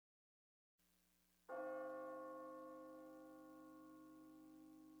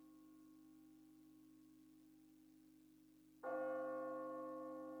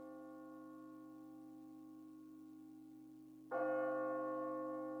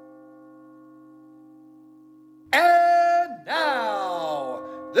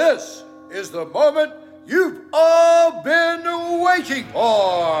This is the moment you've all been waiting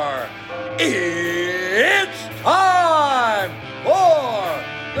for. It's time for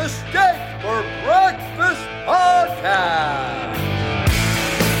the Steak for Breakfast Podcast.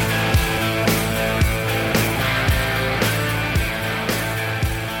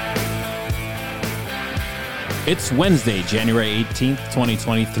 It's Wednesday, January 18th,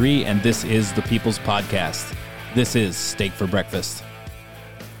 2023, and this is the People's Podcast. This is Steak for Breakfast.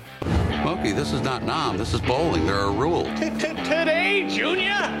 Smokey, this is not Nam. This is bowling. There are rules. Today,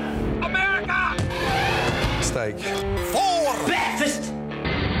 Junior! America! Steak. For breakfast!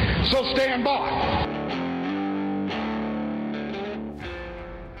 So stand by.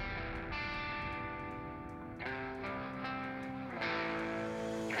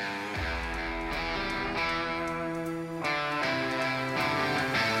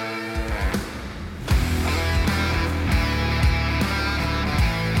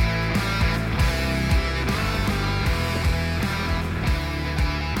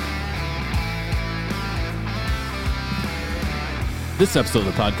 This episode of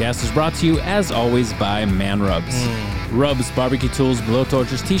the podcast is brought to you, as always, by Man Rubs. Rubs, barbecue tools,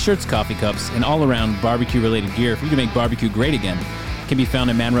 blowtorches, t-shirts, coffee cups, and all-around barbecue-related gear for you to make barbecue great again can be found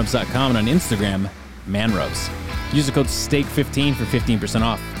at manrubs.com and on Instagram, manrubs. Use the code STEAK15 for 15%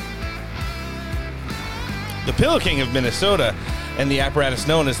 off. The Pillow King of Minnesota and the apparatus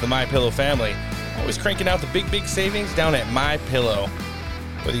known as the MyPillow family, always cranking out the big savings down at MyPillow.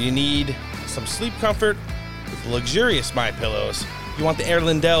 Whether you need some sleep comfort with luxurious MyPillows, you want the Air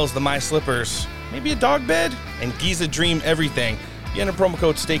Lindells, the My Slippers, maybe a dog bed, and Giza Dream everything. You enter promo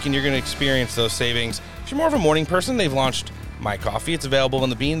code STEAK and you're going to experience those savings. If you're more of a morning person, they've launched My Coffee. It's available in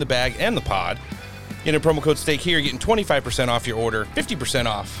the bean, the bag, and the pod. You enter promo code STEAK here, you're getting 25% off your order, 50%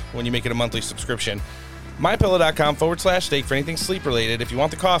 off when you make it a monthly subscription. MyPillow.com/steak for anything sleep related. If you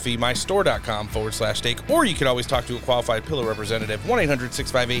want the coffee, MyStore.com/steak, or you can always talk to a qualified pillow representative,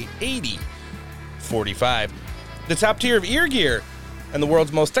 1-800-658-8045. The top tier of ear gear and the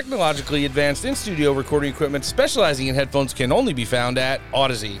world's most technologically advanced in-studio recording equipment specializing in headphones can only be found at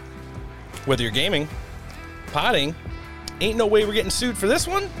Audeze. Whether you're gaming, potting, ain't no way we're getting sued for this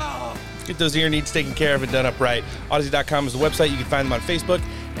one. Get those ear needs taken care of and done up right. Audeze.com is the website. You can find them on Facebook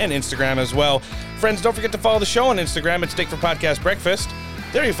and Instagram as well. Friends, don't forget to follow the show on Instagram at Steak for Podcast Breakfast.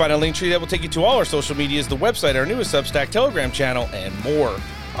 There you find a link tree that will take you to all our social medias, the website, our newest Substack, Telegram channel, and more.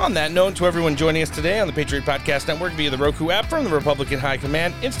 On that note, to everyone joining us today on the Patriot Podcast Network via the Roku app, from the Republican High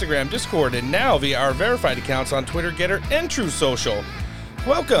Command, Instagram, Discord, and now via our verified accounts on Twitter, Getter, and True Social.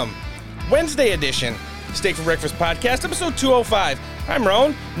 Welcome. Wednesday edition, Steak for Breakfast Podcast, episode 205. I'm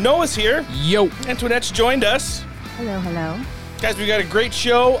Roan. Noah's here. Yo. Antoinette's joined us. Hello. Guys, we got a great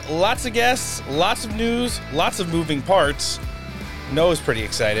show, lots of guests, lots of news, lots of moving parts. Noah's pretty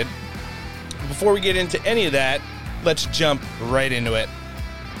excited. Before we get into any of that, let's jump right into it.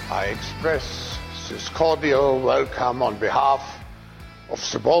 I express this cordial welcome on behalf of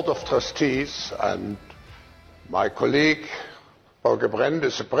the Board of Trustees and my colleague, Holger Brend,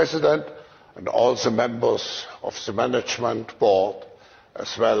 is the President, and all the members of the Management Board,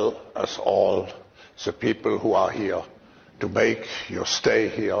 as well as all the people who are here to make your stay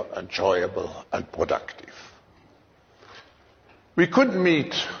here enjoyable and productive. We couldn't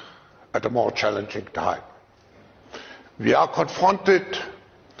meet at a more challenging time. We are confronted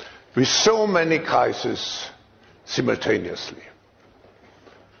with so many crises simultaneously.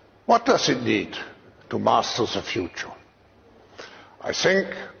 What does it need to master the future? I think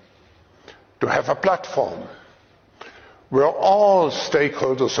to have a platform where all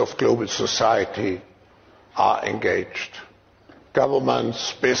stakeholders of global society are engaged.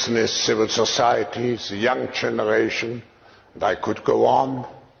 Governments, business, civil society, the young generation, and I could go on,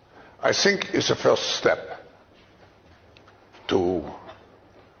 I think is a first step to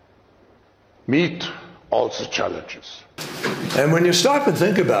meet all the challenges. And when you stop and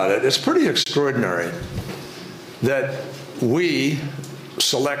think about it, it's pretty extraordinary that we,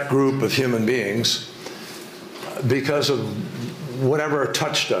 select group of human beings, because of whatever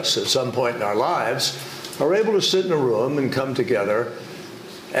touched us at some point in our lives, are able to sit in a room and come together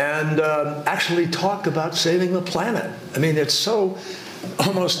and actually talk about saving the planet. I mean, it's so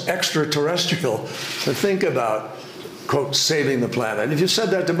almost extraterrestrial to think about, quote, saving the planet. And if you said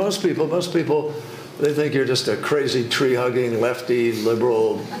that to most people, they think you're just a crazy tree-hugging, lefty,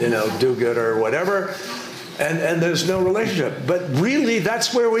 liberal, do-gooder, whatever, and there's no relationship. But really,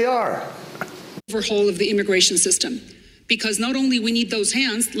 that's where we are. Overhaul of the immigration system. Because not only we need those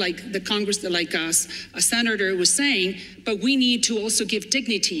hands, like the Congress, like a senator was saying, but we need to also give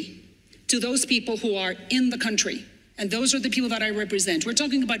dignity to those people who are in the country And those are the people that I represent. We're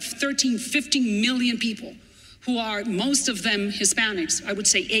talking about 13, 15 million people who are, most of them Hispanics, I would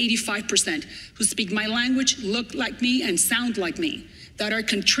say 85%, who speak my language, look like me, and sound like me, that are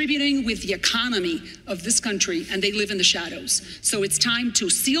contributing with the economy of this country, and they live in the shadows. So it's time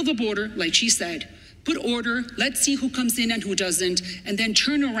to seal the border, like she said, put order, let's see who comes in and who doesn't, and then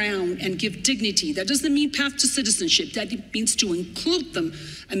turn around and give dignity. That doesn't mean path to citizenship. That means to include them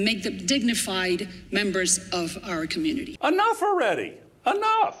and make them dignified members of our community. Enough already.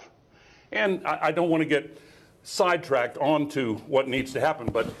 Enough. And I don't want to get sidetracked onto what needs to happen,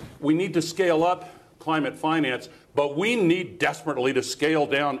 but we need to scale up climate finance, but we need desperately to scale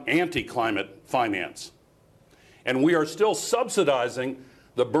down anti-climate finance. And we are still subsidizing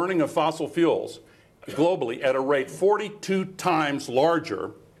the burning of fossil fuels globally at a rate 42 times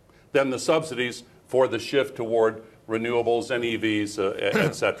larger than the subsidies for the shift toward renewables and EVs,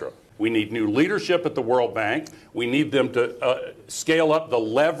 et cetera. We need new leadership at the World Bank. We need them to scale up the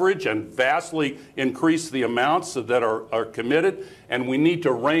leverage and vastly increase the amounts that are committed. And we need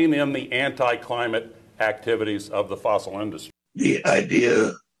to rein in the anti-climate activities of the fossil industry. The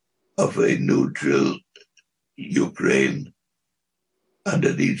idea of a neutral Ukraine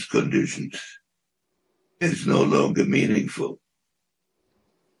under these conditions is no longer meaningful.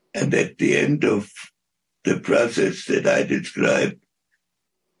 And at the end of the process that I described,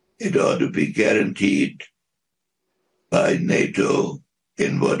 it ought to be guaranteed by NATO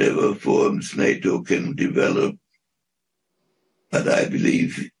in whatever forms NATO can develop. But I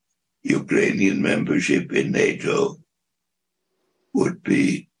believe Ukrainian membership in NATO would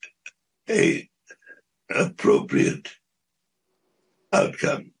be an appropriate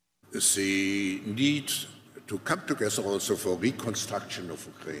outcome. The need to come together also for reconstruction of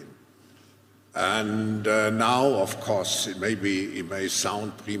Ukraine. And now, of course, it may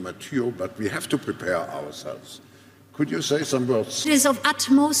sound premature, but we have to prepare ourselves. Could you say some words? It is of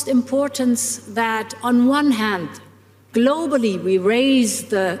utmost importance that, on one hand, globally we raise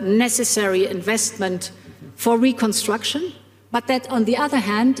the necessary investment for reconstruction, but that, on the other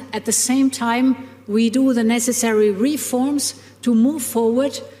hand, at the same time, we do the necessary reforms to move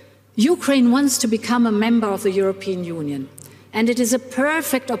forward. Ukraine wants to become a member of the European Union, and it is a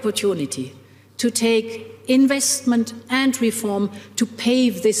perfect opportunity to take investment and reform to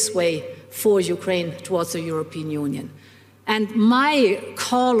pave this way for Ukraine towards the European Union. And my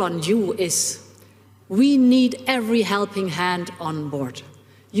call on you is, we need every helping hand on board.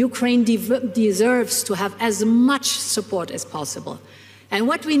 Ukraine deserves to have as much support as possible. And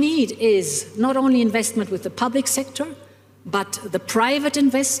what we need is not only investment with the public sector, but the private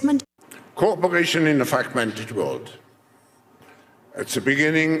investment. Cooperation in a fragmented world. At the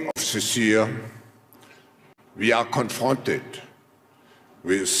beginning of this year, we are confronted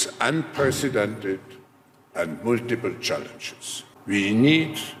with unprecedented and multiple challenges. We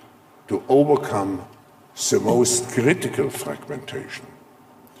need to overcome the most critical fragmentation.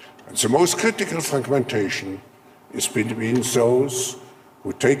 And the most critical fragmentation is between those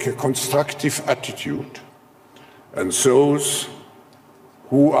who take a constructive attitude and those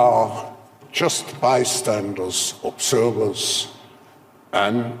who are just bystanders, observers,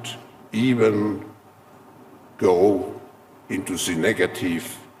 and even go into the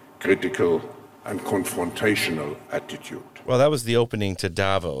negative, critical, and confrontational attitude. Well, that was the opening to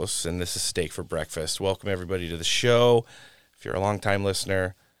Davos, and this is Steak for Breakfast. Welcome, everybody, to the show. If you're a longtime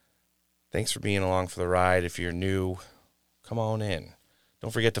listener, thanks for being along for the ride. If you're new, come on in.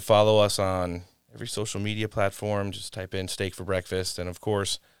 Don't forget to follow us on every social media platform. Just type in Steak for Breakfast, and, of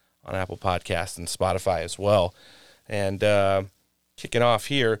course, on Apple Podcasts and Spotify as well. And kicking off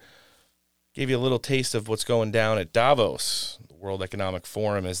here, gave you a little taste of what's going down at Davos, the World Economic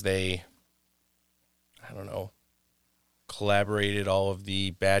Forum, as they, collaborated all of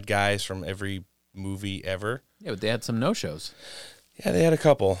the bad guys from every movie ever. Yeah, but they had some no-shows. Yeah, they had a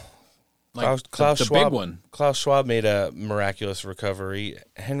couple. Like Klaus the Schwab, big one. Klaus Schwab made a miraculous recovery.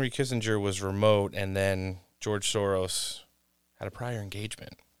 Henry Kissinger was remote, and then George Soros had a prior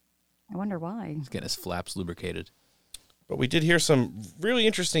engagement. I wonder why. He's getting his flaps lubricated. But we did hear some really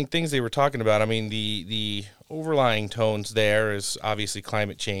interesting things they were talking about. I mean, the overlying tones there is obviously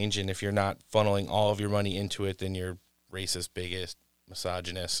climate change, and if you're not funneling all of your money into it, then you're racist, biggest,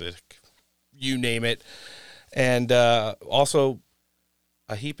 misogynistic, you name it. And also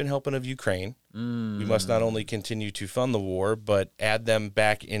a heaping helping of Ukraine. We must not only continue to fund the war, but add them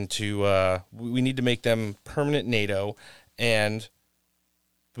back into, we need to make them permanent NATO, and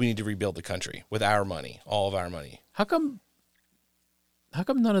we need to rebuild the country with our money, all of our money. How come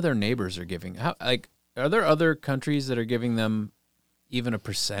none of their neighbors are giving? Are there other countries that are giving them even a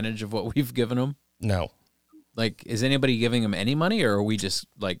percentage of what we've given them? No. Like, is anybody giving them any money, or are we just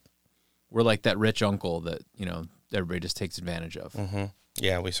like, we're like that rich uncle that, you know, everybody just takes advantage of? Mm-hmm.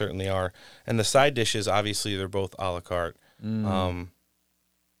 Yeah, we certainly are. And the side dishes, obviously, they're both a la carte. They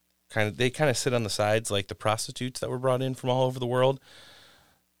kind of sit on the sides like the prostitutes that were brought in from all over the world.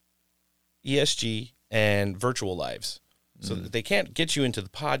 ESG and Virtual Lives. So they can't get you into the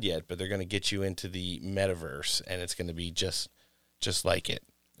pod yet, but they're going to get you into the metaverse, and it's going to be just like it,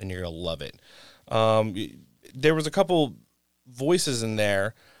 and you're going to love it. There was a couple voices in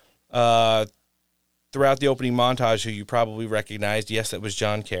there throughout the opening montage who you probably recognized. Yes, that was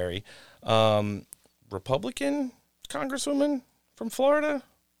John Kerry. Republican Congresswoman from Florida,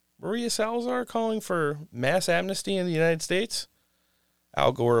 Maria Salazar, calling for mass amnesty in the United States.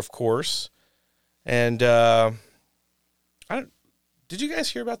 Al Gore, of course. And did you guys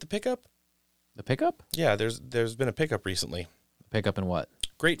hear about the pickup? The pickup? Yeah, there's been a pickup recently. Pickup in what?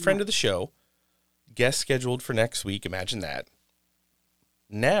 Great friend of the show. Guest scheduled for next week. Imagine that.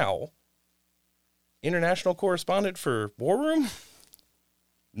 Now, international correspondent for War Room,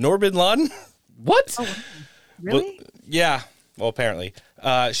 Noor bin Laden. What? Oh, really? Well, yeah. Well, apparently.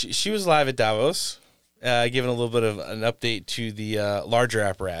 She was live at Davos, giving a little bit of an update to the larger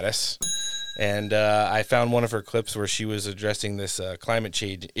apparatus. And I found one of her clips where she was addressing this climate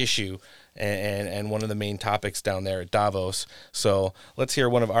change issue and one of the main topics down there at Davos. So let's hear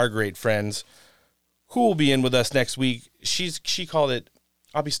one of our great friends who will be in with us next week. She called it,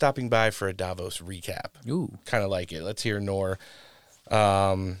 I'll be stopping by for a Davos recap. Ooh. Kind of like it. Let's hear Noor.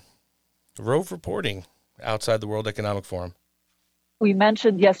 Rove reporting outside the World Economic Forum. We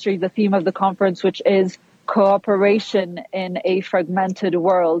mentioned yesterday the theme of the conference, which is cooperation in a fragmented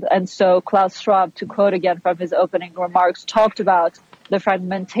world. And so Klaus Schwab, to quote again from his opening remarks, talked about the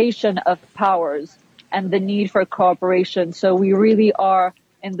fragmentation of powers and the need for cooperation. So we really are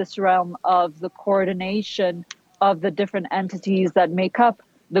in this realm of the coordination of the different entities that make up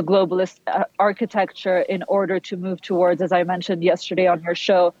the globalist architecture in order to move towards, as I mentioned yesterday on your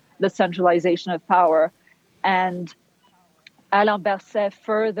show, the centralization of power. And Alain Berset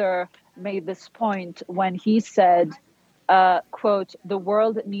further made this point when he said, quote, "The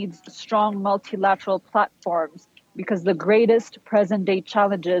world needs strong multilateral platforms because the greatest present-day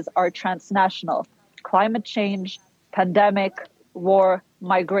challenges are transnational: climate change, pandemic, war,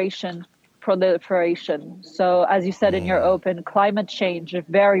 migration, proliferation." So as you said in your open, climate change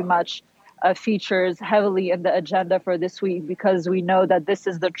very much features heavily in the agenda for this week, because we know that this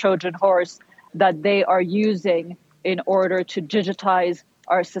is the Trojan horse that they are using in order to digitize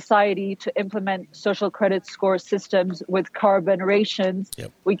our society, to implement social credit score systems with carbon rations.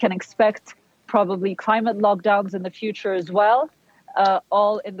 Yep. We can expect probably climate lockdowns in the future as well,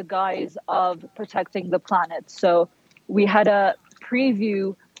 all in the guise of protecting the planet. So we had a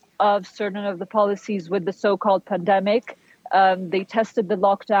preview of certain of the policies with the so-called pandemic. They tested the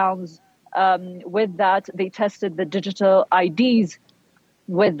lockdowns with that. They tested the digital IDs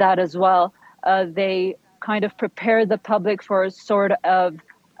with that as well. They kind of prepare the public for a sort of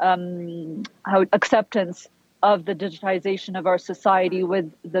acceptance of the digitization of our society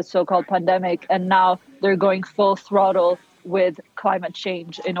with the so-called pandemic. And now they're going full throttle with climate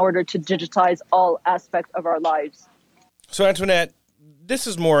change in order to digitize all aspects of our lives. So Antoinette, this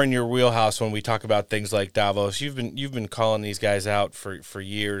is more in your wheelhouse when we talk about things like Davos. You've been calling these guys out for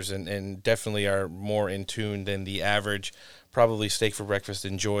years and definitely are more in tune than the average, probably steak for breakfast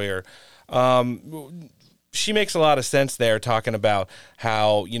enjoyer. She makes a lot of sense there, talking about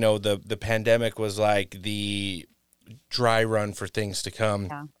how, you know, the pandemic was like the dry run for things to come.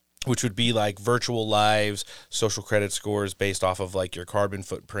 Yeah. Which would be like virtual lives, social credit scores based off of like your carbon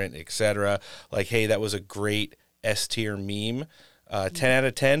footprint, et cetera. Like, hey, that was a great S-tier meme. 10 out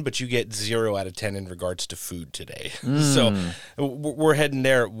of 10, but you get 0 out of 10 in regards to food today. So we're heading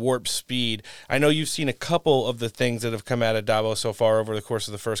there at warp speed. I know you've seen a couple of the things that have come out of Davos so far over the course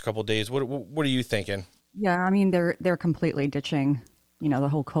of the first couple of days. What are you thinking? Yeah, I mean, they're completely ditching, you know, the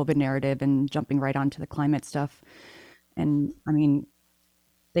whole COVID narrative and jumping right onto the climate stuff. And I mean,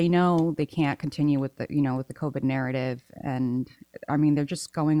 they know they can't continue with the COVID narrative. And I mean, they're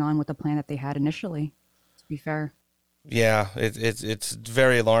just going on with the plan that they had initially, to be fair. Yeah, it's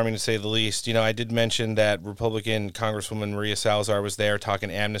very alarming to say the least. You know, I did mention that Republican Congresswoman Maria Salazar was there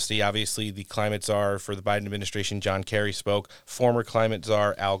talking amnesty. Obviously, the climate czar for the Biden administration, John Kerry, spoke. Former climate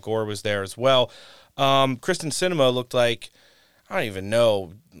czar Al Gore was there as well. Kristen Sinema looked like, I don't even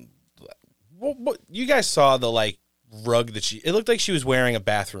know. What you guys saw the like rug that it looked like she was wearing a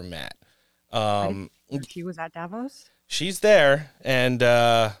bathroom mat. She was at Davos? She's there, and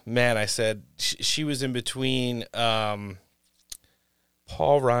man, I said she was in between Paul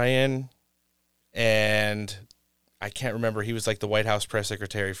Ryan and I can't remember. He was like the White House press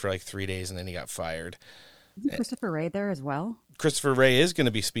secretary for like 3 days, and then he got fired. Isn't Christopher Wray there as well? Christopher Wray is going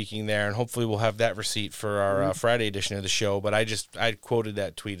to be speaking there, and hopefully we'll have that receipt for our Friday edition of the show. But I quoted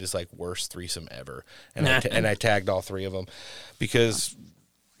that tweet as like worst threesome ever, and I tagged all three of them because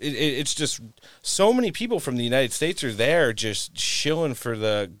it's just so many people from the United States are there just shilling for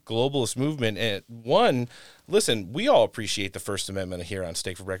the globalist movement. And listen, we all appreciate the First Amendment here on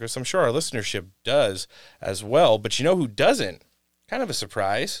Steak for Breakfast. I'm sure our listenership does as well. But you know who doesn't? Kind of a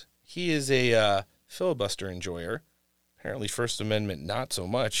surprise. He is a filibuster enjoyer. Apparently First Amendment not so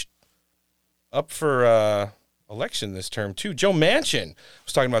much. Up for election this term too. Joe Manchin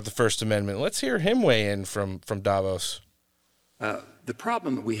was talking about the First Amendment. Let's hear him weigh in from Davos. The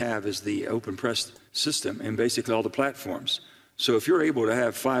problem that we have is the open press system and basically all the platforms. So if you're able to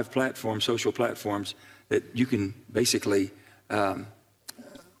have 5 platforms, social platforms, that you can basically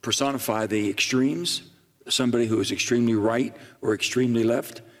personify the extremes, somebody who is extremely right or extremely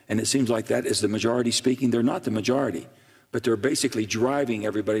left, and it seems like that is the majority speaking. They're not the majority, but they're basically driving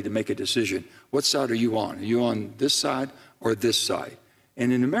everybody to make a decision. What side are you on? Are you on this side or this side?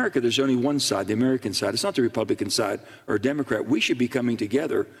 And in America, there's only one side, the American side. It's not the Republican side or Democrat. We should be coming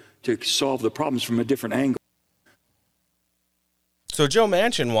together to solve the problems from a different angle. So Joe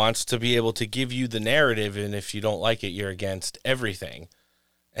Manchin wants to be able to give you the narrative, and if you don't like it, you're against everything.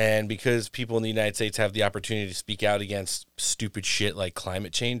 And because people in the United States have the opportunity to speak out against stupid shit like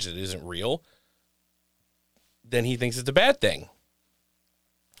climate change that isn't real, then he thinks it's a bad thing,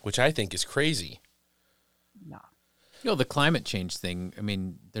 which I think is crazy. No. You know, the climate change thing, I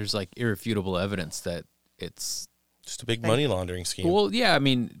mean, there's like irrefutable evidence that it's just a big money laundering scheme. Well, yeah, I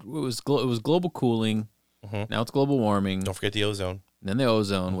mean, it was global cooling. Mm-hmm. Now it's global warming. Don't forget the ozone. And then the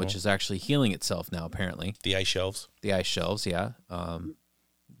ozone, which is actually healing itself now, apparently. The ice shelves. The ice shelves, yeah.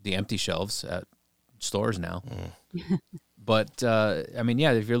 The empty shelves at stores now. But, I mean,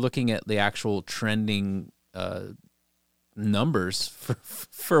 yeah, if you're looking at the actual trending numbers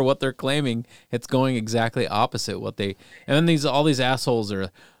for what they're claiming, it's going exactly opposite what they. And then all these assholes are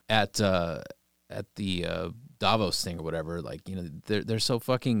at the Davos thing or whatever. Like, you know, they're so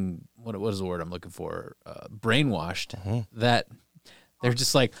fucking what is the word I'm looking for? Brainwashed that they're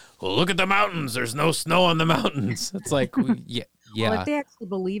just like, well, look at the mountains. There's no snow on the mountains. It's like, yeah. Well, if they actually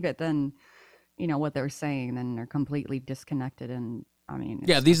believe it, then you know what they're saying. Then they're completely disconnected and. I mean,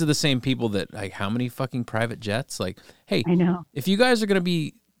 yeah, these are the same people that, like, how many fucking private jets? Like, hey, I know. If you guys are going to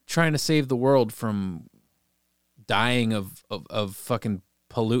be trying to save the world from dying of fucking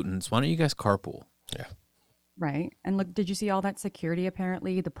pollutants, why don't you guys carpool? Yeah. Right. And look, did you see all that security,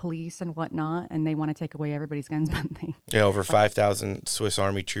 apparently, the police and whatnot, and they want to take away everybody's guns? Yeah, over 5,000 Swiss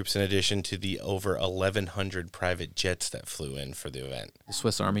Army troops in addition to the over 1,100 private jets that flew in for the event. The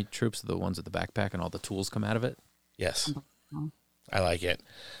Swiss Army troops are the ones with the backpack and all the tools come out of it? Yes. I like it.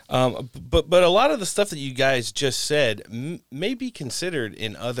 But a lot of the stuff that you guys just said may be considered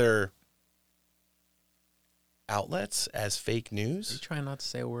in other outlets as fake news. Are you trying not to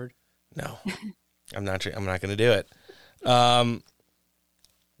say a word? No, I'm not going to do it.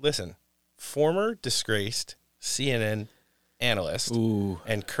 Listen, former disgraced CNN analyst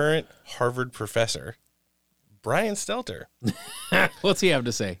and current Harvard professor Brian Stelter. What's he have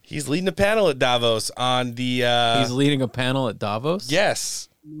to say? He's leading a panel at Davos on the... He's leading a panel at Davos? Yes.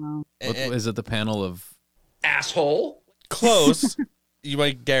 Wow. Is it the panel of... Asshole? Close. You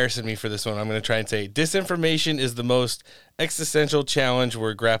might garrison me for this one. I'm going to try and say, disinformation is the most existential challenge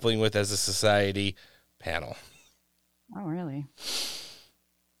we're grappling with as a society. Panel. Oh, really?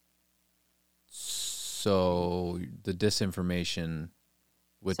 So the disinformation...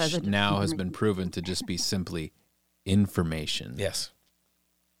 which now has been proven to just be simply information. Yes.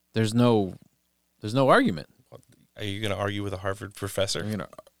 There's no argument. Are you going to argue with a Harvard professor?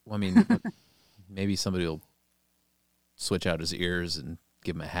 I mean, maybe somebody will switch out his ears and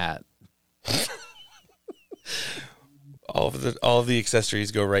give him a hat. All of the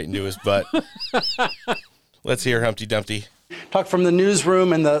accessories go right into his butt. Let's hear Humpty Dumpty. Talk from the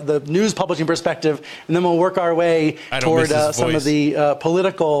newsroom and the news publishing perspective, and then we'll work our way toward some of the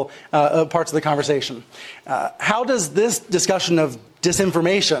political parts of the conversation. How does this discussion of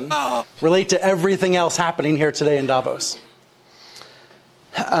disinformation relate to everything else happening here today in Davos?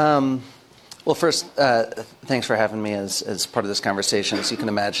 Well, first, thanks for having me as part of this conversation. As you can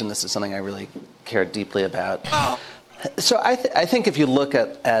imagine, this is something I really care deeply about. So I think if you look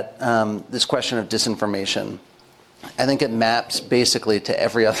at this question of disinformation, I think it maps basically to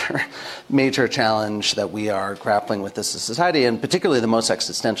every other major challenge that we are grappling with as a society, and particularly the most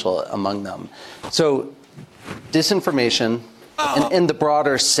existential among them. So disinformation in the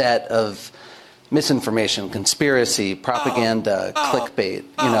broader set of misinformation, conspiracy, propaganda, clickbait,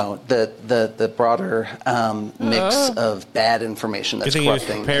 the broader mix of bad information that's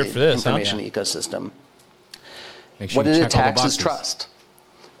corrupting the information ecosystem. What it attacks is trust.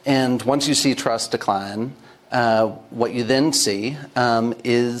 And once you see trust decline, what you then see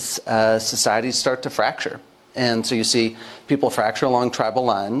is societies start to fracture. And so you see people fracture along tribal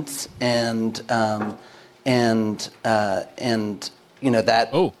lines, and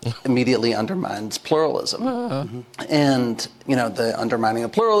that immediately undermines pluralism. And the undermining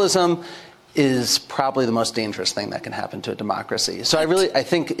of pluralism is probably the most dangerous thing that can happen to a democracy. So I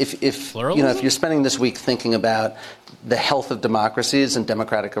think if you're spending this week thinking about the health of democracies and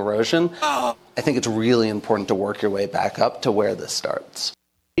democratic erosion, I think it's really important to work your way back up to where this starts.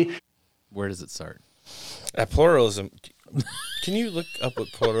 Where does it start? At pluralism. Can you look up what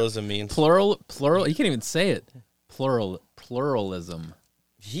pluralism means? Plural. You can't even say it. Pluralism.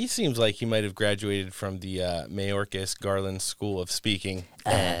 He seems like he might have graduated from the Mayorkas Garland School of Speaking.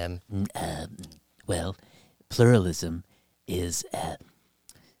 Well, pluralism is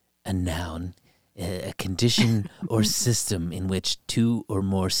a noun, a condition or system in which two or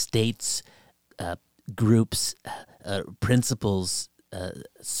more states, groups, principles,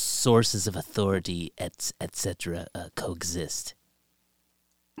 sources of authority, etc., coexist.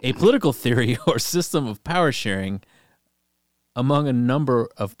 A political theory or system of power sharing among a number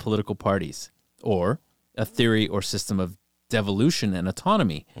of political parties, or a theory or system of devolution and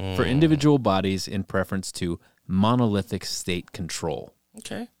autonomy for individual bodies in preference to monolithic state control.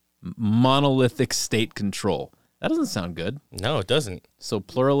 Okay. Monolithic state control. That doesn't sound good. No, it doesn't. So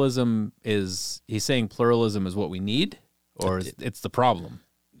he's saying pluralism is what we need, or it's the problem?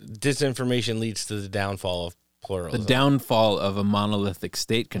 Disinformation leads to the downfall of pluralism. The downfall of a monolithic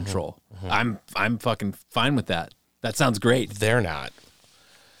state control. I'm fucking fine with that. That sounds great. They're not.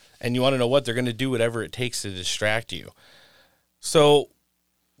 And you want to know what? They're going to do whatever it takes to distract you. So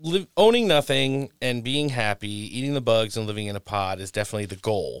owning nothing and being happy, eating the bugs and living in a pod is definitely the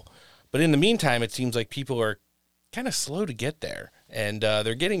goal. But in the meantime, it seems like people are kind of slow to get there. And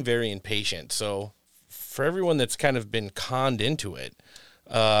they're getting very impatient. So for everyone that's kind of been conned into it,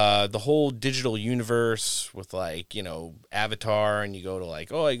 the whole digital universe with Avatar, and you go to I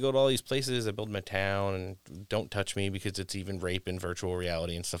go to all these places, I build my town, and don't touch me because it's even rape in virtual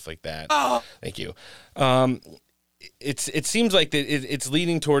reality and stuff like that. Thank you. It seems like that it's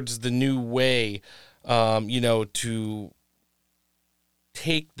leading towards the new way, to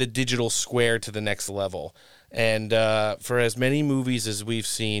take the digital square to the next level. And for as many movies as we've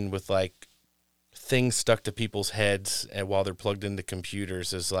seen with things stuck to people's heads and while they're plugged into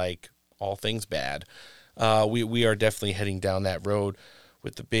computers is all things bad. We are definitely heading down that road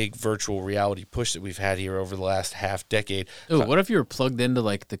with the big virtual reality push that we've had here over the last half decade. Ooh, what if you were plugged into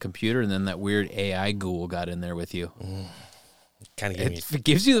the computer and then that weird AI ghoul got in there with you? Kind of it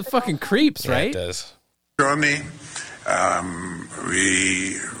gives you the fucking creeps, right? It does. Journey.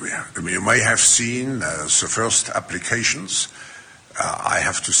 You may have seen the first applications. I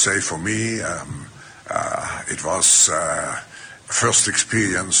have to say, for me, it was first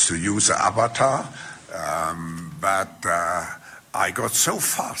experience to use an avatar, but I got so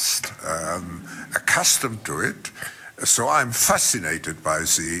fast accustomed to it, so I'm fascinated by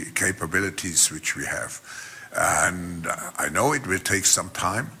the capabilities which we have. And I know it will take some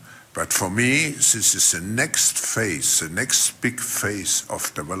time, but for me, this is the next phase, the next big phase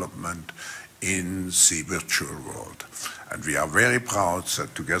of development in the virtual world. And we are very proud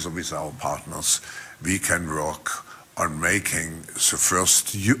that together with our partners, we can work on creating the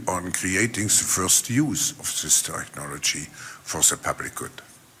first use of this technology for the public good.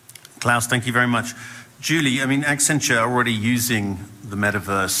 Klaus, thank you very much. Julie, Accenture are already using the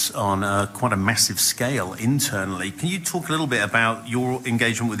metaverse on quite a massive scale internally. Can you talk a little bit about your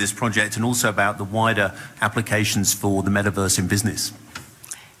engagement with this project and also about the wider applications for the metaverse in business?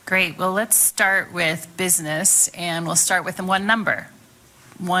 Great. Well, let's start with business, and we'll start with one number,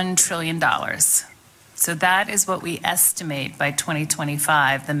 $1 trillion. So that is what we estimate by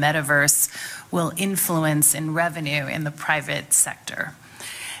 2025 the metaverse will influence in revenue in the private sector.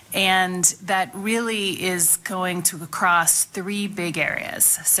 And that really is going to cross three big areas.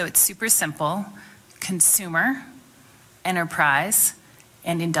 So it's super simple: consumer, enterprise,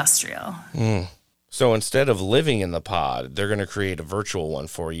 and industrial. So instead of living in the pod, they're going to create a virtual one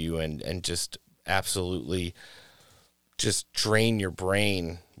for you and just absolutely just drain your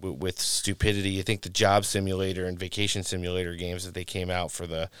brain with stupidity. I think the job simulator and vacation simulator games that they came out for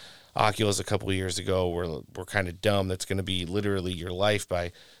the Oculus a couple of years ago were kind of dumb. That's going to be literally your life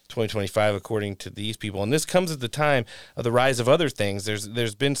by 2025, according to these people. And this comes at the time of the rise of other things.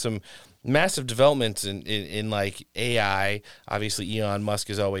 There's been some massive developments in like AI. Obviously, Elon Musk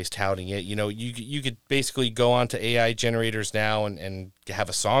is always touting it. You know, you could basically go onto AI generators now and have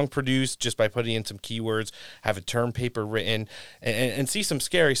a song produced just by putting in some keywords, have a term paper written, and see some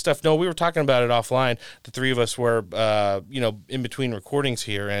scary stuff. No, we were talking about it offline. The three of us were, in between recordings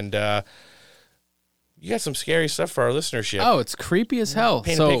here, and you got some scary stuff for our listenership. Oh, it's creepy as hell.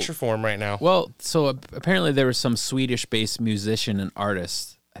 Paint a picture for him right now. Well, so apparently there was some Swedish-based musician and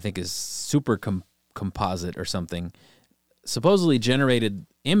artist, I think is Super Composite or something, supposedly generated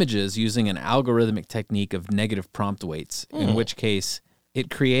images using an algorithmic technique of negative prompt weights, in which case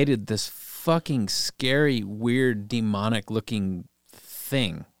it created this fucking scary, weird, demonic-looking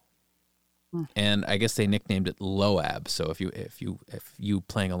thing. And I guess they nicknamed it LOAB. So if you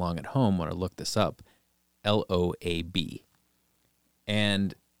playing along at home want to look this up, LOAB.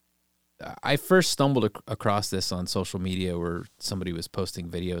 And I first stumbled across this on social media where somebody was posting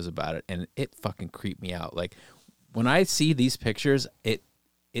videos about it, and it fucking creeped me out. Like, when I see these pictures, it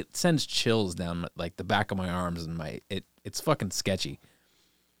sends chills down like the back of my arms and it's fucking sketchy.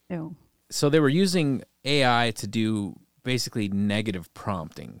 Ew. So they were using AI to do basically negative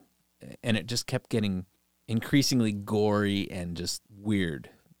prompting, and it just kept getting increasingly gory and just weird.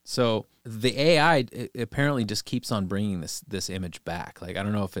 So the AI apparently just keeps on bringing this image back. Like, I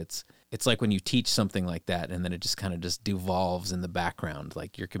don't know if it's like when you teach something like that and then it just kind of just devolves in the background.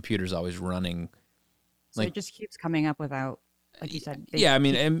 Like your computer's always running. So it just keeps coming up without, like you said. Yeah, I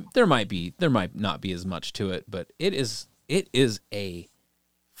mean, and there might not be as much to it, but it is a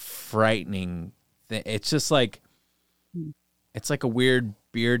frightening thing. It's just like, it's like a weird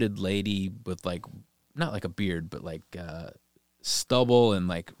bearded lady with like, not like a beard, but like stubble and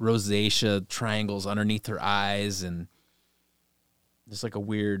like rosacea triangles underneath her eyes, and just like a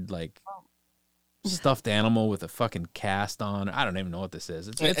weird like stuffed animal with a fucking cast on. I don't even know what this is.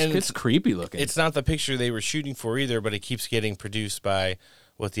 It's creepy looking. It's not the picture they were shooting for either, but it keeps getting produced by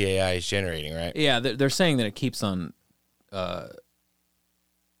what the AI is generating, right? Yeah, they're saying that it keeps on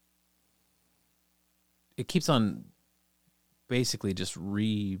basically just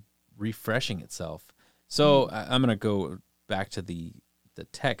refreshing itself. So I'm gonna go back to the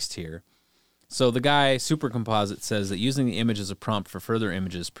text here. So the guy, Super Composite, says that using the image as a prompt for further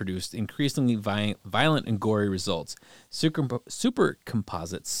images produced increasingly violent and gory results. Super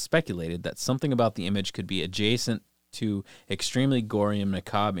Composite speculated that something about the image could be adjacent to extremely gory and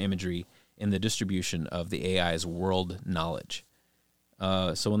macabre imagery in the distribution of the AI's world knowledge.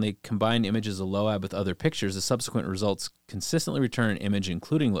 So when they combine images of LOAB with other pictures, the subsequent results consistently return an image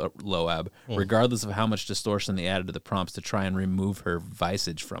including LOAB, regardless of how much distortion they added to the prompts to try and remove her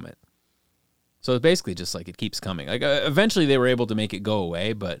visage from it. So it's basically just like it keeps coming. Like eventually they were able to make it go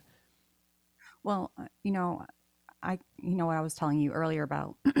away, but well, what I was telling you earlier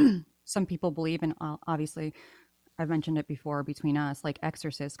about some people believe, and obviously I've mentioned it before between us, like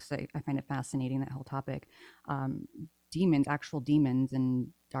exorcists, because I find it fascinating, that whole topic. Actual demons and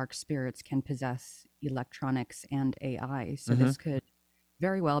dark spirits can possess electronics and AI. So this could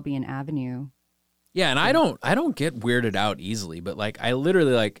very well be an avenue. Yeah, and I don't get weirded out easily, but like I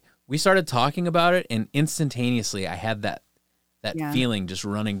literally like we started talking about it and instantaneously I had that feeling just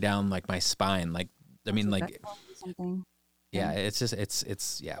running down like my spine. Like I mean like something. Yeah, it's just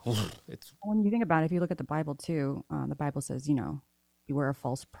it's when you think about it, if you look at the Bible too, the Bible says, beware of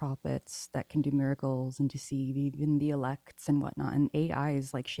false prophets that can do miracles and deceive even the elects and whatnot. And AI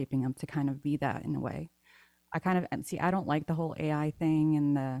is like shaping up to kind of be that in a way. I don't like the whole AI thing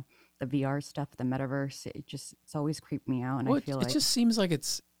and the VR stuff, the metaverse. It's always creeped me out. And I feel like it just seems like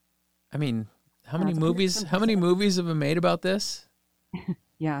it's, I mean, how many movies have been made about this?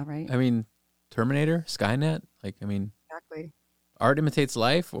 Yeah, right. I mean, Terminator, Skynet, exactly. Art imitates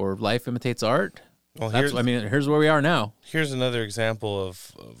life or life imitates art. Well, here's where we are now. Here's another example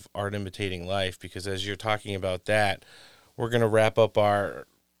of art imitating life, because as you're talking about that, we're going to wrap up our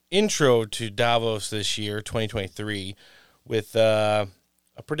intro to Davos this year, 2023, with a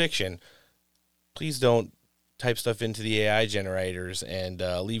prediction. Please don't type stuff into the AI generators and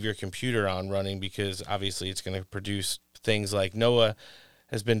leave your computer on running, because obviously it's going to produce things like Noah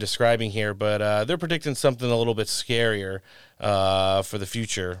has been describing here, but they're predicting something a little bit scarier for the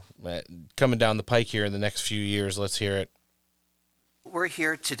future coming down the pike here in the next few years. Let's hear it. We're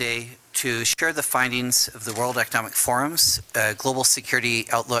here today to share the findings of the World Economic Forum's Global Security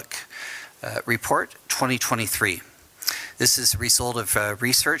Outlook Report 2023. This is a result of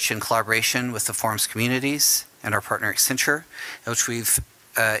research in collaboration with the forum's communities and our partner Accenture, in which we've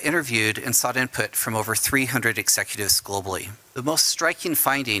interviewed and sought input from over 300 executives globally. The most striking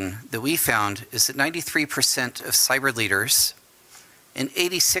finding that we found is that 93% of cyber leaders and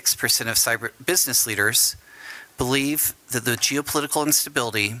 86% of cyber business leaders believe that the geopolitical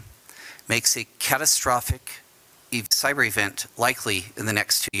instability makes a catastrophic cyber event likely in the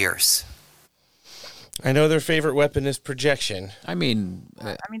next 2 years. I know their favorite weapon is projection. I mean,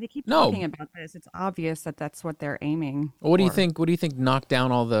 they keep talking about this. It's obvious that that's what they're aiming. What do you think? What do you think knocked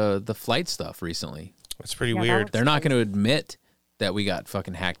down all the flight stuff recently? That's pretty weird. They're not going to admit that we got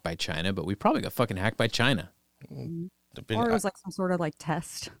fucking hacked by China, but we probably got fucking hacked by China. Or it was like some sort of like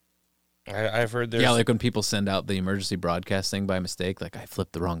test. I've heard there's... Yeah, like when people send out the emergency broadcast thing by mistake, like I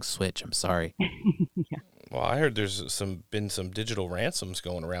flipped the wrong switch. I'm sorry. Yeah. Well, I heard there's been some digital ransoms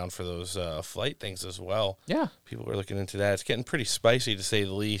going around for those flight things as well. Yeah. People are looking into that. It's getting pretty spicy, to say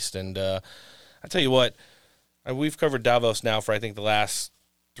the least. And I tell you what, we've covered Davos now for, I think, the last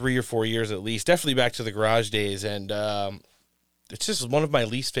 3 or 4 years at least, definitely back to the garage days. And it's just one of my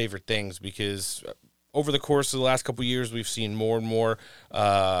least favorite things because over the course of the last couple of years, we've seen more and more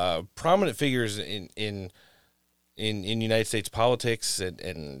prominent figures in United States politics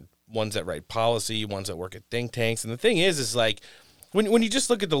and ones that write policy, ones that work at think tanks. And the thing is like, when you just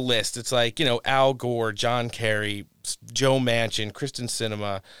look at the list, it's like, Al Gore, John Kerry, Joe Manchin, Kristen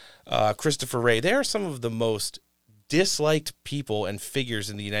Sinema, Christopher Wray. They are some of the most disliked people and figures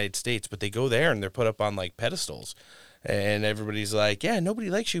in the United States, but they go there and they're put up on like pedestals. And everybody's like, yeah, nobody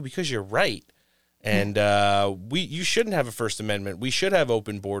likes you because you're right. And you shouldn't have a First Amendment. We should have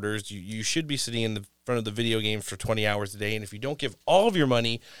open borders. You should be sitting in the front of the video games for 20 hours a day. And if you don't give all of your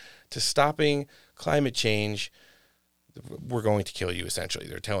money to stopping climate change, we're going to kill you, essentially.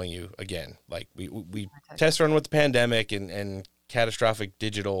 They're telling you, again, like we test run with the pandemic and catastrophic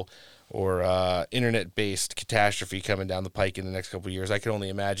digital or internet-based catastrophe coming down the pike in the next couple of years. I can only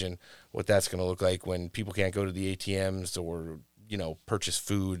imagine what that's going to look like when people can't go to the ATMs or purchase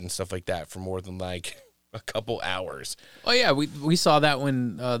food and stuff like that for more than like a couple hours. Oh yeah, we saw that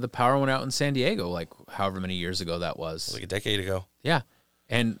when the power went out in San Diego, like however many years ago that was. Like a decade ago. Yeah.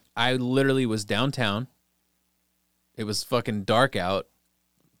 And I literally was downtown. It was fucking dark out.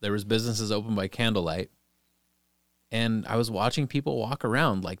 There was businesses open by candlelight. And I was watching people walk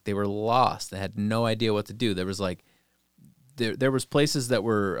around like they were lost. They had no idea what to do. There was like there was places that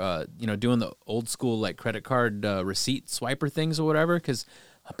were, doing the old school like credit card receipt swiper things or whatever. Because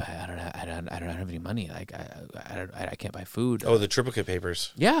I don't have any money. Like I can't buy food. Oh, the triplicate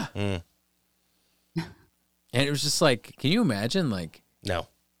papers. Yeah. And it was just like, can you imagine? Like, no,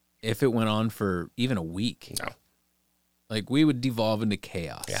 if it went on for even a week, no, like we would devolve into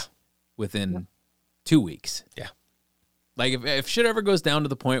chaos. Yeah. Within 2 weeks. Yeah. Like if shit ever goes down to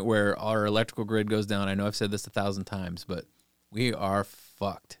the point where our electrical grid goes down, I know I've said this 1,000 times, but we are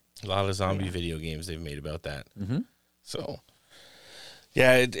fucked. A lot of zombie video games they've made about that. Mm-hmm. So,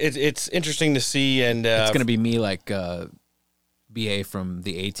 yeah, it's interesting to see, and it's gonna be me like BA from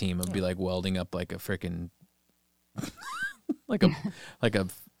the A-Team. I'd be like welding up like a freaking like a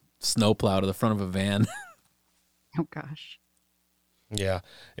snowplow to the front of a van. Oh gosh. Yeah,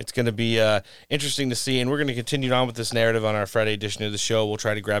 it's going to be interesting to see, and we're going to continue on with this narrative on our Friday edition of the show. We'll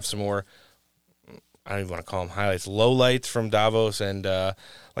try to grab some more, I don't even want to call them highlights, lowlights from Davos, and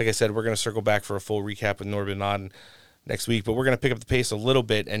like I said, we're going to circle back for a full recap with Norbert Nodden next week, but we're going to pick up the pace a little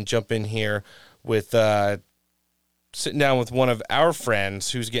bit and jump in here with sitting down with one of our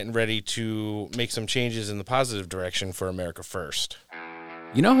friends who's getting ready to make some changes in the positive direction for America First.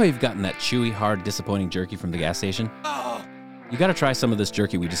 You know how you've gotten that chewy, hard, disappointing jerky from the gas station? You got to try some of this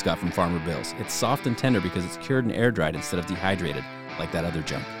jerky we just got from Farmer Bill's. It's soft and tender because it's cured and air-dried instead of dehydrated, like that other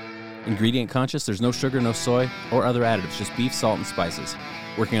junk. Ingredient conscious, there's no sugar, no soy, or other additives, just beef, salt, and spices.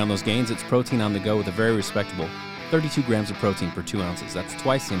 Working on those gains, it's protein on the go with a very respectable 32 grams of protein per 2 ounces. That's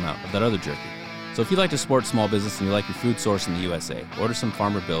twice the amount of that other jerky. So if you like to support small business and you like your food source in the USA, order some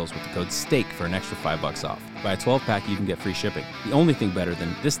Farmer Bills with the code STEAK for an extra $5 off. Buy a 12-pack, you can get free shipping. The only thing better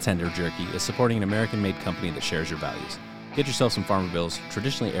than this tender jerky is supporting an American-made company that shares your values. Get yourself some Farmer Bills,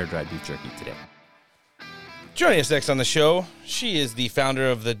 traditionally air-dried beef jerky today. Joining us next on the show, she is the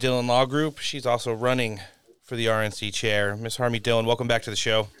founder of the Dillon Law Group. She's also running for the RNC chair. Ms. Harmeet Dillon, welcome back to the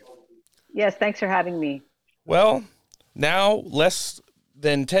show. Yes, thanks for having me. Well, now less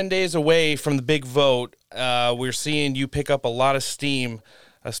than 10 days away from the big vote, we're seeing you pick up a lot of steam,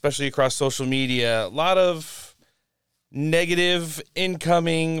 especially across social media. A lot of negative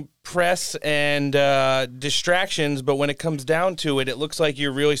incoming press and distractions, but when it comes down to it, it looks like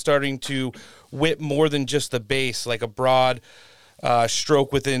you're really starting to whip more than just the base, like a broad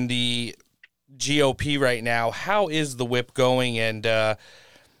stroke within the GOP right now. How is the whip going, and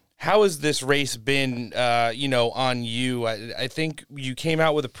how has this race been, on you? I think you came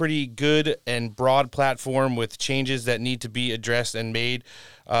out with a pretty good and broad platform with changes that need to be addressed and made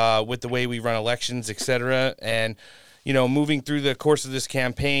with the way we run elections, et cetera. And, moving through the course of this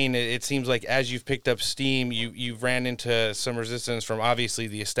campaign, it seems like as you've picked up steam, you've ran into some resistance from obviously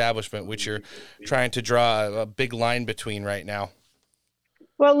the establishment, which you're trying to draw a big line between right now.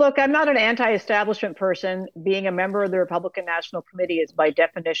 Well, look, I'm not an anti-establishment person. Being a member of the Republican National Committee is by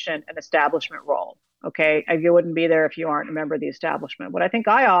definition an establishment role. Okay, you wouldn't be there if you aren't a member of the establishment. What I think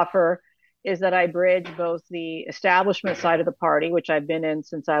I offer is that I bridge both the establishment side of the party, which I've been in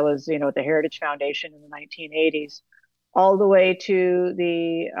since I was, at the Heritage Foundation in the 1980s, all the way to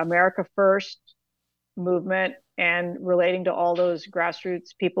the America First movement and relating to all those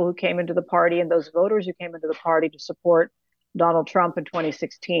grassroots people who came into the party and those voters who came into the party to support Donald Trump in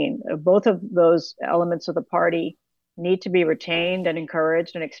 2016. Both of those elements of the party need to be retained and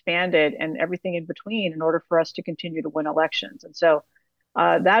encouraged and expanded and everything in between in order for us to continue to win elections. And so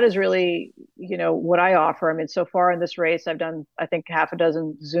that is really, what I offer. I mean, so far in this race, I've done, I think, half a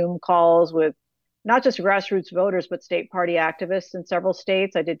dozen Zoom calls with not just grassroots voters, but state party activists in several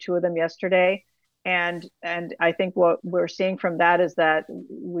states. I did 2 of them yesterday. And I think what we're seeing from that is that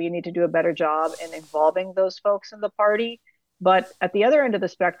we need to do a better job in involving those folks in the party. But at the other end of the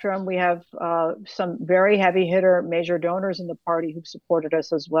spectrum, we have some very heavy hitter major donors in the party who've supported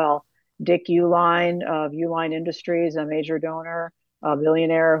us as well. Dick Uihlein of Uihlein Industries, a major donor, a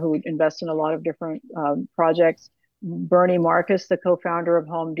billionaire who invests in a lot of different projects. Bernie Marcus, the co-founder of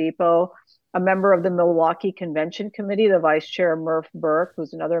Home Depot, a member of the Milwaukee Convention Committee, the vice chair Murph Burke,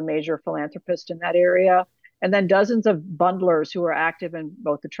 who's another major philanthropist in that area. And then dozens of bundlers who are active in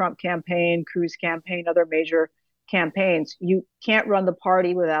both the Trump campaign, Cruz campaign, other major campaigns. You can't run the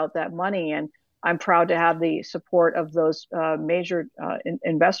party without that money. And I'm proud to have the support of those major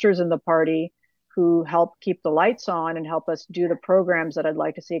investors in the party who help keep the lights on and help us do the programs that I'd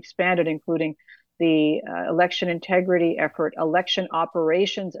like to see expanded, including the election integrity effort, election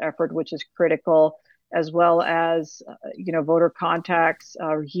operations effort, which is critical, as well as, voter contacts,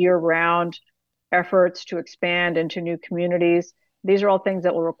 year-round efforts to expand into new communities. These are all things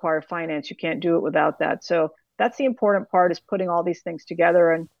that will require finance. You can't do it without that. So that's the important part, is putting all these things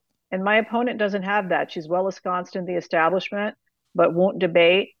together. And my opponent doesn't have that. She's well ensconced in the establishment, but won't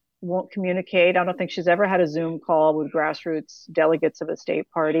debate, won't communicate. I don't think she's ever had a Zoom call with grassroots delegates of a state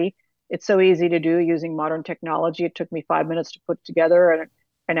party. It's so easy to do using modern technology. It took me 5 minutes to put together and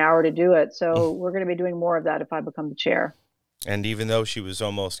an hour to do it. So we're going to be doing more of that if I become the chair. And even though she was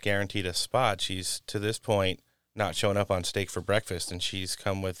almost guaranteed a spot, she's to this point not showing up on Steak for Breakfast, and she's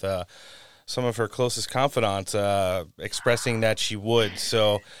come with some of her closest confidants expressing that she would.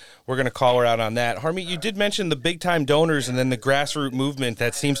 So we're going to call her out on that. Harmeet, you did mention the big-time donors and then the grassroots movement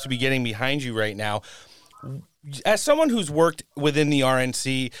that seems to be getting behind you right now. As someone who's worked within the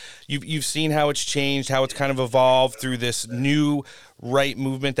RNC, you've seen how it's changed, how it's kind of evolved through this new right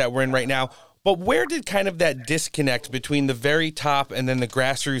movement that we're in right now. But where did kind of that disconnect between the very top and then the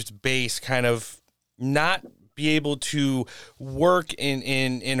grassroots base kind of not be able to work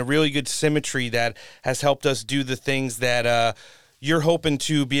in a really good symmetry that has helped us do the things that you're hoping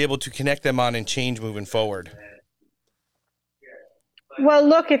to be able to connect them on and change moving forward? Well,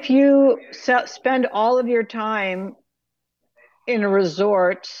 look, if you spend all of your time in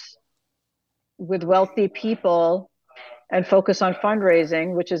resorts with wealthy people and focus on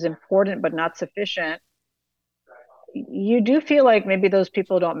fundraising, which is important but not sufficient, you do feel like maybe those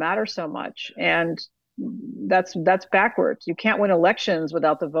people don't matter so much. And that's backwards. You can't win elections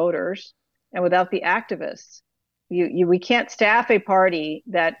without the voters and without the activists. We can't staff a party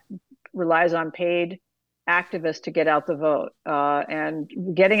that relies on paid activists to get out the vote. And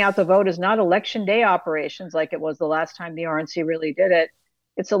getting out the vote is not election day operations like it was the last time the RNC really did it.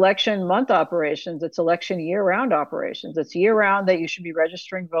 It's election month operations. It's election year-round operations. It's year-round that you should be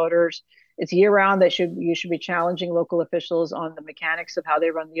registering voters. It's year-round that you should be challenging local officials on the mechanics of how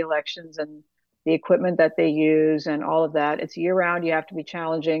they run the elections and the equipment that they use and all of that. It's year-round. You have to be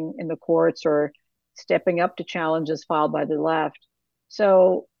challenging in the courts or stepping up to challenges filed by the left.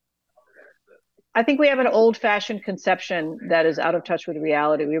 So I think we have an old-fashioned conception that is out of touch with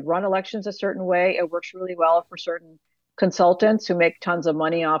reality. We run elections a certain way. It works really well for certain consultants who make tons of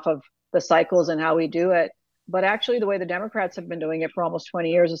money off of the cycles and how we do it. But actually, the way the Democrats have been doing it for almost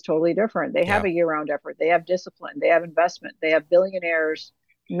 20 years is totally different. They have a year-round effort. They have discipline. They have investment. They have billionaires,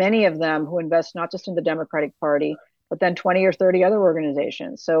 many of them who invest not just in the Democratic Party, but then 20 or 30 other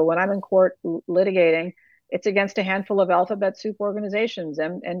organizations. So when I'm in court litigating, it's against a handful of alphabet soup organizations,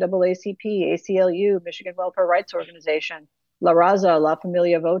 NAACP, ACLU, Michigan Welfare Rights Organization. La Raza, La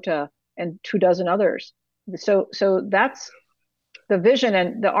Familia Vota, and 24 others. So that's the vision.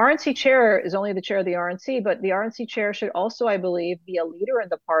 And the RNC chair is only the chair of the RNC, but the RNC chair should also, I believe, be a leader in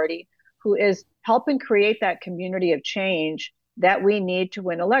the party who is helping create that community of change that we need to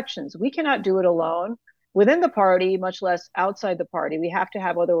win elections. We cannot do it alone within the party, much less outside the party. We have to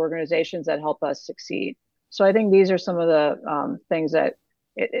have other organizations that help us succeed. So I think these are some of the things that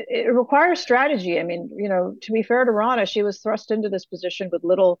it requires strategy. I mean, to be fair to Ronna, she was thrust into this position with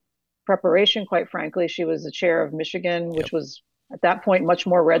little preparation, quite frankly. She was the chair of Michigan, which was at that point much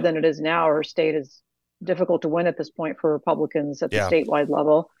more red than it is now. Her state is difficult to win at this point for Republicans at the statewide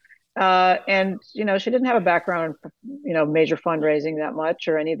level. And she didn't have a background in, major fundraising that much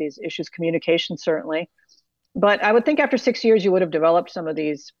or any of these issues, communication certainly. But I would think after 6 years, you would have developed some of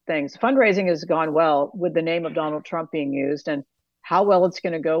these things. Fundraising has gone well with the name of Donald Trump being used, and how well it's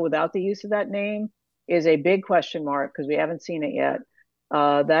going to go without the use of that name is a big question mark because we haven't seen it yet.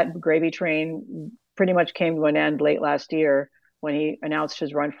 That gravy train pretty much came to an end late last year when he announced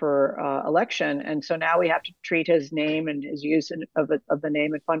his run for election. And so now we have to treat his name and his use of the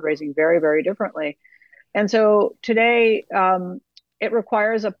name and fundraising very, very differently. And so today it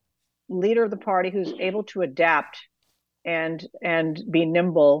requires a leader of the party who's able to adapt and be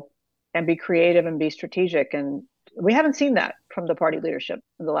nimble and be creative and be strategic. And we haven't seen that from the party leadership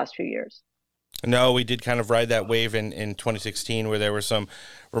in the last few years. No, we did kind of ride that wave in 2016 where there were some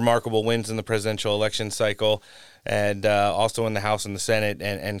remarkable wins in the presidential election cycle and also in the House and the Senate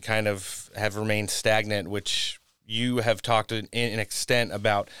and kind of have remained stagnant, which you have talked in an extent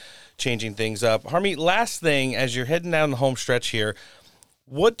about changing things up. Harmeet, last thing, as you're heading down the home stretch here,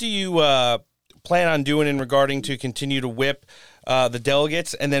 what do you plan on doing in regarding to continue to whip the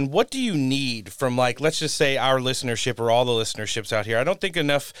delegates? And then what do you need from, let's just say our listenership or all the listenerships out here? I don't think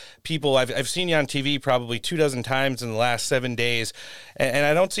enough people, I've seen you on TV probably 24 times in the last 7 days, and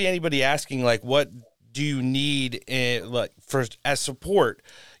I don't see anybody asking, what do you need for as support,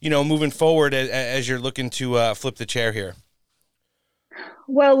 moving forward as you're looking to flip the chair here?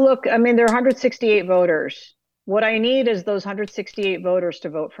 Well, look, I mean, there are 168 voters. What I need is those 168 voters to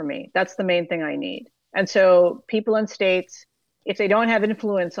vote for me. That's the main thing I need. And so people in states, if they don't have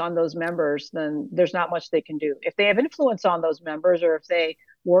influence on those members, then there's not much they can do. If they have influence on those members, or if they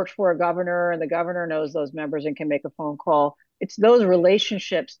worked for a governor and the governor knows those members and can make a phone call, it's those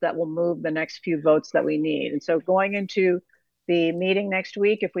relationships that will move the next few votes that we need. And so going into the meeting next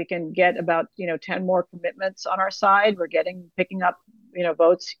week, if we can get about 10 more commitments on our side, we're picking up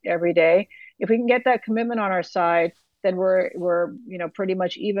votes every day. If we can get that commitment on our side, then we're pretty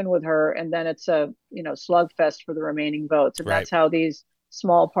much even with her, and then it's a slugfest for the remaining votes. And That's how these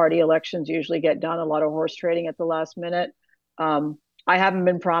small party elections usually get done. A lot of horse trading at the last minute. I haven't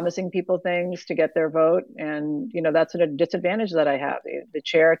been promising people things to get their vote, and that's a disadvantage that I have. The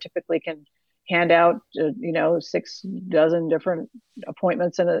chair typically can hand out 6 dozen different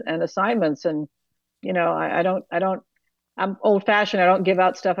appointments and assignments, and I don't. I'm old-fashioned. I don't give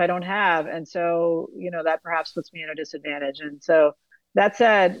out stuff I don't have. And so, that perhaps puts me at a disadvantage. And so that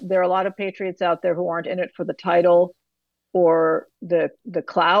said, there are a lot of patriots out there who aren't in it for the title or the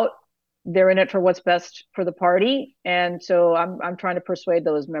clout. They're in it for what's best for the party. And so I'm trying to persuade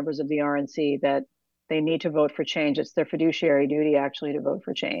those members of the RNC that they need to vote for change. It's their fiduciary duty, actually, to vote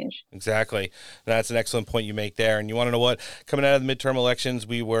for change. Exactly. That's an excellent point you make there. And you want to know what? Coming out of the midterm elections,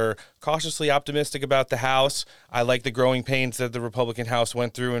 we were cautiously optimistic about the House. I like the growing pains that the Republican House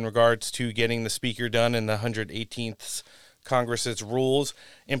went through in regards to getting the Speaker done in the 118th Congress's rules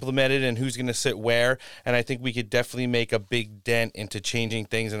implemented and who's going to sit where. And I think we could definitely make a big dent into changing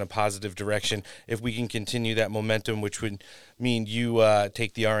things in a positive direction if we can continue that momentum, which would mean you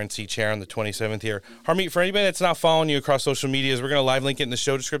take the RNC chair on the 27th here. Harmeet, for anybody that's not following you across social medias, we're going to live link it in the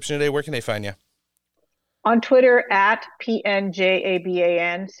show description today. Where can they find you? On Twitter at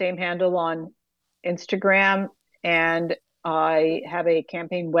PNJABAN, same handle on Instagram. And I have a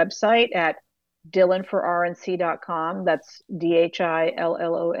campaign website at DillonForRNC.com. That's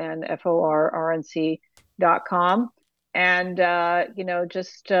DILLONFORRNC.com. And,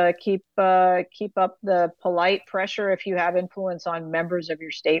 just keep up the polite pressure if you have influence on members of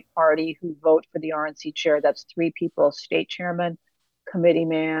your state party who vote for the RNC chair. That's 3 people: state chairman, committee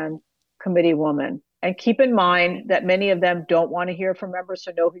man, committee woman. And keep in mind that many of them don't want to hear from members,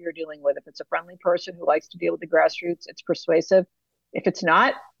 so know who you're dealing with. If it's a friendly person who likes to deal with the grassroots, it's persuasive, If it's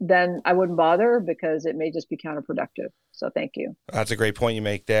not, then I wouldn't bother because it may just be counterproductive. So thank you. That's a great point you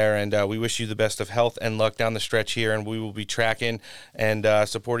make there. And we wish you the best of health and luck down the stretch here. And we will be tracking and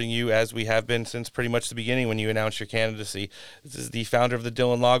supporting you as we have been since pretty much the beginning when you announced your candidacy. This is the founder of the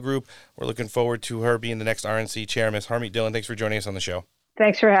Dhillon Law Group. We're looking forward to her being the next RNC chair. Ms. Harmeet Dhillon, thanks for joining us on the show.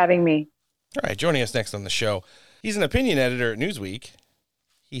 Thanks for having me. All right, joining us next on the show, he's an opinion editor at Newsweek.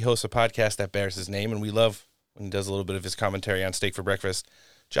 He hosts a podcast that bears his name, and we love when he does a little bit of his commentary on Steak for Breakfast.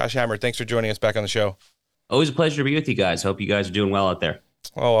 Josh Hammer, thanks for joining us back on the show. Always a pleasure to be with you guys. Hope you guys are doing well out there.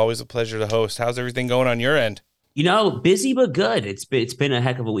 Oh, always a pleasure to host. How's everything going on your end? You know, busy but good. It's been a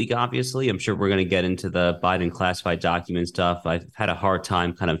heck of a week, obviously. I'm sure we're going to get into the Biden classified document stuff. I've had a hard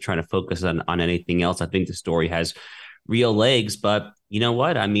time kind of trying to focus on anything else. I think the story has real legs, but you know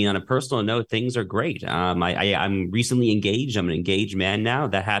what? I mean, on a personal note, things are great. I'm recently engaged. I'm an engaged man now.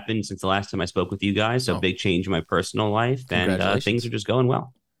 That happened since the last time I spoke with you guys. So big change in my personal life, and things are just going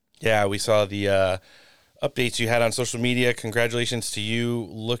well. Yeah, we saw the updates you had on social media. Congratulations to you.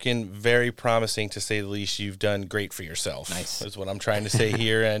 Looking very promising, to say the least. You've done great for yourself. Nice. Is what I'm trying to say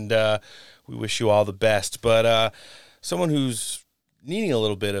here, and we wish you all the best. But someone who's needing a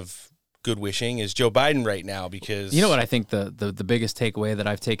little bit of good wishing is Joe Biden right now, because you know what I think the biggest takeaway that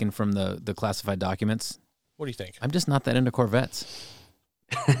I've taken from the classified documents? What do you think? I'm just not that into Corvettes.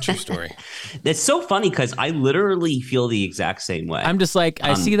 True story. That's so funny because I literally feel the exact same way. I'm just like,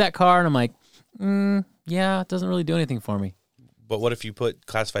 I see that car and I'm like, yeah, it doesn't really do anything for me. But what if you put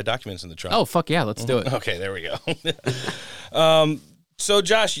classified documents in the trunk? Oh, fuck yeah, let's do it. Okay, there we go. So,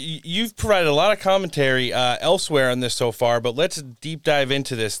 Josh, you've provided a lot of commentary elsewhere on this so far, but let's deep dive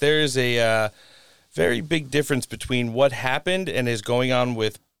into this. There is a very big difference between what happened and is going on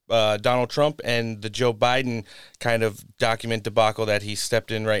with Donald Trump and the Joe Biden kind of document debacle that he stepped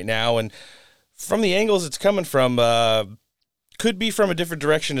in right now. And from the angles it's coming from, could be from a different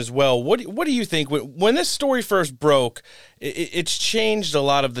direction as well. What do you think? When this story first broke, it's changed a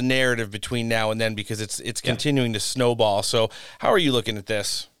lot of the narrative between now and then because it's continuing to snowball. So how are you looking at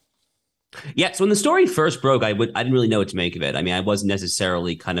this? Yeah, so when the story first broke, I didn't really know what to make of it. I mean, I wasn't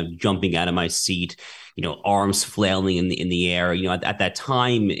necessarily kind of jumping out of my seat, you know, arms flailing in the air. You know, at that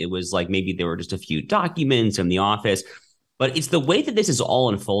time, it was like maybe there were just a few documents in the office. But it's the way that this is all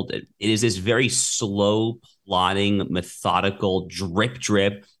unfolded. It is this very slow, plodding, methodical,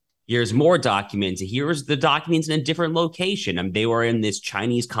 drip. Here's more documents. Here's the documents in a different location. I mean, they were in this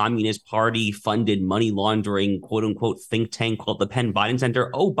Chinese Communist Party funded money laundering, quote unquote, think tank called the Penn Biden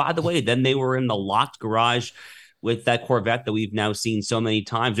Center. Oh, by the way, then they were in the locked garage with that Corvette that we've now seen so many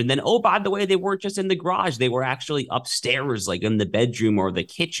times. And then, oh, by the way, they weren't just in the garage. They were actually upstairs, like in the bedroom or the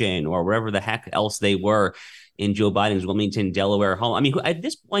kitchen or wherever the heck else they were in Joe Biden's Wilmington, Delaware home. I mean, at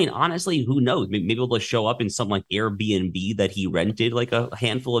this point, honestly, who knows? Maybe they'll show up in some like Airbnb that he rented like a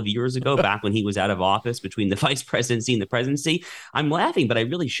handful of years ago, back when he was out of office, between the vice presidency and the presidency. I'm laughing, but I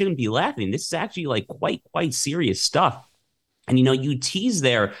really shouldn't be laughing. This is actually like quite serious stuff. And, you know, you tease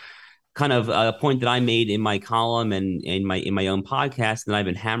there kind of a point that I made in my column and in my own podcast that I've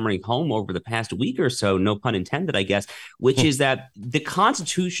been hammering home over the past week or so, no pun intended, I guess, which is that the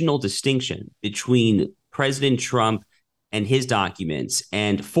constitutional distinction between President Trump and his documents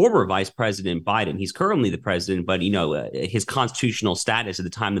and former Vice President Biden, he's currently the president, but, you know, his constitutional status at the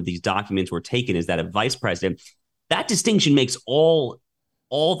time that these documents were taken is that of vice president. That distinction makes all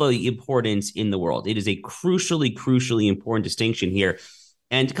the importance in the world. It is a crucially important distinction here.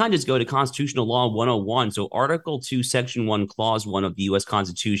 And to kind of just go to Constitutional Law 101, so Article 2, Section 1, Clause 1 of the U.S.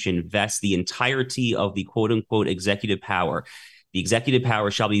 Constitution vests the entirety of the quote-unquote executive power. The executive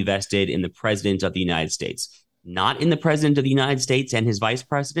power shall be vested in the President of the United States, not in the President of the United States and his Vice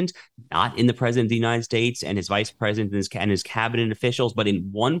President, not in the President of the United States and his Vice President and his cabinet officials, but in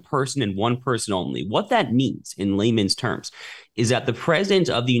one person and one person only. What that means in layman's terms is that the President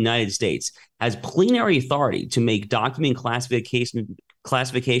of the United States has plenary authority to make document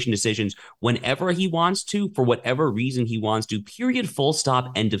classification decisions whenever he wants to, for whatever reason he wants to, period, full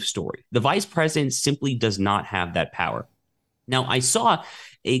stop, end of story. The Vice President simply does not have that power. Now, I saw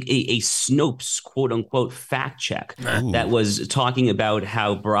a Snopes, quote unquote, fact check that was talking about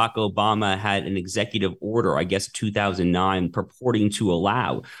how Barack Obama had an executive order, I guess 2009, purporting to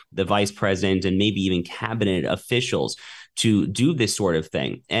allow the vice president and maybe even cabinet officials to do this sort of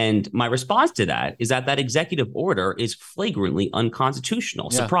thing. And my response to that is that executive order is flagrantly unconstitutional.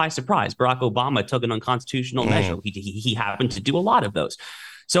 Yeah. Surprise, surprise. Barack Obama took an unconstitutional measure. He happened to do a lot of those.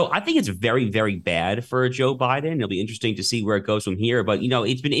 So I think it's very, very bad for Joe Biden. It'll be interesting to see where it goes from here. But,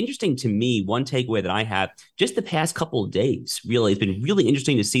 it's been interesting to me. One takeaway that I have just the past couple of days, really, it's been really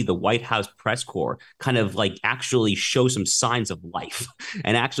interesting to see the White House press corps kind of like actually show some signs of life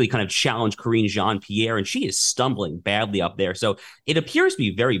and actually kind of challenge Karine Jean-Pierre. And she is stumbling badly up there. So it appears to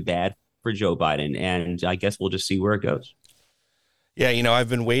be very bad for Joe Biden. And I guess we'll just see where it goes. Yeah, I've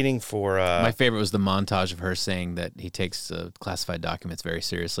been waiting for... My favorite was the montage of her saying that he takes classified documents very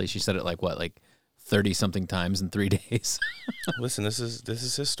seriously. She said it like 30-something times in 3 days. Listen, this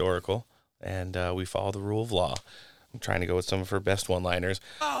is historical, and we follow the rule of law. I'm trying to go with some of her best one-liners.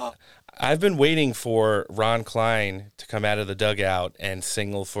 I've been waiting for Ron Klein to come out of the dugout and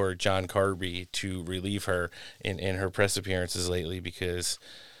signal for John Kirby to relieve her in her press appearances lately, because...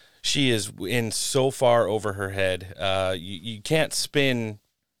 she is in so far over her head. You can't spin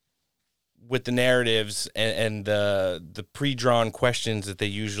with the narratives and the pre-drawn questions that they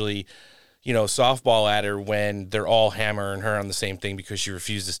usually, softball at her when they're all hammering her on the same thing because she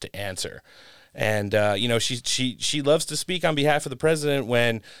refuses to answer. And, she loves to speak on behalf of the president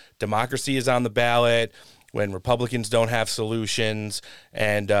when democracy is on the ballot, when Republicans don't have solutions,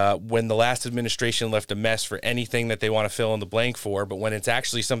 and when the last administration left a mess for anything that they want to fill in the blank for. But when it's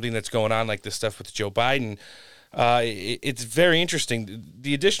actually something that's going on, like this stuff with Joe Biden, it's very interesting.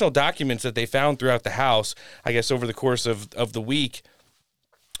 The additional documents that they found throughout the House, I guess over the course of the week,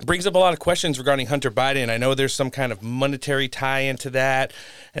 brings up a lot of questions regarding Hunter Biden. I know there's some kind of monetary tie into that,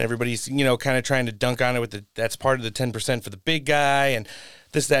 and everybody's, kind of trying to dunk on it with that's part of the 10% for the big guy, and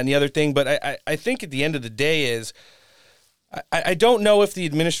this, that, and the other thing. But I think at the end of the day is I don't know if the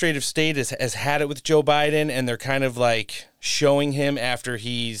administrative state has had it with Joe Biden and they're kind of like showing him after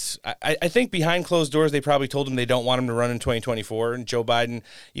I think behind closed doors, they probably told him they don't want him to run in 2024. And Joe Biden,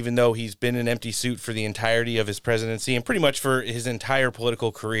 even though he's been an empty suit for the entirety of his presidency and pretty much for his entire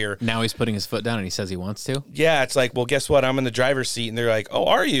political career. Now he's putting his foot down and he says he wants to. Yeah. It's like, well, guess what? I'm in the driver's seat. And they're like, oh,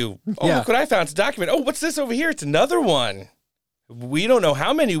 are you? Oh, yeah. Look what I found. It's a document. Oh, what's this over here? It's another one. We don't know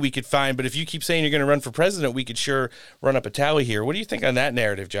how many we could find, but if you keep saying you're going to run for president, we could sure run up a tally here. What do you think on that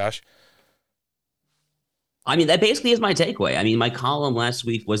narrative, Josh? I mean, that basically is my takeaway. I mean, my column last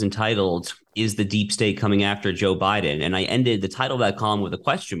week was entitled, "Is the Deep State Coming After Joe Biden?" And I ended the title of that column with a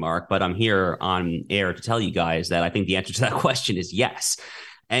question mark, but I'm here on air to tell you guys that I think the answer to that question is yes.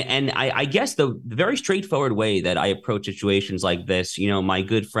 And I guess the very straightforward way that I approach situations like this, my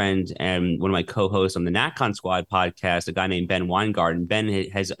good friend and one of my co-hosts on the NatCon Squad podcast, a guy named Ben Weingarten, Ben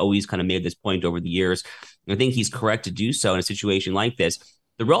has always kind of made this point over the years. I think he's correct to do so in a situation like this.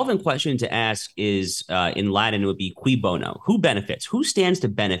 The relevant question to ask is, in Latin, it would be cui bono. Who benefits? Who stands to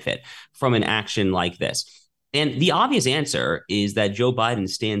benefit from an action like this? And the obvious answer is that Joe Biden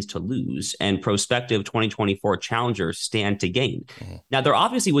stands to lose and prospective 2024 challengers stand to gain. Mm-hmm. Now, there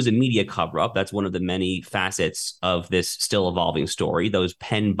obviously was a media cover-up. That's one of the many facets of this still evolving story. Those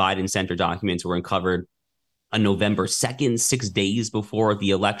Penn Biden Center documents were uncovered on November 2nd, 6 days before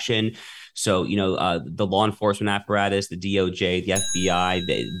the election. So, the law enforcement apparatus, the DOJ, the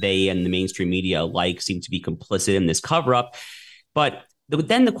FBI, they and the mainstream media alike seem to be complicit in this cover-up. But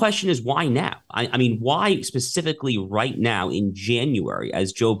then the question is, why now? I mean, why specifically right now in January,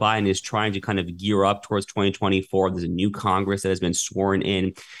 as Joe Biden is trying to kind of gear up towards 2024? There's a new Congress that has been sworn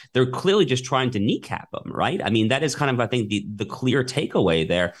in. They're clearly just trying to kneecap him, right? I mean, that is kind of, I think, the clear takeaway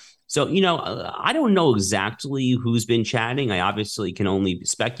there. So, I don't know exactly who's been chatting. I obviously can only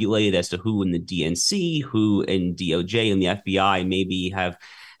speculate as to who in the DNC, who in DOJ and the FBI maybe have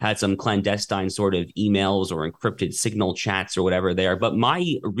had some clandestine sort of emails or encrypted signal chats or whatever there. But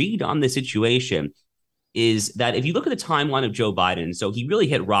my read on the situation is that if you look at the timeline of Joe Biden, so he really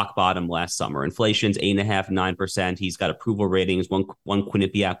hit rock bottom last summer. Inflation's 8.5%, 9%. He's got approval ratings. One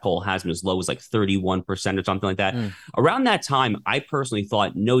Quinnipiac poll has him as low as like 31% or something like that. Around that time, I personally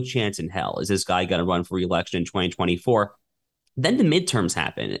thought no chance in hell is this guy going to run for re-election in 2024. Then the midterms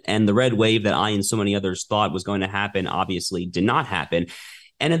happened, and the red wave that I and so many others thought was going to happen obviously did not happen.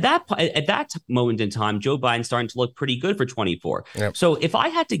 And at that moment in time, Joe Biden's starting to look pretty good for 24. Yep. So if I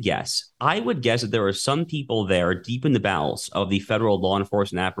had to guess, I would guess that there are some people there deep in the bowels of the federal law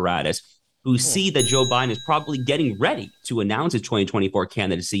enforcement apparatus who see that Joe Biden is probably getting ready to announce his 2024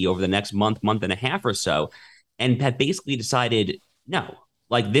 candidacy over the next month and a half or so, and have basically decided, no,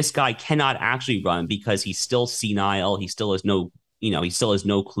 like this guy cannot actually run because he's still senile. He still has no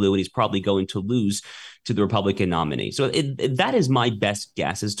clue, and he's probably going to lose to the Republican nominee. So that is my best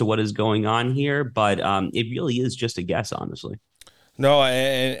guess as to what is going on here, but it really is just a guess, honestly. No,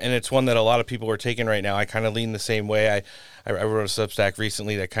 and it's one that a lot of people are taking right now. I kind of lean the same way. I wrote a Substack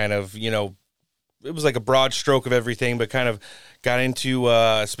recently that kind of, it was like a broad stroke of everything, but kind of got into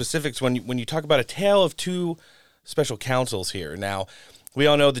specifics when you talk about a tale of two special counsels here. Now, we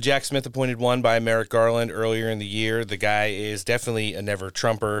all know the Jack Smith appointed one by Merrick Garland earlier in the year. The guy is definitely a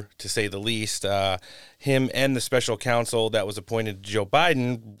never-Trumper, to say the least. Him and the special counsel that was appointed to Joe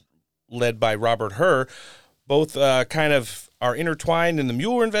Biden, led by Robert Hur, both kind of are intertwined in the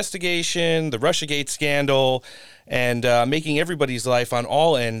Mueller investigation, the Russiagate scandal, and making everybody's life on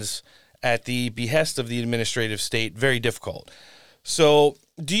all ends at the behest of the administrative state very difficult. So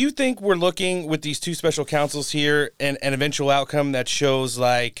do you think we're looking with these two special counsels here and an eventual outcome that shows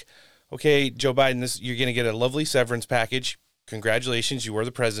like, okay, Joe Biden, you're going to get a lovely severance package. Congratulations, you were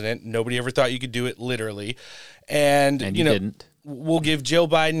the president. Nobody ever thought you could do it, literally. And you know, didn't. We'll give Jill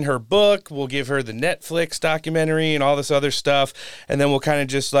Biden her book. We'll give her the Netflix documentary and all this other stuff. And then we'll kind of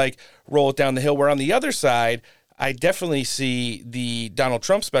just like roll it down the hill. Where on the other side, I definitely see the Donald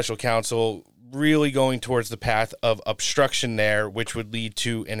Trump special counsel really going towards the path of obstruction there, which would lead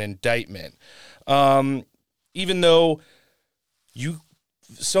to an indictment. Even though you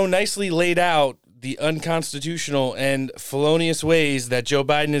so nicely laid out the unconstitutional and felonious ways that Joe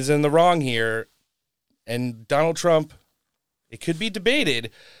Biden is in the wrong here, and Donald Trump, it could be debated,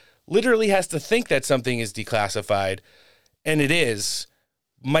 literally has to think that something is declassified, and it is,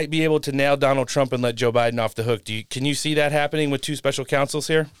 might be able to nail Donald Trump and let Joe Biden off the hook. Can you see that happening with two special counsels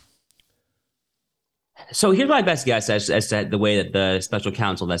here? So here's my best guess as to the way that the special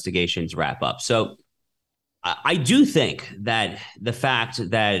counsel investigations wrap up. So I do think that the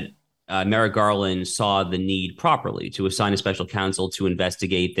fact that Merrick Garland saw the need properly to assign a special counsel to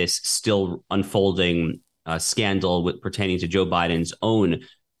investigate this still unfolding scandal pertaining to Joe Biden's own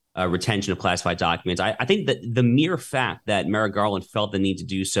retention of classified documents. I think that the mere fact that Merrick Garland felt the need to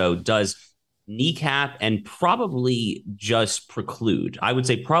do so does kneecap and probably just preclude, I would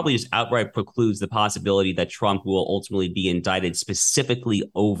say probably just outright precludes the possibility that Trump will ultimately be indicted specifically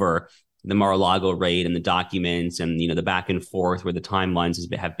over the Mar-a-Lago raid and the documents and, you know, the back and forth where the timelines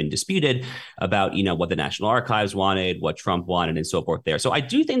have been disputed about, you know, what the National Archives wanted, what Trump wanted, and so forth there. So I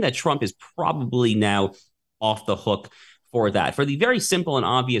do think that Trump is probably now off the hook for that, for the very simple and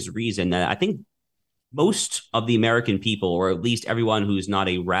obvious reason that I think most of the American people, or at least everyone who's not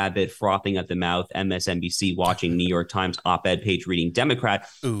a rabid, frothing at the mouth, MSNBC watching, New York Times op-ed page reading Democrat,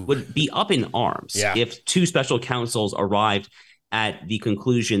 would be up in arms if two special counsels arrived at the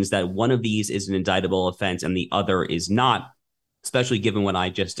conclusions that one of these is an indictable offense and the other is not, especially given what I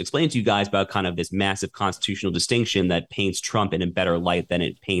just explained to you guys about kind of this massive constitutional distinction that paints Trump in a better light than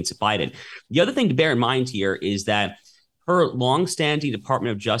it paints Biden. The other thing to bear in mind here is that her longstanding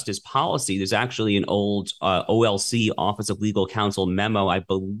Department of Justice policy, there's actually an old OLC, Office of Legal Counsel memo, I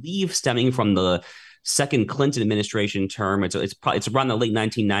believe stemming from the second Clinton administration term. It's around the late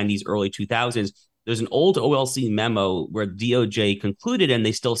 1990s, early 2000s. There's an old OLC memo where DOJ concluded, and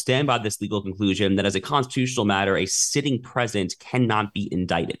they still stand by this legal conclusion, that as a constitutional matter, a sitting president cannot be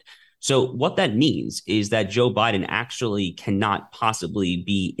indicted. So what that means is that Joe Biden actually cannot possibly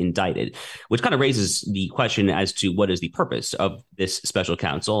be indicted, which kind of raises the question as to what is the purpose of this special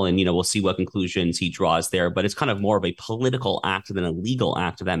counsel. And, you know, we'll see what conclusions he draws there, but it's kind of more of a political act than a legal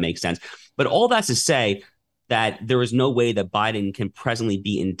act, if that makes sense. But all that's to say that there is no way that Biden can presently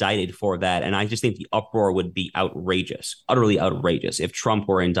be indicted for that. And I just think the uproar would be outrageous, utterly outrageous, if Trump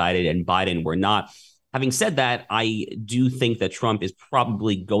were indicted and Biden were not. Having said that, I do think that Trump is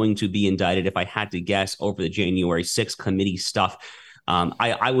probably going to be indicted, if I had to guess, over the January 6th committee stuff.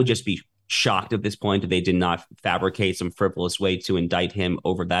 I would just be shocked at this point if they did not fabricate some frivolous way to indict him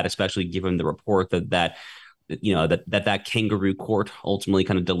over that, especially given the report that kangaroo court ultimately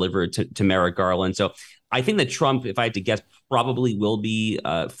kind of delivered to Merrick Garland. So I think that Trump, if I had to guess, probably will be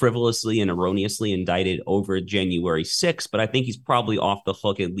frivolously and erroneously indicted over January 6th, but I think he's probably off the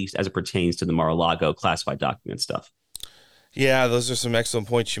hook, at least as it pertains to the Mar-a-Lago classified document stuff. Yeah, those are some excellent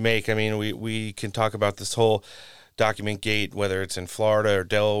points you make. I mean, we can talk about this whole document gate, whether it's in Florida or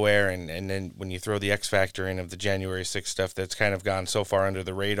Delaware, and then when you throw the X factor in of the January 6th stuff that's kind of gone so far under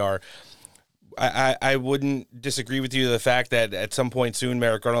the radar. I wouldn't disagree with you, the fact that at some point soon,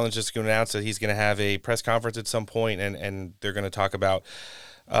 Merrick Garland is just going to announce that he's going to have a press conference at some point, and they're going to talk about,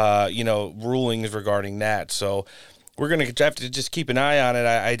 rulings regarding that. So we're going to have to just keep an eye on it.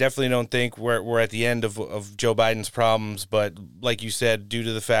 I definitely don't think we're at the end of Joe Biden's problems, but like you said, due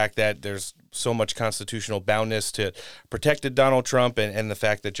to the fact that there's so much constitutional boundness to protect Donald Trump and the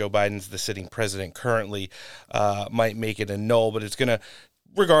fact that Joe Biden's the sitting president currently might make it a null, but it's going to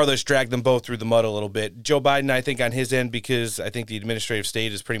regardless, drag them both through the mud a little bit. Joe Biden, I think, on his end, because I think the administrative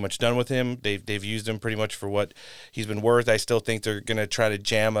state is pretty much done with him. They've used him pretty much for what he's been worth. I still think they're going to try to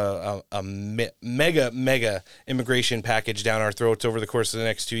jam a mega immigration package down our throats over the course of the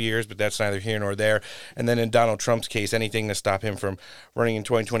next 2 years, but that's neither here nor there. And then in Donald Trump's case, anything to stop him from running in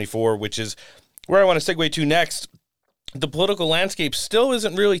 2024, which is where I want to segue to next. The political landscape still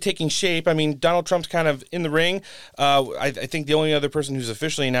isn't really taking shape. I mean, Donald Trump's kind of in the ring. I think the only other person who's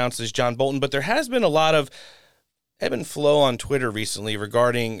officially announced is John Bolton, but there has been a lot of ebb and flow on Twitter recently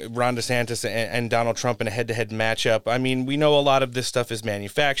regarding Ron DeSantis and Donald Trump in a head-to-head matchup. I mean, we know a lot of this stuff is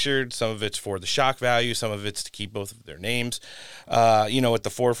manufactured. Some of it's for the shock value. Some of it's to keep both of their names, at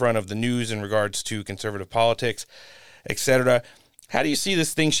the forefront of the news in regards to conservative politics, etc. How do you see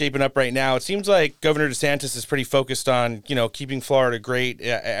this thing shaping up right now? It seems like Governor DeSantis is pretty focused on, keeping Florida great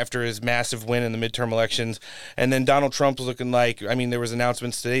after his massive win in the midterm elections. And then Donald Trump's looking like, there was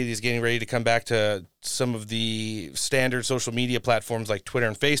announcements today that he's getting ready to come back to some of the standard social media platforms like Twitter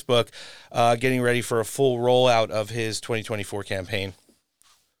and Facebook, getting ready for a full rollout of his 2024 campaign.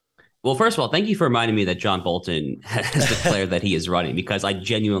 Well, first of all, thank you for reminding me that John Bolton has declared that he is running, because I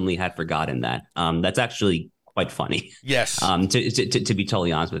genuinely had forgotten that. That's actually quite funny. Yes. To be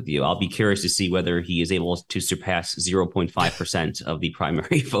totally honest with you, I'll be curious to see whether he is able to surpass 0.5% of the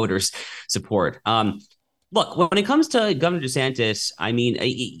primary voters' support. Look, when it comes to Governor DeSantis,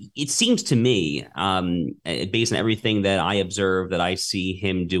 it seems to me, based on everything that I observe, that I see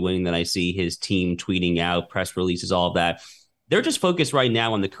him doing, that I see his team tweeting out, press releases, all of that, they're just focused right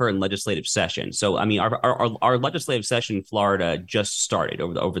now on the current legislative session. So, our legislative session in Florida just started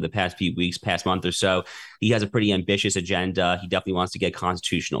over the past few weeks, past month or so. He has a pretty ambitious agenda. He definitely wants to get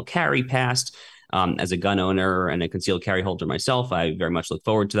constitutional carry passed. As a gun owner and a concealed carry holder myself, I very much look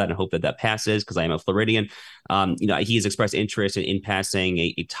forward to that and hope that passes, because I am a Floridian. He has expressed interest in passing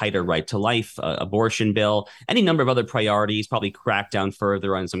a tighter right to life, abortion bill, any number of other priorities, probably crack down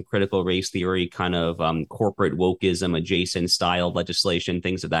further on some critical race theory, kind of corporate wokeism adjacent style legislation,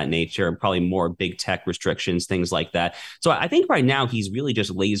 things of that nature, and probably more big tech restrictions, things like that. So I think right now he's really just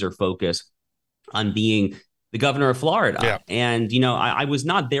laser focused on being the governor of Florida. Yeah. And, I was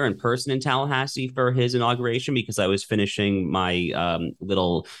not there in person in Tallahassee for his inauguration because I was finishing my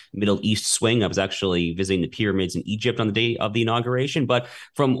little Middle East swing. I was actually visiting the pyramids in Egypt on the day of the inauguration. But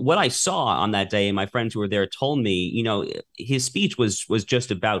from what I saw on that day, and my friends who were there told me, his speech was just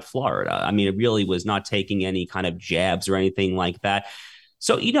about Florida. It really was not taking any kind of jabs or anything like that.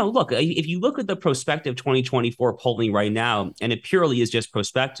 So, look, if you look at the prospective 2024 polling right now, and it purely is just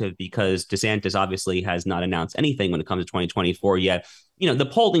prospective because DeSantis obviously has not announced anything when it comes to 2024 yet, the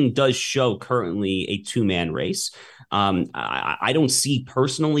polling does show currently a two-man race. I don't see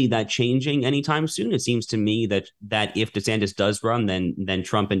personally that changing anytime soon. It seems to me that if DeSantis does run, then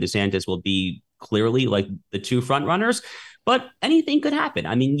Trump and DeSantis will be clearly like the two front runners. But anything could happen.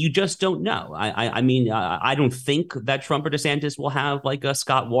 You just don't know. I don't think that Trump or DeSantis will have like a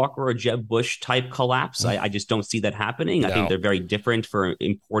Scott Walker or Jeb Bush type collapse. I just don't see that happening. No. I think they're very different for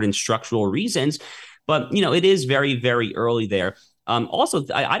important structural reasons. But, it is very, very early there. Also,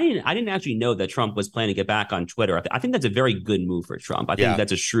 I didn't actually know that Trump was planning to get back on Twitter. I think that's a very good move for Trump. I think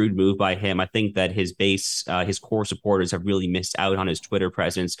that's a shrewd move by him. I think that his base, his core supporters have really missed out on his Twitter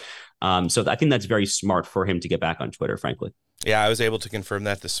presence. So I think that's very smart for him to get back on Twitter, frankly. Yeah, I was able to confirm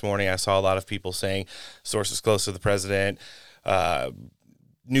that this morning. I saw a lot of people saying sources close to the president,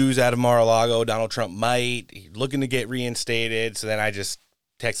 news out of Mar-a-Lago, Donald Trump might, looking to get reinstated. So then I just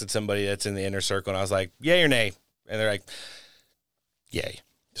texted somebody that's in the inner circle and I was like, yay or nay? And they're like, yay.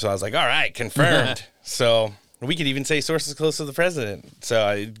 So I was like, all right, confirmed. So we could even say sources close to the president.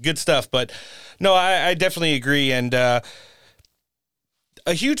 So good stuff. But no, I definitely agree. And a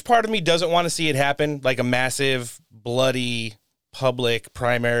huge part of me doesn't want to see it happen, like a massive, bloody, public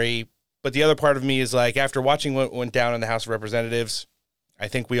primary. But the other part of me is like, after watching what went down in the House of Representatives, I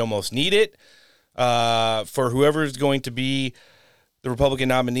think we almost need it. For whoever's going to be the Republican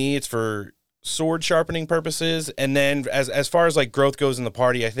nominee, it's for sword sharpening purposes. And then as far as like growth goes in the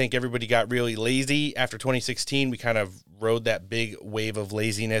party, I think everybody got really lazy after 2016. We kind of rode that big wave of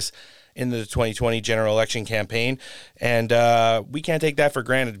laziness in the 2020 general election campaign. And we can't take that for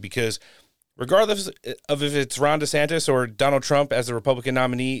granted, because regardless of if it's Ron DeSantis or Donald Trump as the Republican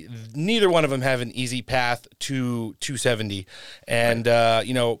nominee, neither one of them have an easy path to 270. And,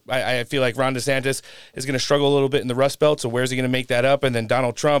 I feel like Ron DeSantis is going to struggle a little bit in the Rust Belt. So where's he going to make that up? And then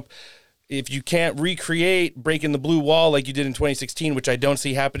Donald Trump, if you can't recreate breaking the blue wall like you did in 2016, which I don't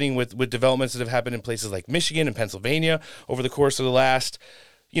see happening with developments that have happened in places like Michigan and Pennsylvania over the course of the last,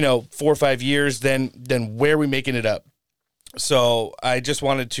 4 or 5 years, then where are we making it up? So I just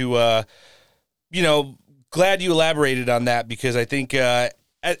wanted to, glad you elaborated on that, because I think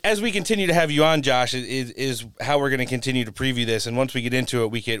as we continue to have you on, Josh, is how we're going to continue to preview this. And once we get into it,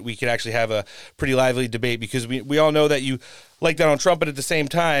 we could actually have a pretty lively debate, because we all know that you like Donald Trump, but at the same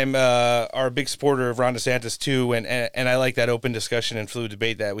time are a big supporter of Ron DeSantis too. And I like that open discussion and fluid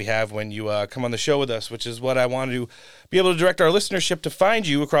debate that we have when you come on the show with us, which is what I want to be able to direct our listenership to find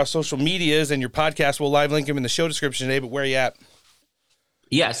you across social medias, and your podcast. We'll live link them in the show description today, but where are you at?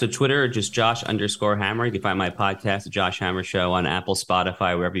 Yeah, so Twitter, just Josh_Hammer. You can find my podcast, The Josh Hammer Show, on Apple,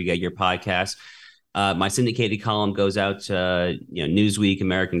 Spotify, wherever you get your podcasts. My syndicated column goes out to Newsweek,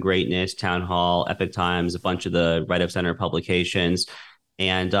 American Greatness, Town Hall, Epoch Times, a bunch of the Right of Center publications.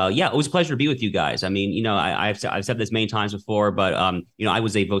 And it was a pleasure to be with you guys. I mean, I've said this many times before, but I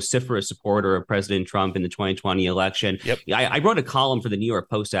was a vociferous supporter of President Trump in the 2020 election. Yep. I wrote a column for the New York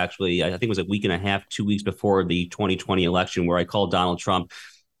Post, actually. I think it was a week and a half, 2 weeks before the 2020 election, where I called Donald Trump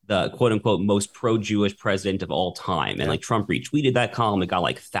the quote unquote most pro-Jewish president of all time. And like Trump retweeted that column. It got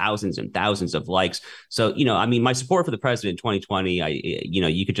like thousands and thousands of likes. So, my support for the president in 2020,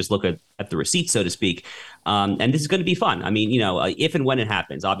 you could just look at the receipts, so to speak. And this is going to be fun. I mean, if and when it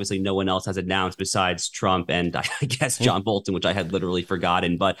happens, obviously no one else has announced besides Trump and I guess John Bolton, which I had literally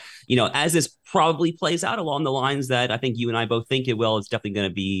forgotten. But, as this probably plays out along the lines that I think you and I both think it will, it's definitely going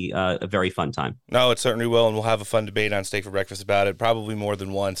to be a very fun time. No, it certainly will. And we'll have a fun debate on Steak for Breakfast about it, probably more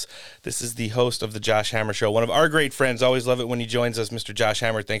than once. This is the host of the Josh Hammer Show, one of our great friends. Always love it when he joins us, Mr. Josh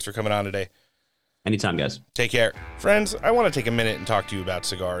Hammer. Thanks for coming on today. Anytime, guys. Take care. Friends, I want to take a minute and talk to you about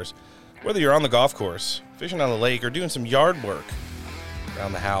cigars. Whether you're on the golf course, fishing on the lake, or doing some yard work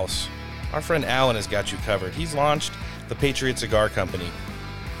around the house, our friend Alan has got you covered. He's launched the Patriot Cigar Company.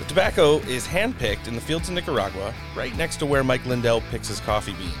 The tobacco is hand-picked in the fields of Nicaragua, right next to where Mike Lindell picks his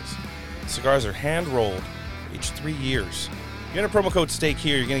coffee beans. The cigars are hand-rolled, aged 3 years. You enter promo code STEAK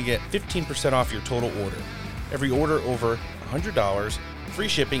here, you're going to get 15% off your total order. Every order over $100, free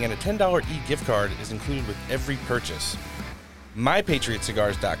shipping, and a $10 e-gift card is included with every purchase.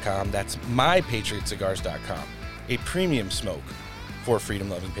 MyPatriotCigars.com, that's MyPatriotCigars.com, a premium smoke for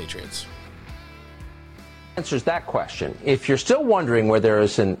freedom-loving patriots. Answers that question. If you're still wondering where there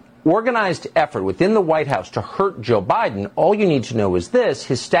is an organized effort within the White House to hurt Joe Biden, all you need to know is this: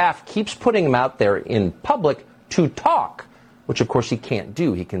 his staff keeps putting him out there in public to talk, which of course he can't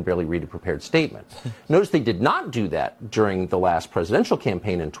do. He can barely read a prepared statement. Notice they did not do that during the last presidential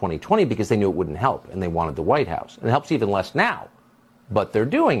campaign in 2020 because they knew it wouldn't help and they wanted the White House. And it helps even less now, but they're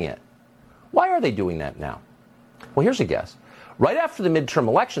doing it. Why are they doing that now? Well, here's a guess. Right after the midterm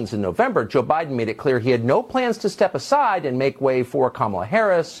elections in November, Joe Biden made it clear he had no plans to step aside and make way for Kamala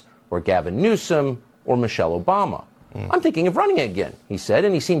Harris or Gavin Newsom or Michelle Obama. I'm thinking of running again, he said,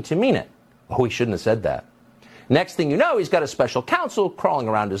 and he seemed to mean it. Oh, he shouldn't have said that. Next thing you know, he's got a special counsel crawling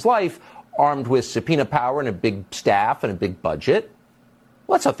around his life, armed with subpoena power and a big staff and a big budget.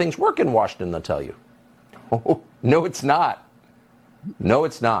 Well, that's how things work in Washington, they'll tell you. Oh, no, it's not. No,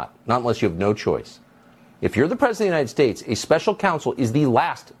 it's not. Not unless you have no choice. If you're the President of the United States, a special counsel is the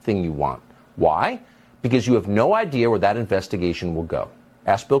last thing you want. Why? Because you have no idea where that investigation will go.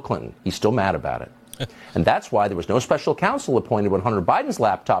 Ask Bill Clinton. He's still mad about it. And that's why there was no special counsel appointed when Hunter Biden's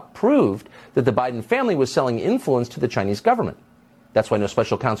laptop proved that the Biden family was selling influence to the Chinese government. That's why no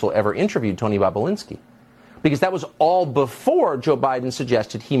special counsel ever interviewed Tony Bobulinski. Because that was all before Joe Biden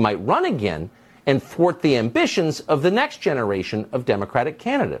suggested he might run again and thwart the ambitions of the next generation of Democratic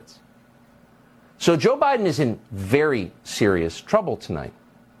candidates. So Joe Biden is in very serious trouble tonight.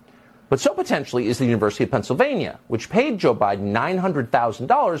 But so potentially is the University of Pennsylvania, which paid Joe Biden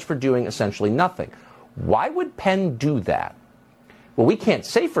 $900,000 for doing essentially nothing. Why would Penn do that? Well, we can't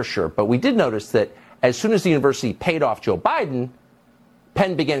say for sure, but we did notice that as soon as the university paid off Joe Biden,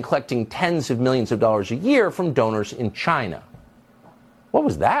 Penn began collecting tens of millions of dollars a year from donors in China. What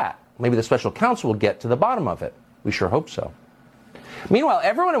was that? Maybe the special counsel will get to the bottom of it. We sure hope so. Meanwhile,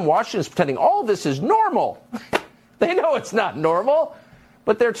 everyone in Washington is pretending all this is normal. They know it's not normal,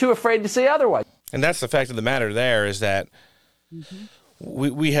 but they're too afraid to say otherwise. And that's the fact of the matter there, is that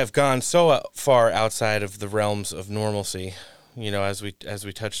we have gone so far outside of the realms of normalcy, as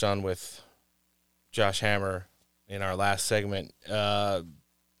we touched on with Josh Hammer in our last segment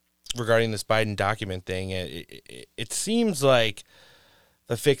regarding this Biden document thing. It seems like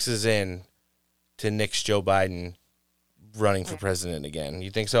the fix is in to nix Joe Biden running for president again.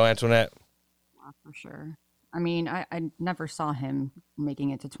 You think so, Antoinette? For sure. I mean, I never saw him making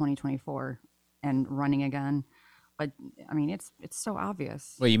it to 2024 and running again. But, I mean, it's so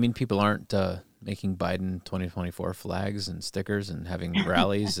obvious. Well, you mean people aren't making Biden 2024 flags and stickers and having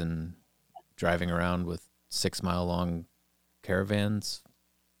rallies and driving around with 6 mile long caravans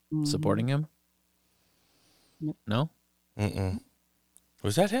supporting him? Yep. No?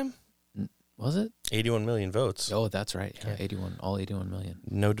 Was that him? Was it? 81 million votes. Oh, that's right. Yeah, 81. All 81 million.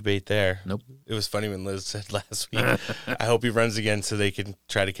 No debate there. Nope. It was funny when Liz said last week, I hope he runs again so they can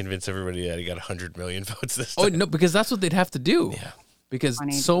try to convince everybody that he got 100 million votes this time. Oh, no, because that's what they'd have to do. Yeah. Because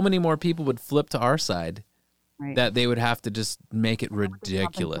Funny. so many more people would flip to our side Right. that they would have to just make it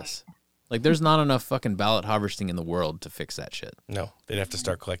ridiculous. Like, there's not enough fucking ballot harvesting in the world to fix that shit. No, they'd have to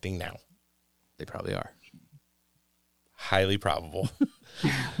start collecting now. They probably are. Highly probable.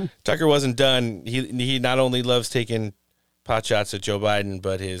 Tucker wasn't done. He not only loves taking pot shots at Joe Biden,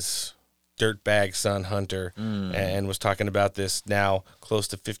 but his dirtbag son Hunter, and was talking about this now close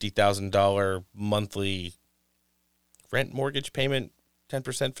to $50,000 monthly rent mortgage payment,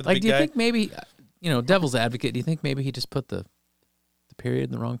 10% for the big Do you guy. think maybe, devil's advocate, do you think maybe he just put the period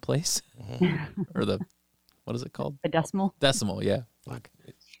in the wrong place? Or what is it called? The decimal? Decimal, yeah. Fuck.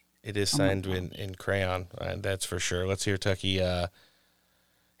 It is signed in crayon, that's for sure. Let's hear Tucky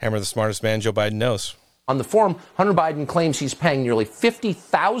hammer the smartest man Joe Biden knows. On the forum, Hunter Biden claims he's paying nearly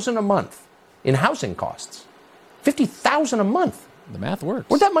 $50,000 a month in housing costs. $50,000 a month. The math works.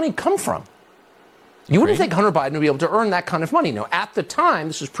 Where'd that money come from? You wouldn't think Hunter Biden would be able to earn that kind of money. Now, at the time,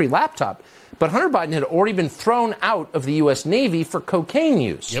 this was pre-laptop, but Hunter Biden had already been thrown out of the U.S. Navy for cocaine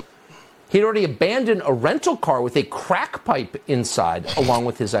use. Yep. He'd already abandoned a rental car with a crack pipe inside, along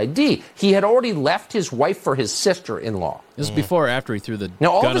with his ID. He had already left his wife for his sister-in-law. This was before or after he threw the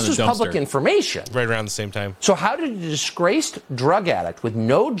Now, all gun this in was the dumpster? public information. Right around the same time. So how did a disgraced drug addict with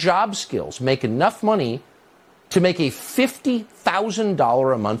no job skills make enough money to make a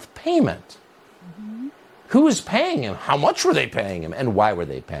 $50,000 a month payment? Who is paying him? How much were they paying him? And why were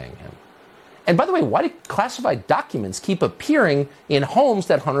they paying him? And by the way, why did classified documents keep appearing in homes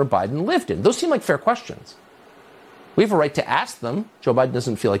that Hunter Biden lived in? Those seem like fair questions. We have a right to ask them. Joe Biden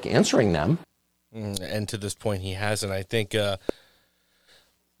doesn't feel like answering them. And to this point, he hasn't. I think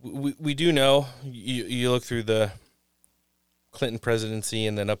we do know. You look through the Clinton presidency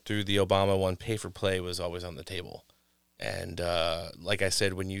and then up through the Obama one, pay for play was always on the table. And like I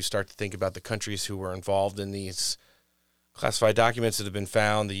said, when you start to think about the countries who were involved in these classified documents that have been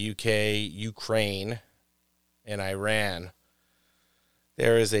found, the UK, Ukraine, and Iran,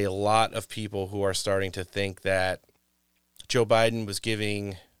 there is a lot of people who are starting to think that Joe Biden was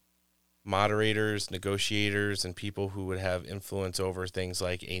giving moderators, negotiators, and people who would have influence over things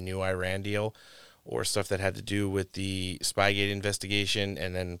like a new Iran deal or stuff that had to do with the Spygate investigation.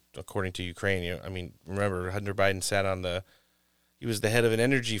 And then, according to Ukraine, remember, Hunter Biden he was the head of an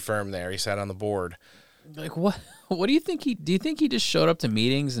energy firm there. He sat on the board. Like, what do you think do you think he just showed up to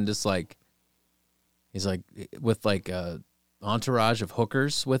meetings and just like, he's like, with like a entourage of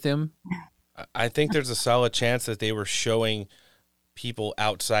hookers with him? I think there's a solid chance that they were showing people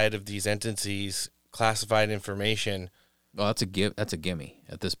outside of these entities classified information. Well, that's a gimme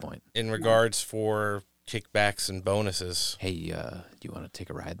at this point. In regards for kickbacks and bonuses. Hey, do you want to take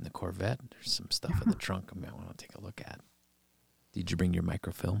a ride in the Corvette? There's some stuff in the trunk I want to take a look at. Did you bring your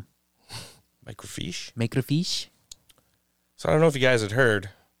microfilm? Microfiche? Microfiche? So I don't know if you guys had heard,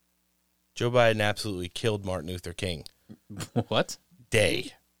 Joe Biden absolutely killed Martin Luther King. What?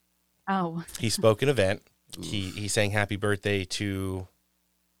 Day. Oh. He spoke at an event. He sang happy birthday to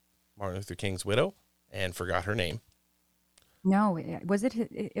Martin Luther King's widow and forgot her name. No, was it,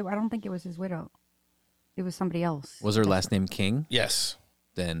 I don't think it was his widow. It was somebody else. Was her last name King? Yes.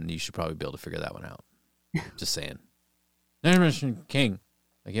 Then you should probably be able to figure that one out. Just saying. King.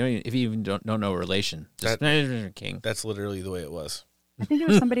 Like, if you even don't know relation, just King. That's literally the way it was. I think it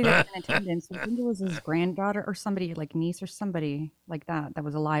was somebody that was in attendance. I think it was his granddaughter or somebody, like niece or somebody like that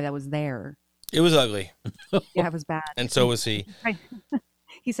was alive, that was there. It was ugly. Yeah, it was bad. And so was he.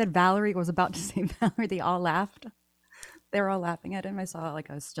 He said Valerie was about to say Valerie. They all laughed. They were all laughing at him. I saw like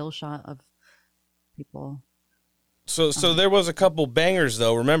a still shot of people. So there was a couple bangers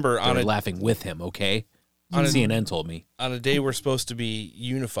though. Remember, they were laughing with him. Okay, CNN told me on a day we're supposed to be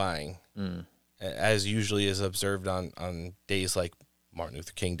unifying, as usually is observed on days like Martin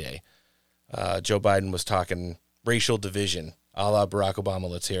Luther King Day. Joe Biden was talking racial division, a la Barack Obama.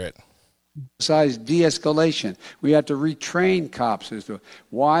 Let's hear it. Besides de-escalation, we have to retrain cops as to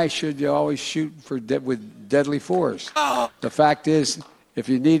why should you always shoot with deadly force. The fact is, if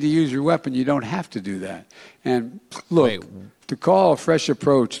you need to use your weapon, you don't have to do that. And look, to call a fresh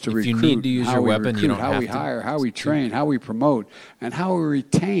approach to recruit, you need to use your weapon, you don't how have we to. hire, how we train, how we promote, and how we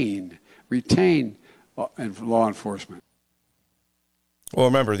retain law enforcement. Well,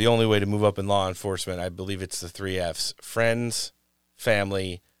 remember, the only way to move up in law enforcement, I believe it's the 3 Fs: friends,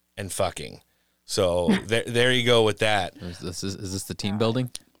 family, and fucking. So there you go with that. Is this the team building?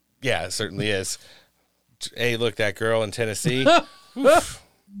 Yeah, it certainly is. Hey, look, that girl in Tennessee.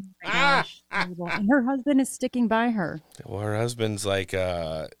 And her husband is sticking by her. Well, her husband's like,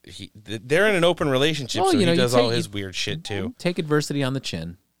 they're in an open relationship, Well, so you know, he you does take- all his you- weird shit too. Take adversity on the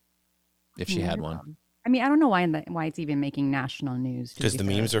chin, if she had Yeah. one. I mean, I don't know why it's even making national news. Because the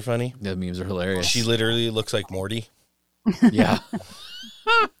memes are funny. The memes are hilarious. She literally looks like Morty. Yeah.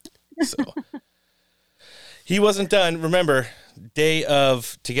 So he wasn't done. Remember, day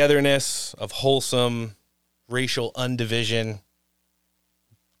of togetherness, of wholesome racial undivision,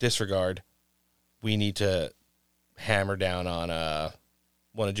 disregard. We need to hammer down on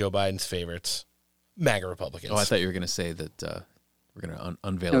one of Joe Biden's favorites, MAGA Republicans. Oh, I thought you were going to say that we're going to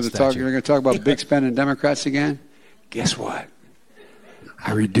unveil a You're statue. going to talk about big spending Democrats again? Guess what?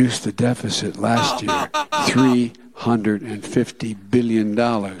 I reduced the deficit last year, $350 billion.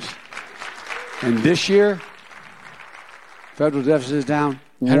 And this year, federal deficit is down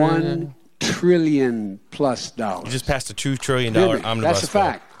 $1 trillion plus. You just passed a $2 trillion Hear me, omnibus that's a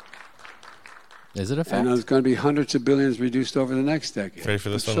fact. Is it a fact? And there's going to be hundreds of billions reduced over the next decade. Ready for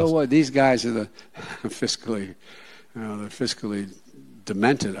this one? So what? These guys are the fiscally, they're fiscally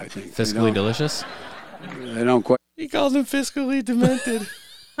demented, I think. Fiscally delicious? They don't quite. He calls them fiscally demented.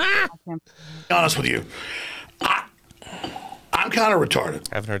 Be honest with you, I'm kind of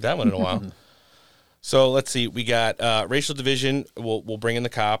retarded. Haven't heard that one in a while. So let's see. We got racial division. We'll bring in the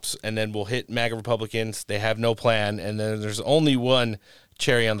cops, and then we'll hit MAGA Republicans. They have no plan, and then there's only one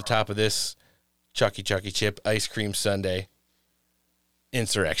cherry on the top of this Chucky Chip ice cream sundae.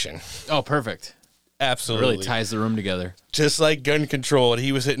 Insurrection. Oh, perfect. Absolutely. Really ties the room together. Just like gun control, and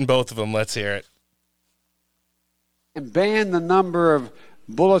he was hitting both of them. Let's hear it. And ban the number of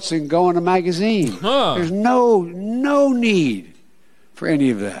bullets that go in a magazine. There's no need for any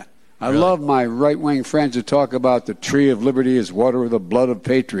of that. I love my right-wing friends who talk about the tree of liberty is water with the blood of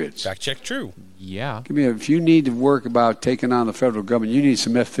patriots. Fact check true. Yeah. If you need to work about taking on the federal government, you need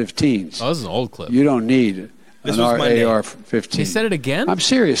some F-15s. Oh, this is an old clip. You don't need This an was Monday. AR-15. He said it again? I'm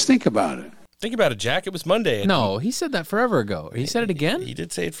serious. Think about it. Think about it, Jack. It was Monday. No, he said that forever ago. He said it again? He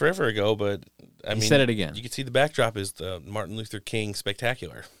did say it forever ago, but I mean, said it again. You can see the backdrop is the Martin Luther King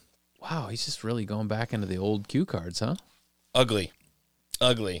Spectacular. Wow, he's just really going back into the old cue cards, huh? Ugly.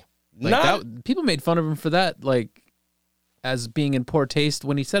 Like people made fun of him for that, like, as being in poor taste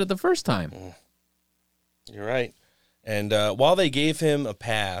when he said it the first time. You're right. And while they gave him a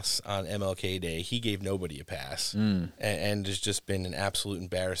pass on MLK Day, he gave nobody a pass, and has just been an absolute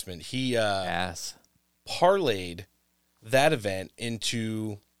embarrassment. He parlayed that event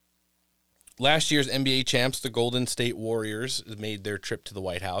into last year's NBA champs, the Golden State Warriors, made their trip to the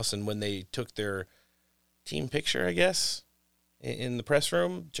White House, and when they took their team picture, I guess, in the press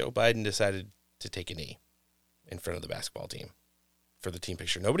room, Joe Biden decided to take a knee in front of the basketball team for the team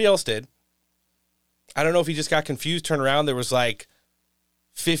picture. Nobody else did. I don't know if he just got confused, turned around, there was like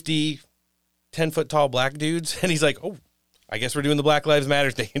 50 10-foot tall black dudes, and he's like, oh, I guess we're doing the Black Lives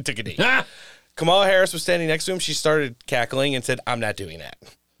Matter thing, and took a knee. Kamala Harris was standing next to him. She started cackling and said, I'm not doing that.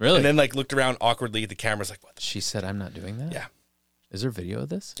 Really? And then like looked around awkwardly at the cameras like, what? She said, I'm not doing that? Yeah. Is there video of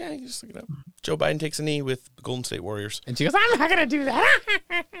this? Yeah, you just look it up. Joe Biden takes a knee with the Golden State Warriors. And she goes, I'm not going to do that.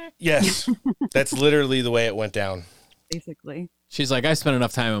 Yes. That's literally the way it went down. Basically. She's like, I spent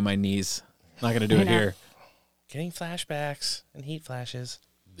enough time on my knees. Not going to do it here. Getting flashbacks and heat flashes.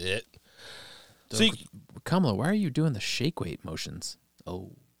 Bit. So Kamala, why are you doing the shake weight motions?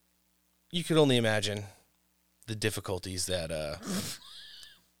 Oh. You could only imagine the difficulties that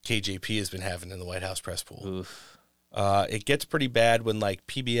KJP has been having in the White House press pool. Oof. It gets pretty bad when like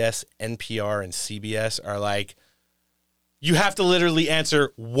PBS, NPR, and CBS are like, you have to literally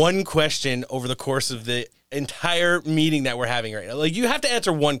answer one question over the course of the entire meeting that we're having right now. Like, you have to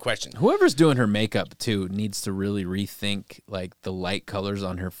answer one question. Whoever's doing her makeup, too, needs to really rethink, like, the light colors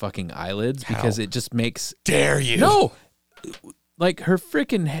on her fucking eyelids because it just makes... Dare you? No! Like, her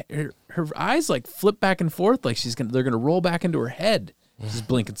freaking... Her eyes, like, flip back and forth like they're gonna roll back into her head. She's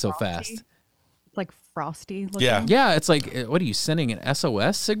blinking so fast. It's like frosty looking. Yeah, it's like, what are you sending an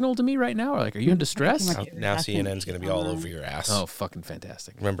SOS signal to me right now? Or like, are you in distress? Now CNN's going to be all over your ass. Oh, fucking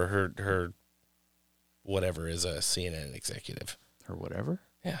fantastic. Remember, her whatever is a CNN executive. Her whatever?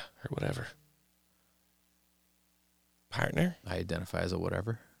 Yeah, her whatever. Partner? I identify as a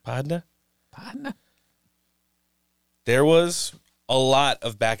whatever. Podna? Podna. There was a lot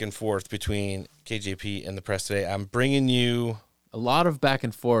of back and forth between KJP and the press today. I'm bringing you... A lot of back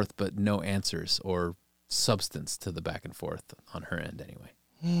and forth, but no answers or substance to the back and forth on her end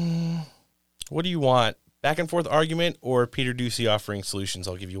anyway. What do you want back and forth argument or Peter Doocy offering solutions?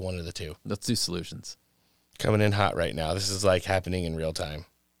 I'll give you one of the two. Let's do solutions. Coming in hot right now. This is like happening in real time.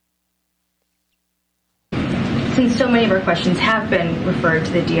 Since so many of our questions have been referred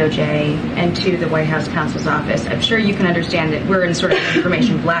to the DOJ and to the White House counsel's office, I'm sure you can understand that we're in sort of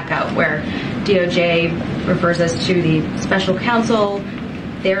information blackout where DOJ refers us to the special counsel.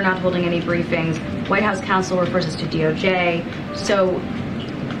 They're not holding any briefings. White House counsel refers us to DOJ. So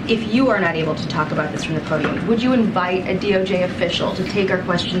if you are not able to talk about this from the podium, would you invite a DOJ official to take our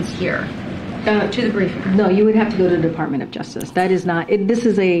questions here? To the briefing? No, you would have to go to the Department of Justice. That is not, this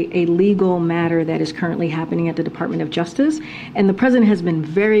is a legal matter that is currently happening at the Department of Justice. And the president has been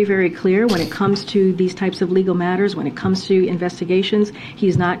very, very clear when it comes to these types of legal matters, when it comes to investigations,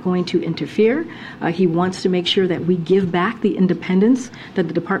 he's not going to interfere. He wants to make sure that we give back the independence that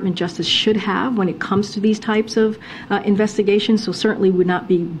the Department of Justice should have when it comes to these types of investigations. So certainly would not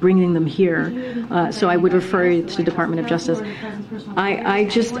be bringing them here. So I would refer you to the Department of Justice.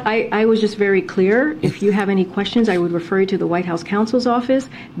 I was just very clear. If you have any questions, I would refer you to the White House counsel's office.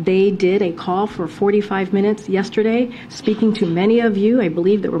 They did a call for 45 minutes yesterday, speaking to many of you. I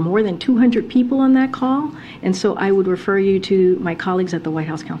believe there were more than 200 people on that call. And so I would refer you to my colleagues at the White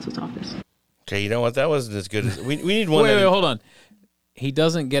House counsel's office. Okay, you know what? That wasn't as good as... We need one... Wait, hold on. He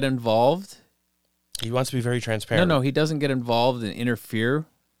doesn't get involved? He wants to be very transparent. No, he doesn't get involved and interfere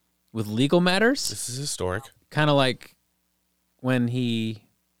with legal matters? This is historic. Kind of like when he...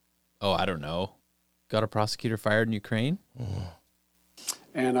 Oh, I don't know. Got a prosecutor fired in Ukraine?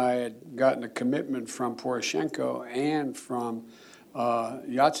 And I had gotten a commitment from Poroshenko and from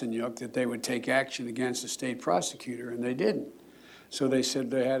Yatsenyuk that they would take action against the state prosecutor, and they didn't. So they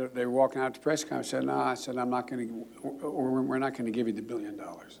said they were walking out to press conference. I said, no, I'm not going to, or we're not going to give you the $1 billion.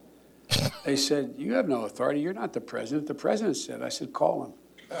 They said, you have no authority. You're not the president. The president said. I said, call him.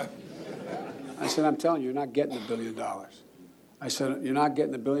 I said, I'm telling you, you're not getting the $1 billion. I said, you're not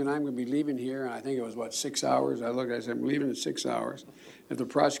getting the $1 billion. I'm going to be leaving here. And I think it was, 6 hours? I said, I'm leaving in 6 hours. If the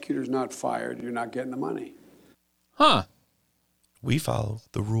prosecutor's not fired, you're not getting the money. Huh. We follow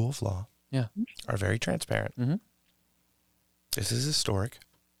the rule of law. Yeah. Are very transparent. Mm-hmm. This is historic.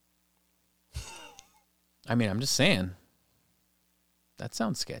 I mean, I'm just saying. That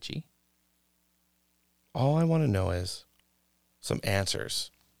sounds sketchy. All I want to know is some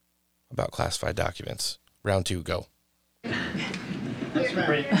answers about classified documents. Round 2, go. That's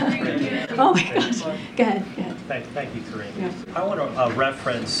great. Oh my gosh. Go ahead. Thank you, Kareem. Yeah. I want to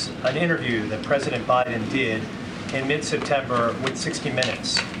reference an interview that President Biden did in mid-September with 60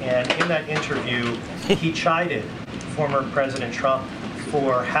 Minutes. And in that interview, he chided former President Trump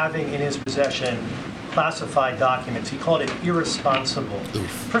for having in his possession classified documents. He called it irresponsible.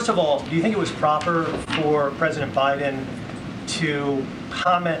 First of all, do you think it was proper for President Biden to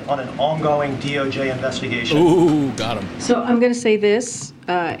comment on an ongoing DOJ investigation? Ooh, got him. So I'm going to say this,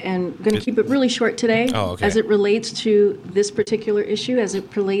 and I'm going to keep it really short today. Oh, okay. As it relates to this particular issue, as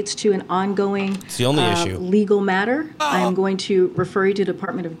it relates to an ongoing it's the only issue. Legal matter, I am going to refer you to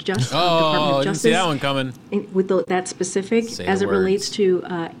Department of Justice. Oh, I didn't see that one coming. With that specific, Say as the it words. relates to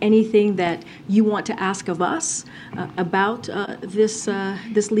anything that you want to ask of us about this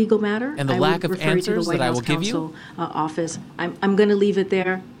legal matter. And the I lack would of refer you to the answers White that I House will give you? Counsel, office. I'm going to leave it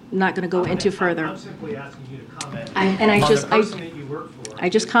there. Not going to go into further. I'm simply asking you to comment I on the person that you work for. I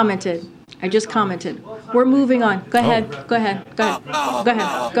just commented. We're moving on. Go ahead. No, go ahead.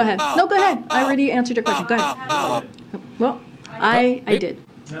 I already answered your question. Go ahead. Well, I did.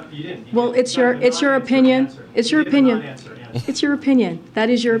 No, you didn't. Well, it's your opinion. It's your opinion. It's your opinion.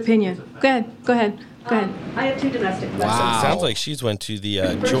 That is your opinion. Go ahead. I have 2 domestic questions. Wow. Sounds like she's went to the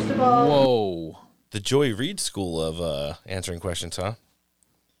the Joy Reid School of answering questions, huh?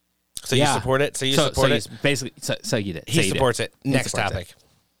 So you support it? So you support it? Basically, so you did. He supports it. Next topic.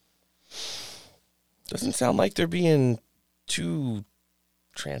 Doesn't sound like they're being too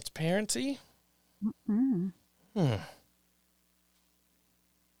transparency.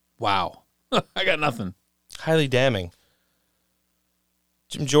 Wow. I got nothing. Highly damning.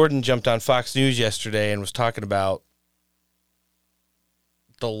 Jim Jordan jumped on Fox News yesterday and was talking about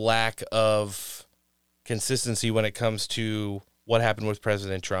the lack of consistency when it comes to what happened with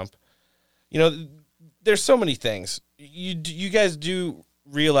President Trump. You know, there's so many things. You guys do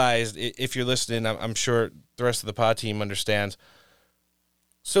realize, if you're listening, I'm sure the rest of the pod team understands.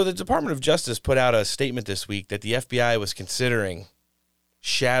 So the Department of Justice put out a statement this week that the FBI was considering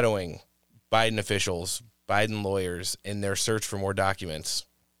shadowing Biden officials, Biden lawyers in their search for more documents.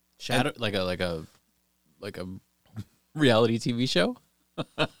 Shadow, like a reality TV show?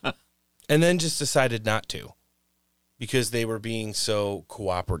 And then just decided not to because they were being so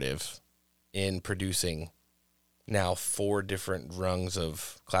cooperative in producing now 4 different rungs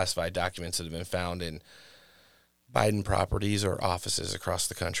of classified documents that have been found in Biden properties or offices across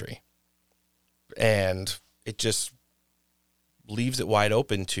the country. And it just leaves it wide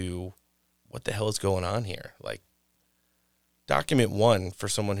open to what the hell is going on here. Like, document 1 for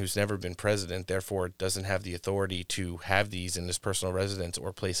someone who's never been president, therefore doesn't have the authority to have these in his personal residence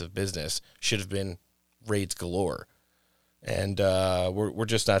or place of business, should have been raids galore. And we're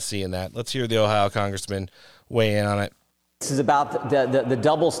just not seeing that. Let's hear the Ohio congressman weigh in on it. This is about the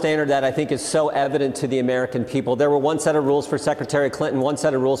double standard that I think is so evident to the American people. There were one set of rules for Secretary Clinton, one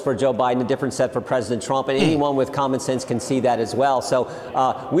set of rules for Joe Biden, a different set for President Trump, and anyone with common sense can see that as well. So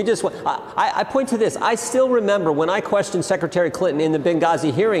I point to this. I still remember when I questioned Secretary Clinton in the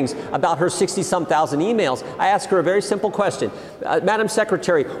Benghazi hearings about her 60-some thousand emails. I asked her a very simple question. Madam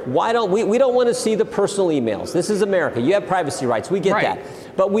Secretary, why don't we don't want to see the personal emails. This is America. You have privacy rights. We get that.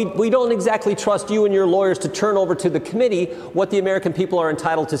 But we don't exactly trust you and your lawyers to turn over to the committee what the American people are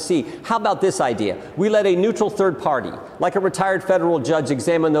entitled to see. How about this idea? We let a neutral third party, like a retired federal judge,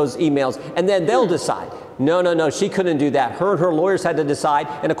 examine those emails, and then they'll decide. No, she couldn't do that. Her and her lawyers had to decide,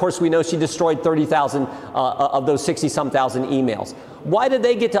 and of course we know she destroyed 30,000 of those 60-some thousand emails. Why did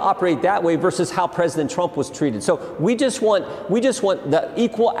they get to operate that way versus how President Trump was treated? So we just want the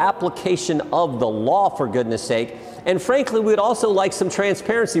equal application of the law, for goodness sake. And frankly, we'd also like some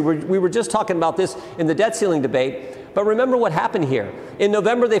transparency. We were just talking about this in the debt ceiling debate. But remember what happened here. In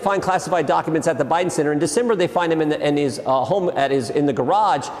November, they find classified documents at the Biden Center. In December, they find him in his home in the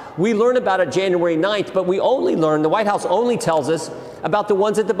garage. We learn about it January 9th, but we only learn, the White House only tells us about the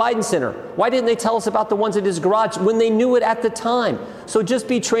ones at the Biden Center. Why didn't they tell us about the ones at his garage when they knew it at the time? So just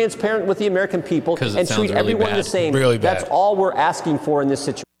be transparent with the American people and treat everyone the same. Really bad. That's all we're asking for in this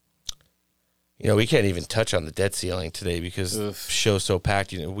situation. You know, we can't even touch on the debt ceiling today because the show's so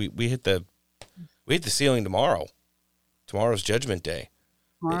packed. You know, we hit the ceiling tomorrow. Tomorrow's Judgment Day.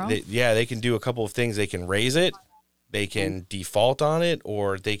 Tomorrow? They can do a couple of things. They can raise it, they can default on it,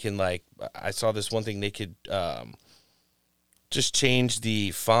 or they can, like, I saw this one thing, they could just change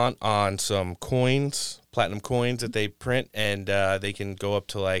the font on some coins, platinum coins that they print, and they can go up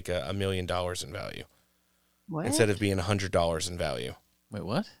to like $1 million in value. What? Instead of being $100 in value. Wait,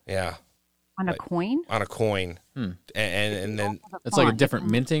 what? Yeah. On a coin? On a coin. And then it's like a different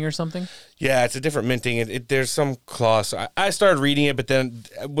minting or something? Yeah, it's a different minting. There's some clause. I started reading it, but then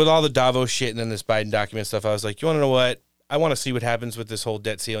with all the Davos shit and then this Biden document stuff, I was like, you want to know what? I want to see what happens with this whole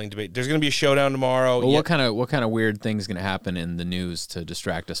debt ceiling debate. There's going to be a showdown tomorrow. Well, what kind of weird thing's going to happen in the news to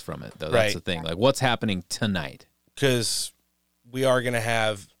distract us from it, though? That's the thing. Like, what's happening tonight? Because we are going to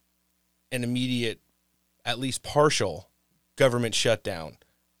have an immediate, at least partial, government shutdown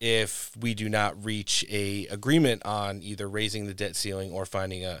if we do not reach a agreement on either raising the debt ceiling or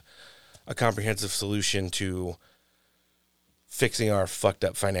finding a comprehensive solution to fixing our fucked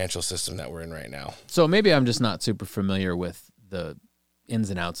up financial system that we're in right now. So maybe I'm just not super familiar with the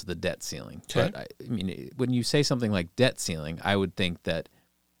ins and outs of the debt ceiling. Okay. But I mean, when you say something like debt ceiling, I would think that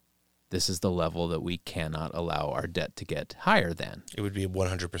this is the level that we cannot allow our debt to get higher than. It would be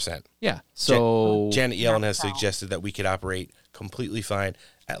 100%. Yeah. So Janet Yellen has suggested that we could operate completely fine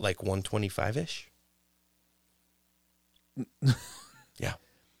at like 125-ish. Yeah.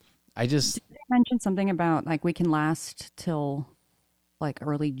 Did they mention something about like we can last till like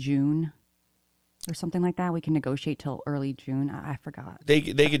early June or something like that? We can negotiate till early June. I forgot. They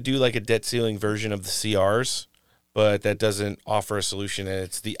could do like a debt ceiling version of the CRs, but that doesn't offer a solution, and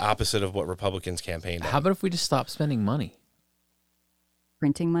it's the opposite of what Republicans campaigned on. How about if we just stop spending money?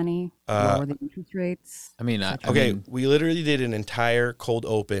 Printing money, lower the interest rates. I mean, we literally did an entire cold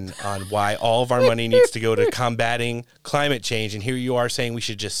open on why all of our money needs to go to combating climate change, and here you are saying we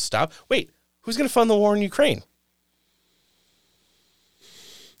should just stop. Wait, who's going to fund the war in Ukraine?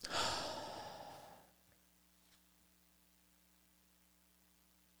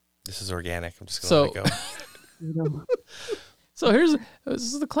 This is organic. I'm just going to let it go. So this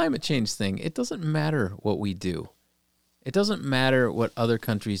is the climate change thing. It doesn't matter what we do. It doesn't matter what other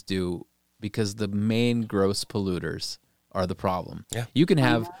countries do because the main gross polluters are the problem. Yeah. You can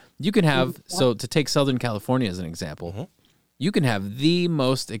have so to take Southern California as an example, you can have the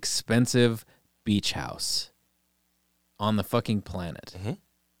most expensive beach house on the fucking planet.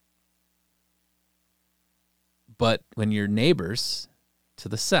 But when your neighbors to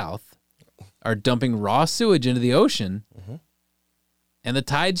the south are dumping raw sewage into the ocean and the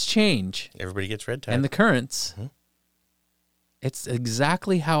tides change, everybody gets red tide. And the currents, it's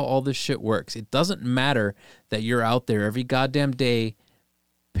exactly how all this shit works. It doesn't matter that you're out there every goddamn day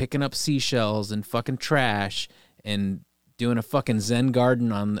picking up seashells and fucking trash and doing a fucking Zen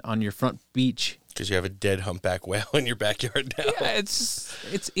garden on your front beach. Because you have a dead humpback whale in your backyard now. Yeah,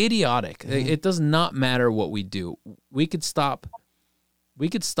 it's idiotic. Mm-hmm. It does not matter what we do. We could stop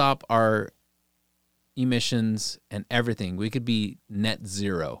our emissions and everything. We could be net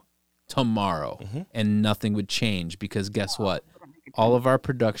zero tomorrow, and nothing would change because guess what? All of our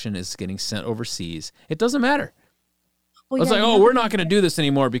production is getting sent overseas. It doesn't matter. Well, it's like, we're not going to do this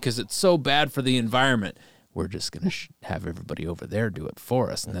anymore because it's so bad for the environment. We're just going to have everybody over there do it for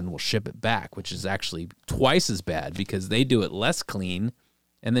us, and then we'll ship it back, which is actually twice as bad because they do it less clean,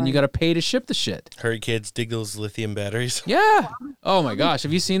 and then you got to pay to ship the shit. Hurry, kids, dig those lithium batteries. Yeah. Oh, my gosh.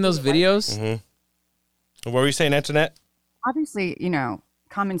 Have you seen those videos? What were you saying, Antoinette? Obviously,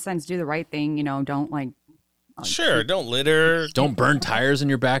 common sense, do the right thing, don't Sure, don't litter. Don't burn tires in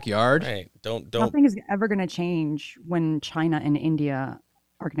your backyard. Right. Don't. Nothing is ever going to change when China and India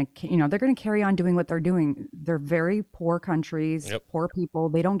are going to, they're going to carry on doing what they're doing. They're very poor countries, poor people.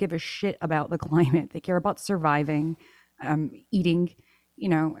 They don't give a shit about the climate. They care about surviving, eating,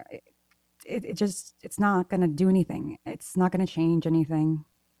 it's not going to do anything. It's not going to change anything.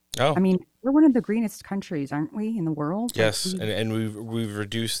 Oh. I mean, we're one of the greenest countries, aren't we, in the world? Yes, and we've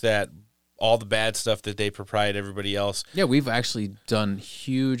reduced that, all the bad stuff that they proprieted everybody else. Yeah, we've actually done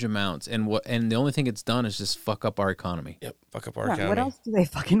huge amounts, and the only thing it's done is just fuck up our economy. Yep, fuck up our economy. What else do they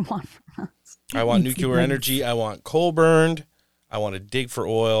fucking want from us? I want nuclear energy. I want coal burned. I want to dig for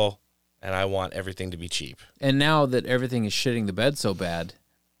oil, and I want everything to be cheap. And now that everything is shitting the bed so bad,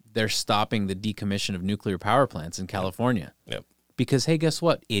 they're stopping the decommission of nuclear power plants in California. Yep. Because, hey, guess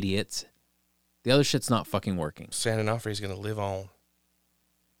what, idiots? The other shit's not fucking working. San Onofre's going to live on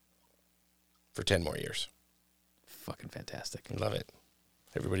for 10 more years. Fucking fantastic. I love it.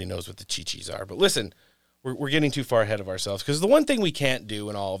 Everybody knows what the chi-chis are. But listen, we're getting too far ahead of ourselves because the one thing we can't do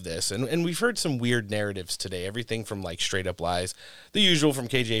in all of this, and we've heard some weird narratives today, everything from like straight up lies, the usual from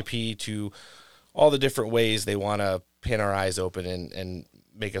KJP to all the different ways they want to pin our eyes open and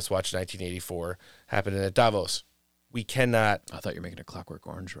make us watch 1984 happening at Davos. We cannot... I thought you were making a Clockwork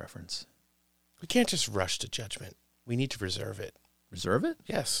Orange reference. We can't just rush to judgment. We need to reserve it. Reserve it?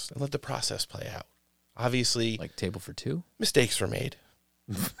 Yes, and let the process play out. Obviously... Like Table for Two? Mistakes were made.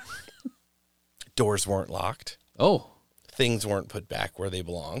 Doors weren't locked. Oh. Things weren't put back where they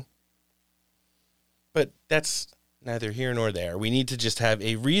belong. But that's neither here nor there. We need to just have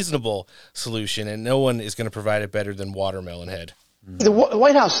a reasonable solution, and no one is going to provide it better than Watermelon Head. The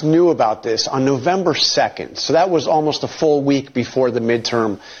White House knew about this on November 2nd, so that was almost a full week before the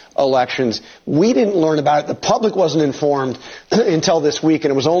midterm elections. We didn't learn about it. The public wasn't informed until this week,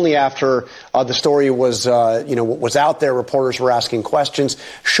 and it was only after the story was out there, reporters were asking questions.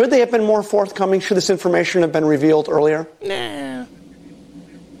 Should they have been more forthcoming? Should this information have been revealed earlier? Nah.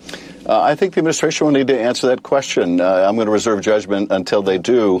 I think the administration will need to answer that question. I'm going to reserve judgment until they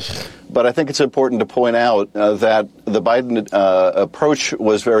do. But I think it's important to point out that the Biden approach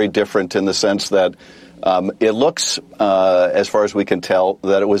was very different in the sense that it looks, as far as we can tell,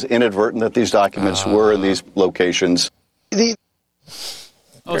 that it was inadvertent that these documents were in these locations. So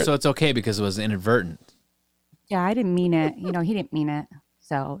it's okay because it was inadvertent. Yeah, I didn't mean it. He didn't mean it.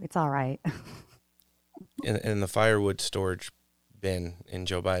 So it's all right. In the firewood storage bin in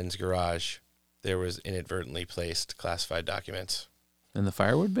Joe Biden's garage, there was inadvertently placed classified documents. In the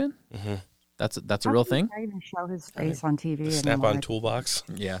firewood bin? Mm-hmm. That's a real thing? I even show his face on TV. Snap-on toolbox.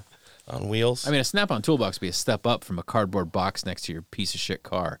 Yeah. On wheels. I mean, a Snap-on toolbox would be a step up from a cardboard box next to your piece of shit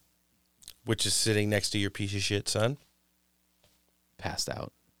car. Which is sitting next to your piece of shit son? Passed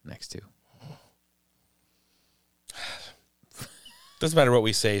out next to. Doesn't matter what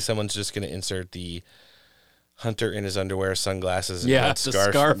we say, someone's just going to insert the Hunter in his underwear, sunglasses, and red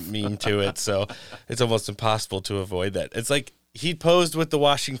scarf meme to it. So it's almost impossible to avoid that. It's like he posed with the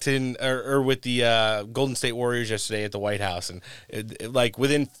Washington or with the Golden State Warriors yesterday at the White House. And like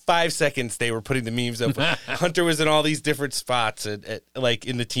within 5 seconds, they were putting the memes up. Hunter was in all these different spots like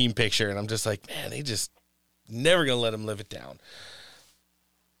in the team picture. And I'm just like, man, they just never going to let him live it down.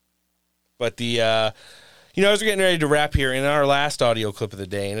 But as we're getting ready to wrap here in our last audio clip of the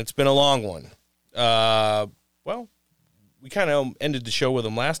day, and it's been a long one. Well, we kind of ended the show with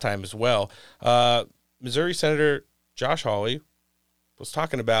him last time as well. Missouri Senator Josh Hawley was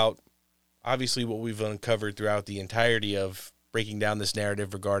talking about, obviously, what we've uncovered throughout the entirety of breaking down this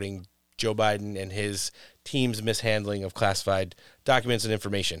narrative regarding Joe Biden and his team's mishandling of classified documents and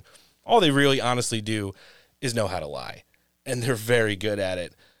information. All they really honestly do is know how to lie, and they're very good at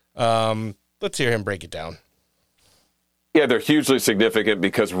it. Let's hear him break it down. Yeah, they're hugely significant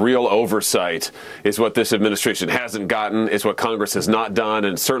because real oversight is what this administration hasn't gotten, is what Congress has not done,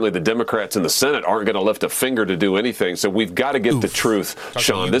 and certainly the Democrats in the Senate aren't going to lift a finger to do anything. So we've got to get the truth,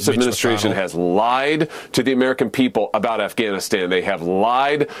 Sean. This administration has lied to the American people about Afghanistan. They have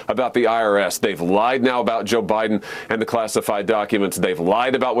lied about the IRS. They've lied now about Joe Biden and the classified documents. They've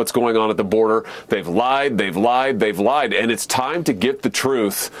lied about what's going on at the border. They've lied, they've lied, they've lied. And it's time to get the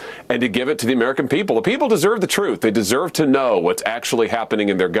truth and to give it to the American people. The people deserve the truth. They deserve to know what's actually happening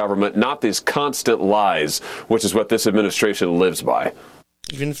in their government, not these constant lies, which is what this administration lives by.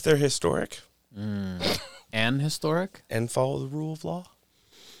 Even if they're historic. And historic? And follow the rule of law.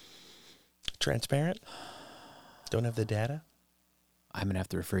 Transparent. Don't have the data. I'm going to have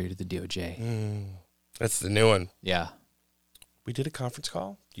to refer you to the DOJ. That's the new one. Yeah. We did a conference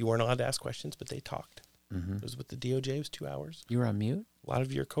call. You weren't allowed to ask questions, but they talked. Mm-hmm. It was with the DOJ. It was 2 hours. You were on mute? A lot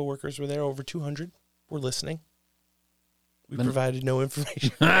of your coworkers were there. Over 200 were listening. We provided no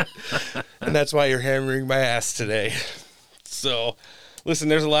information. And that's why you're hammering my ass today. So, listen,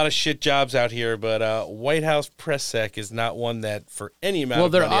 there's a lot of shit jobs out here, but White House Press Sec is not one that for any amount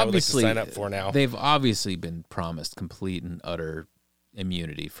of money I would like to sign up for now. They've obviously been promised complete and utter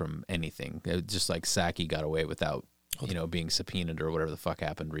immunity from anything. Just like Psaki got away without, being subpoenaed or whatever the fuck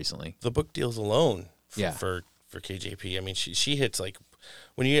happened recently. The book deals alone for KJP. I mean, she hits like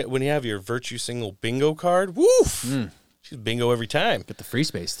when you have your virtue single bingo card, woof. She's bingo every time. Get the free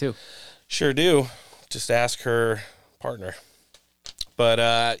space, too. Sure do. Just ask her partner. But,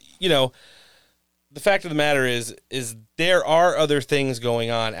 the fact of the matter is there are other things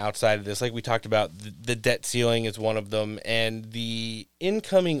going on outside of this. Like we talked about, the debt ceiling is one of them. And the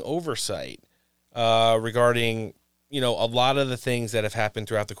incoming oversight regarding, a lot of the things that have happened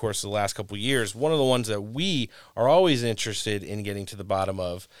throughout the course of the last couple of years. One of the ones that we are always interested in getting to the bottom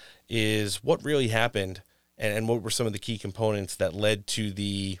of is what really happened. And what were some of the key components that led to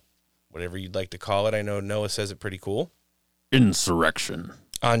the, whatever you'd like to call it. I know Noah says it pretty cool. Insurrection.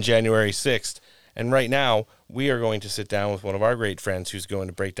 On January 6th. And right now, we are going to sit down with one of our great friends who's going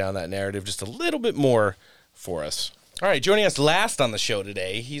to break down that narrative just a little bit more for us. All right, joining us last on the show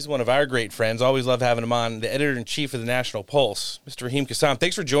today, he's one of our great friends. Always love having him on, the editor-in-chief of the National Pulse, Mr. Raheem Kassam.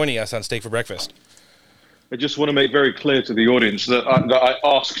 Thanks for joining us on Steak for Breakfast. I just want to make very clear to the audience that I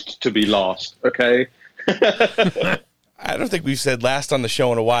asked to be last, okay? I don't think we've said last on the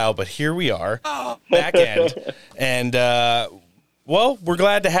show in a while, but here we are, back end. And, we're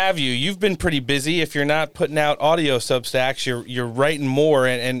glad to have you. You've been pretty busy. If you're not putting out audio Substacks, you're writing more.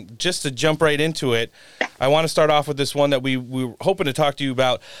 And just to jump right into it, I want to start off with this one that we were hoping to talk to you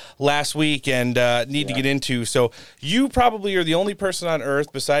about last week and need to get into. So you probably are the only person on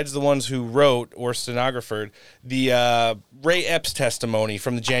earth, besides the ones who wrote or stenographed, the Ray Epps testimony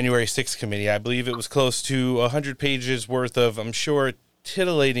from the January 6th committee. I believe it was close to 100 pages worth of, I'm sure,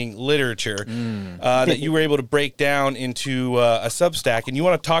 titillating literature that you were able to break down into a Substack. And you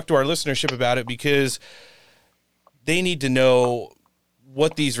want to talk to our listenership about it because they need to know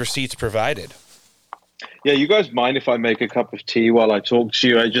what these receipts provided. Yeah, you guys mind if I make a cup of tea while I talk to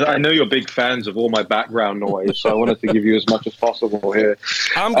you? I know you're big fans of all my background noise, so I wanted to give you as much as possible here.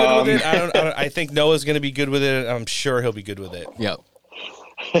 I'm good with it. I think Noah's going to be good with it. I'm sure he'll be good with it. Yep.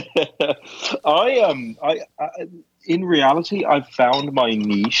 In reality, I've found my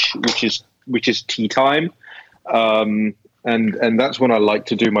niche, which is tea time, and that's when I like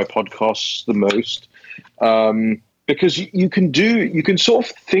to do my podcasts the most. Because you can sort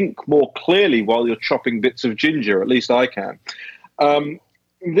of think more clearly while you're chopping bits of ginger. At least I can.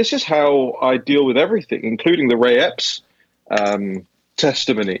 This is how I deal with everything, including the Ray Epps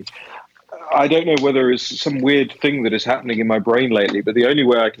testimony. I don't know whether it's some weird thing that is happening in my brain lately, but the only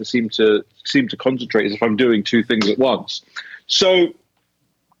way I can seem to concentrate is if I'm doing two things at once. So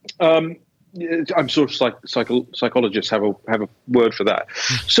I'm sort of psychologists have a word for that.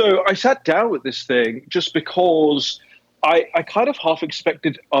 So I sat down with this thing just because I kind of half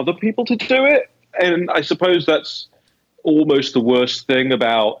expected other people to do it. And I suppose that's almost the worst thing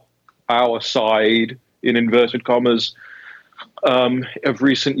about our side, in inverted commas, of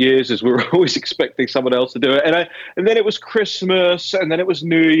recent years, is we're always expecting someone else to do it. And then it was Christmas, and then it was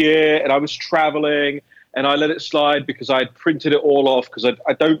New Year, and I was traveling, and I let it slide because I had printed it all off because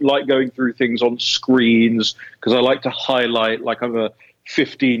I don't like going through things on screens because I like to highlight like I'm a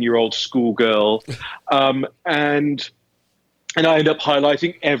 15-year-old schoolgirl. And I end up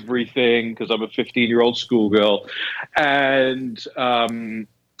highlighting everything because I'm a 15-year-old schoolgirl. And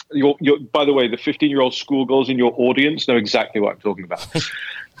by the way, the 15-year-old schoolgirls in your audience know exactly what I'm talking about.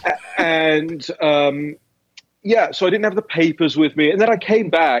 And so I didn't have the papers with me. And then I came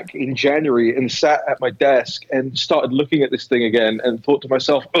back in January and sat at my desk and started looking at this thing again and thought to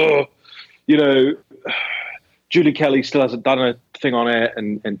myself, Julie Kelly still hasn't done a thing on it,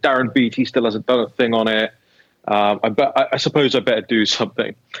 and Darren Beattie still hasn't done a thing on it. I suppose I better do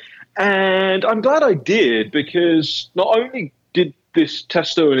something. And I'm glad I did, because not only did this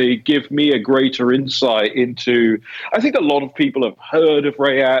testimony give me a greater insight into, I think a lot of people have heard of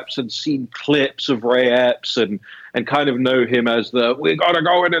Ray Epps and seen clips of Ray Epps and kind of know him as we got to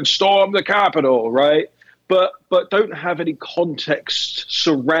go in and storm the Capitol, right? But don't have any context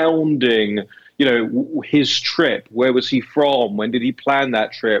surrounding, his trip. Where was he from? When did he plan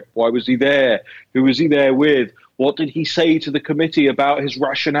that trip? Why was he there? Who was he there with? What did he say to the committee about his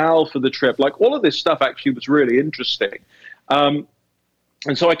rationale for the trip? Like, all of this stuff actually was really interesting. And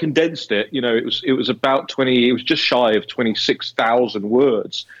so I condensed it. It was about it was just shy of 26,000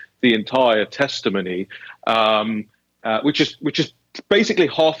 words, the entire testimony, which is basically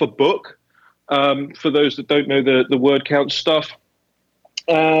half a book, for those that don't know the word count stuff.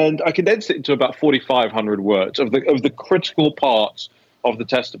 And I condensed it into about 4,500 words of the critical parts of the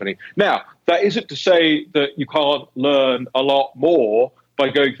testimony. Now, that isn't to say that you can't learn a lot more by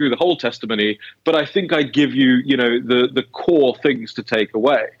going through the whole testimony, but I think I give you, the core things to take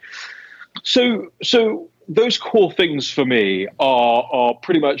away. So those core things for me are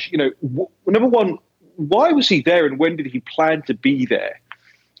pretty much, number one, why was he there and when did he plan to be there?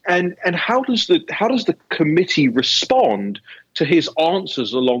 And how does the committee respond to his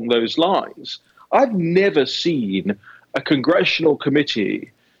answers along those lines? I've never seen a congressional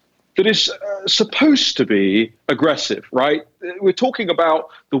committee that is supposed to be aggressive, right? We're talking about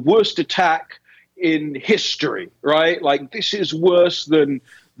the worst attack in history, right? Like, this is worse than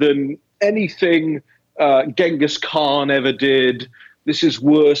anything Genghis Khan ever did. This is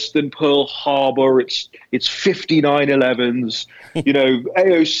worse than Pearl Harbor. It's 59/11s.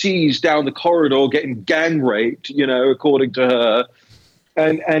 AOC's down the corridor getting gang raped, according to her,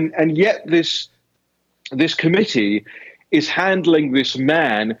 and yet this committee is handling this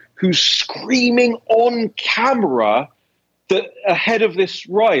man who's screaming on camera that ahead of this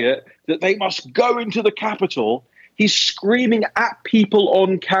riot that they must go into the Capitol. He's screaming at people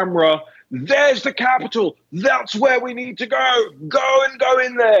on camera, "There's the Capitol. That's where we need to go. Go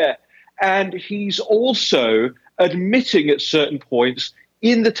in there." And he's also admitting at certain points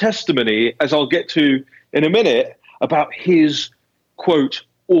in the testimony, as I'll get to in a minute, about his, quote,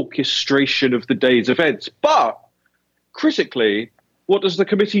 orchestration of the day's events. But critically, what does the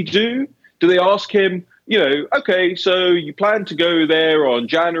committee do? Do they ask him, okay, so you plan to go there on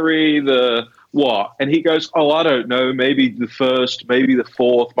January the what? And he goes, oh, I don't know, maybe the 1st, maybe the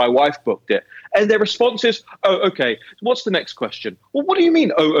 4th. My wife booked it. And their response is, oh, okay, what's the next question? Well, what do you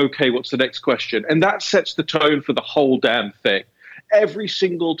mean, oh, okay, what's the next question? And that sets the tone for the whole damn thing. Every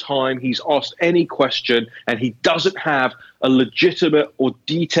single time he's asked any question and he doesn't have a legitimate or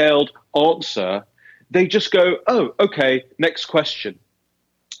detailed answer, they just go, oh, okay, next question.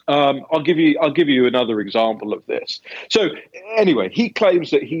 I'll give you another example of this. So anyway, he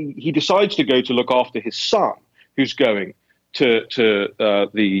claims that he decides to go to look after his son, who's going to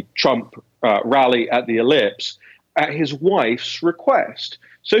the Trump rally at the Ellipse at his wife's request.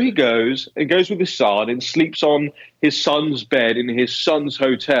 So he goes with his son and sleeps on his son's bed in his son's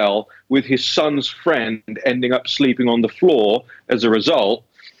hotel, with his son's friend ending up sleeping on the floor as a result.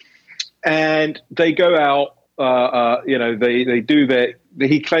 And they go out, they do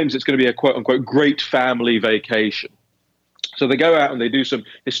he claims it's going to be a quote unquote great family vacation. So they go out and they do some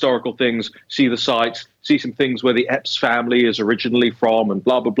historical things, see the sites, see some things where the Epps family is originally from, and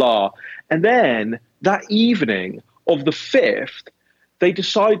blah, blah, blah. And then that evening of the 5th, they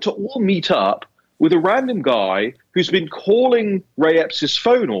decide to all meet up with a random guy who's been calling Ray Epps'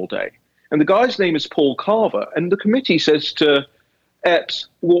 phone all day. And the guy's name is Paul Carver. And the committee says to Epps,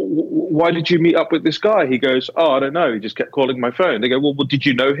 well, why did you meet up with this guy? He goes, oh, I don't know. He just kept calling my phone. They go, well, did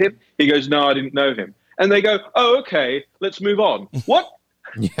you know him? He goes, no, I didn't know him. And they go, oh, okay, let's move on. What?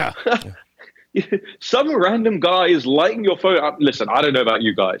 Yeah. Some random guy is lighting your phone up. Listen, I don't know about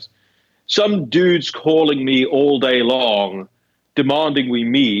you guys. Some dude's calling me all day long, demanding we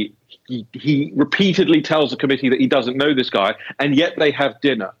meet. He repeatedly tells the committee that he doesn't know this guy, and yet they have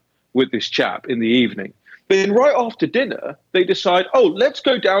dinner with this chap in the evening. But then right after dinner, they decide, oh, let's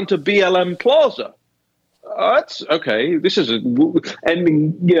go down to BLM Plaza. That's okay. This is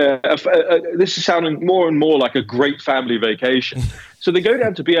ending. Yeah, this is sounding more and more like a great family vacation. So they go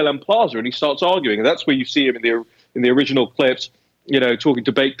down to BLM Plaza, and he starts arguing. And that's where you see him in the original clips, talking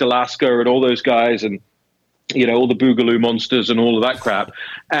to Baked Alaska and all those guys, and all the Boogaloo Monsters and all of that crap.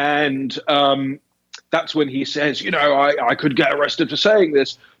 And that's when he says, I could get arrested for saying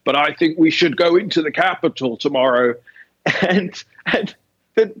this, but I think we should go into the Capitol tomorrow. And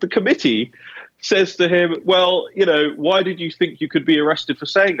the committee says to him, well, why did you think you could be arrested for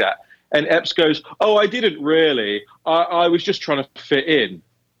saying that? And Epps goes, oh, I didn't really. I was just trying to fit in.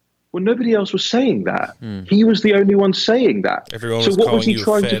 Well, nobody else was saying that. He was the only one saying that. Everyone so was what was he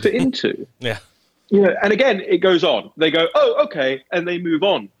calling you trying to fit into? Yeah. And again, it goes on. They go, oh, okay, and they move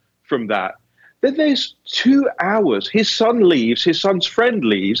on from that. Then there's 2 hours. His son leaves. His son's friend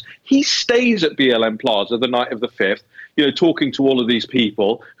leaves. He stays at BLM Plaza the night of the 5th, talking to all of these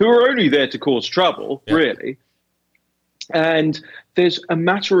people who are only there to cause trouble, really. And there's a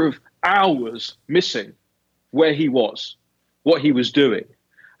matter of hours missing where he was, what he was doing.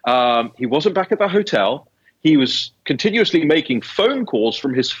 He wasn't back at the hotel. He was continuously making phone calls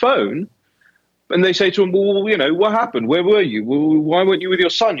from his phone. And they say to him, well, what happened? Where were you? Well, why weren't you with your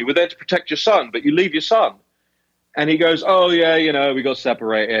son? You were there to protect your son, but you leave your son. And he goes, oh, yeah, we got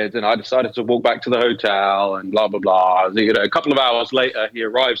separated, and I decided to walk back to the hotel, and blah, blah, blah. A couple of hours later, he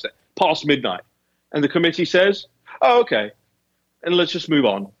arrives there, past midnight. And the committee says, oh, okay, and let's just move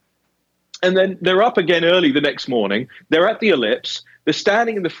on. And then they're up again early the next morning. They're at the Ellipse. They're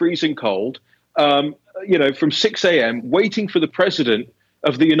standing in the freezing cold, from 6 a.m., waiting for the president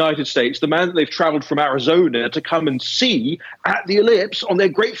of the United States, the man that they've traveled from Arizona to come and see at the Ellipse on their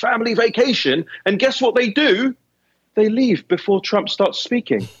great family vacation. And guess what they do? They leave before Trump starts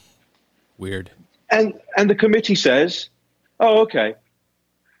speaking. Weird. And the committee says, oh, okay.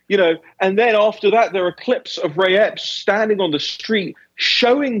 And then after that, there are clips of Ray Epps standing on the street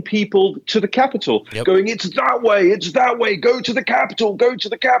showing people to the Capitol, going, it's that way, go to the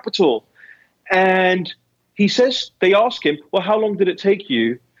Capitol. And he says, they ask him, well, how long did it take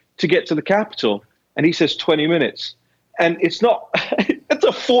you to get to the Capitol? And he says 20 minutes. And it's not, it's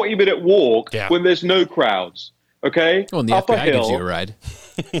a 40-minute walk when there's no crowds. Okay? Well, and the FBI gives you a ride.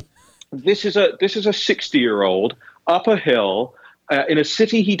 This is a 60-year-old up a hill in a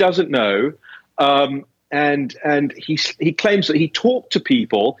city he doesn't know. And he claims that he talked to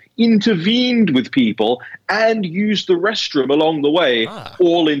people, intervened with people, and used the restroom along the way,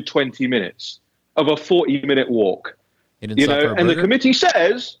 all in 20 minutes of a 40-minute walk. And the committee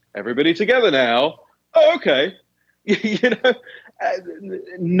says, everybody together now, oh, okay.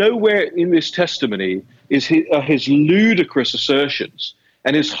 Nowhere in this testimony is his ludicrous assertions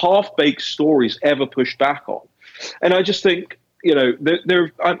and his half-baked stories ever pushed back on. And I just think,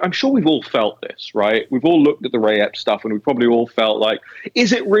 I'm sure we've all felt this, right? We've all looked at the Ray Epps stuff, and we probably all felt like,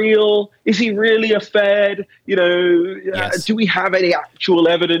 is it real? Is he really a Fed? Yes. Do we have any actual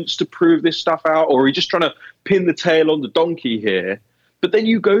evidence to prove this stuff out, or are we just trying to pin the tail on the donkey here? But then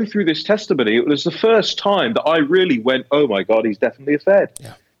you go through this testimony. It was the first time that I really went, oh my God, he's definitely a Fed.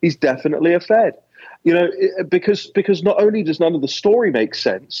 Yeah. He's definitely a Fed. Because not only does none of the story make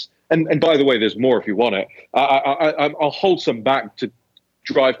sense, and by the way, there's more if you want it. I'll hold some back to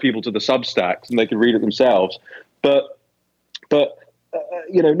drive people to the Substacks and they can read it themselves. But not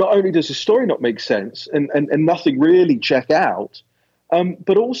only does the story not make sense and nothing really check out,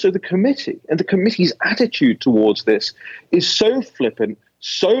 but also the committee and the committee's attitude towards this is so flippant,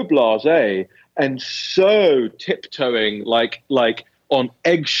 so blasé, and so tiptoeing like on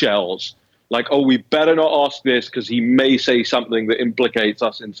eggshells. Like, oh, we better not ask this because he may say something that implicates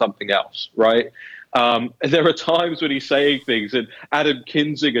us in something else, right? There are times when he's saying things and Adam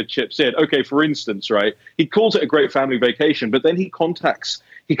Kinzinger chips in. Okay, for instance, right, he calls it a great family vacation, but then he contacts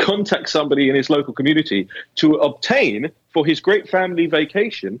somebody in his local community to obtain for his great family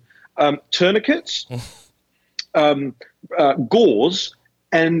vacation tourniquets, gauze,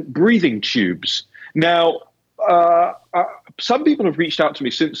 and breathing tubes. Now, some people have reached out to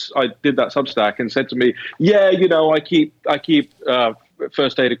me since I did that Substack and said to me, I keep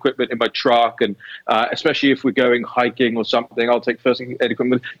first aid equipment in my truck, and especially if we're going hiking or something, I'll take first aid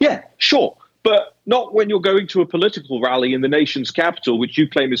equipment. Yeah, sure. But not when you're going to a political rally in the nation's capital, which you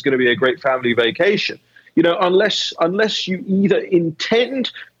claim is going to be a great family vacation. Unless you either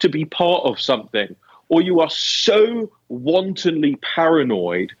intend to be part of something or you are so wantonly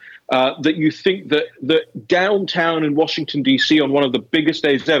paranoid that you think that downtown in Washington, D.C., on one of the biggest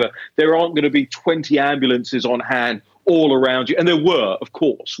days ever, there aren't going to be 20 ambulances on hand all around you. And there were, of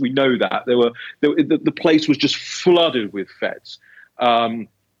course, we know that. The place was just flooded with feds.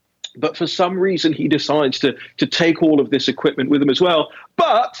 But for some reason, he decides to take all of this equipment with him as well.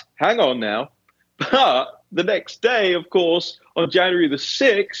 But, hang on now, but the next day, of course, on January the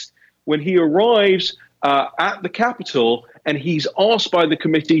 6th, when he arrives at the Capitol and he's asked by the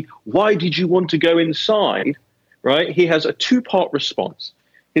committee, why did you want to go inside, right? He has a two-part response.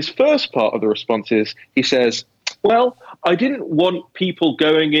 His first part of the response is, he says, well, I didn't want people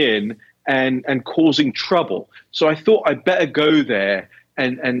going in and causing trouble, so I thought I'd better go there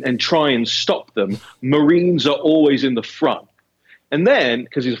and try and stop them. Marines are always in the front. And then,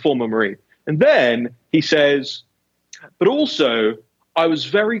 because he's a former Marine, and then he says, but also, I was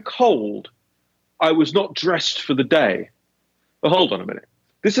very cold. I was not dressed for the day. But hold on a minute.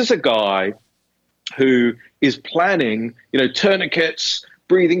 This is a guy who is planning, tourniquets,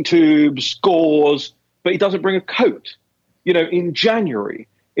 breathing tubes, gauze, but he doesn't bring a coat, in January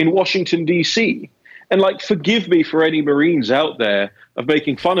in Washington, D.C. And forgive me for any Marines out there of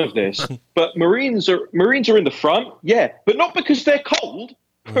making fun of this, but Marines are in the front, yeah, but not because they're cold,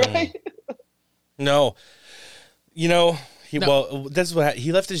 right? No. Well, that's what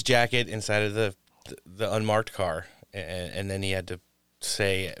he left his jacket inside of the unmarked car, and then he had to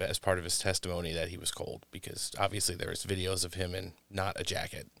say as part of his testimony that he was cold because obviously there was videos of him in not a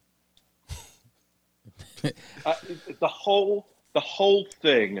jacket. The whole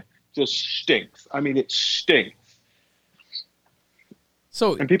thing just stinks. I mean, it stinks.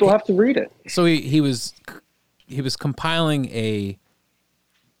 And people have to read it. So he was compiling a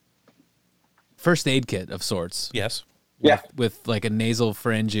first aid kit of sorts. Yes. With like a nasal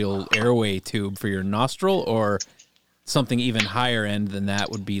pharyngeal airway tube for your nostril, or something even higher end than that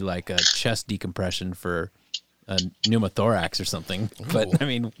would be like a chest decompression for a pneumothorax or something. But I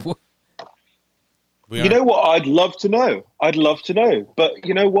mean, you know what? I'd love to know. But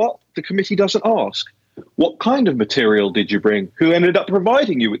you know what? The committee doesn't ask. What kind of material did you bring? Who ended up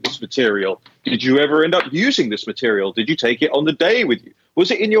providing you with this material? Did you ever end up using this material? Did you take it on the day with you? Was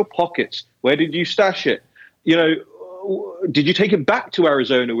it in your pockets? Where did you stash it? Did you take it back to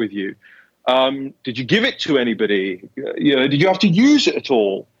Arizona with you? Did you give it to anybody? Did you have to use it at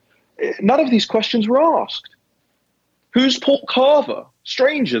all? None of these questions were asked. Who's Paul Carver,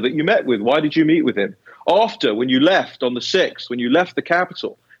 stranger that you met with? Why did you meet with him? After, when you left on the 6th, when you left the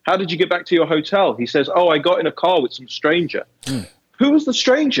Capitol, how did you get back to your hotel? He says, I got in a car with some stranger. Who was the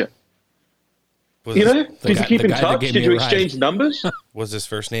stranger? Did you keep in touch? Did you exchange numbers? Was his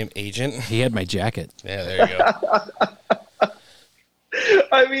first name Agent? He had my jacket. Yeah, there you go.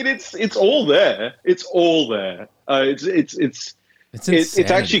 I mean, it's all there. It's all there. It's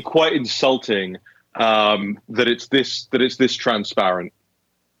actually quite insulting that it's this transparent.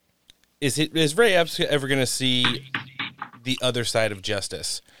 Is Ray Epps ever going to see the other side of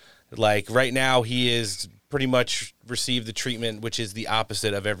justice? Like right now, he is pretty much received the treatment which is the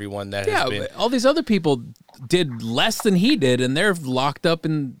opposite of everyone that has been. All these other people did less than he did, and they're locked up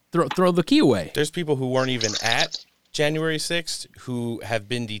and throw the key away. There's people who weren't even at January 6th who have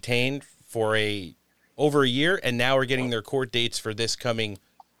been detained for over a year and now are getting their court dates for this coming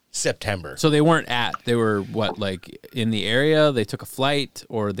September. So they weren't they were in the area, they took a flight,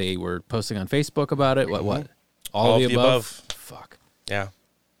 or they were posting on Facebook about it? What? All of the above? Fuck. Yeah.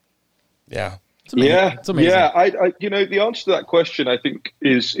 Yeah. It's amazing. It's amazing. Yeah. I the answer to that question, I think,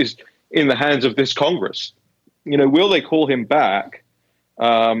 is in the hands of this Congress. Will they call him back?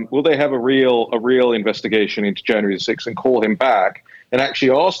 Will they have a real investigation into January 6th and call him back and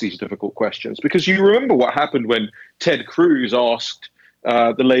actually ask these difficult questions? Because you remember what happened when Ted Cruz asked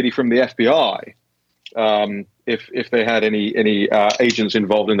the lady from the FBI if they had any agents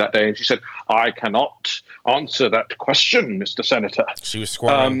involved in that day, and she said, "I cannot answer that question, Mr. Senator." She was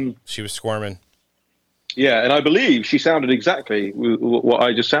squirming. Yeah, and I believe she sounded exactly what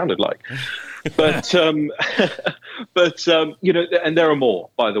I just sounded like. But and there are more,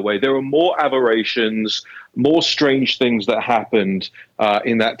 by the way. There are more aberrations, more strange things that happened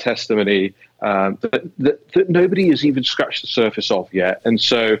in that testimony that nobody has even scratched the surface of yet. And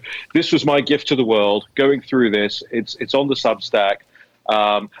so this was my gift to the world, going through this. It's on the Substack.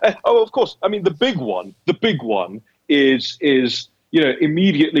 Of course, I mean, the big one is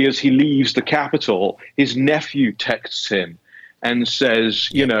immediately as he leaves the Capitol, his nephew texts him and says,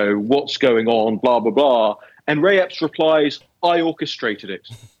 what's going on, blah, blah, blah. And Ray Epps replies, I orchestrated it.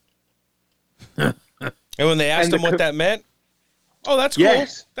 And when they asked him what that meant, oh, that's cool.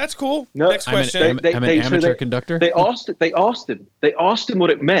 Yes. That's cool. No, next question. I'm an amateur conductor. They asked him what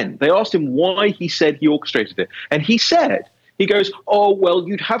it meant. They asked him why he said he orchestrated it. And he goes, oh, well,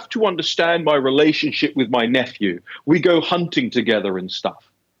 you'd have to understand my relationship with my nephew. We go hunting together and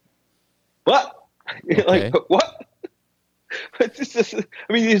stuff. What? Okay. What?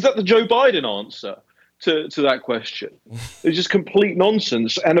 Is that the Joe Biden answer to that question? It's just complete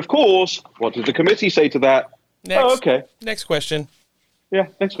nonsense. And of course, what did the committee say to that? Next. Oh, okay. Next question. Yeah,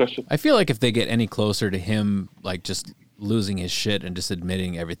 next question. I feel like if they get any closer to him, just losing his shit and just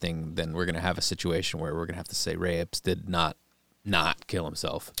admitting everything, then we're going to have a situation where we're going to have to say Ray Epps did not not kill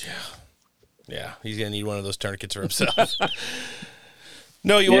himself. Yeah, he's gonna need one of those tourniquets for himself.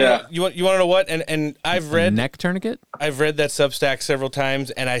 No, you want to know what? And I've read neck tourniquet. I've read that Substack several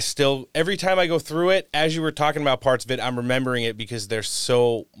times, and I still every time I go through it, as you were talking about parts of it, I'm remembering it because there's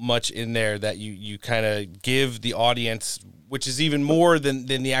so much in there that you kind of give the audience, which is even more than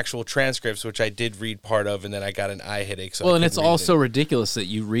the actual transcripts, which I did read part of, and then I got an eye headache. So and it's also ridiculous that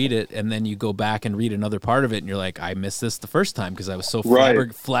you read it and then you go back and read another part of it, and you're like, I missed this the first time because I was so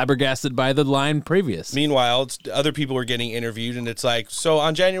flabbergasted by the line previous. Meanwhile, other people were getting interviewed, and it's like, so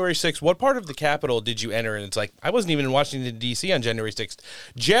on January 6th, what part of the Capitol did you enter? And it's like, I wasn't even in Washington, D.C. on January 6th.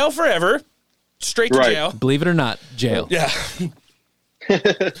 Jail forever. Straight to jail. Believe it or not, jail. Yeah.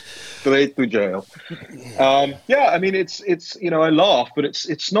 Straight to jail. I mean, it's I laugh, but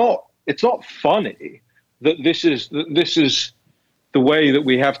it's not funny that this is the way that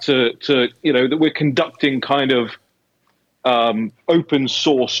we have to that we're conducting kind of open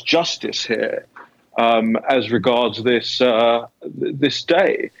source justice here as regards this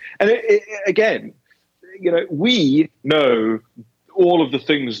day. And again, we know all of the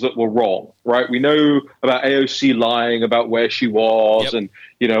things that were wrong, right? We know about AOC lying about where she was and,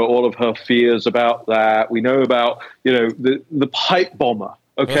 all of her fears about that. We know about, the pipe bomber,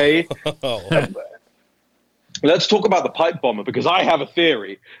 okay? Let's talk about the pipe bomber, because I have a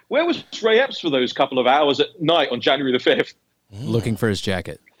theory. Where was Ray Epps for those couple of hours at night on January the 5th? Looking for his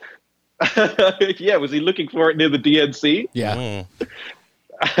jacket. Yeah, was he looking for it near the DNC? Yeah.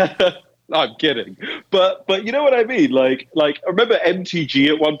 I'm kidding, but you know what I mean. Like I remember MTG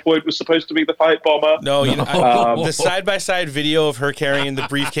at one point was supposed to be the pipe bomber. No, the side-by-side video of her carrying the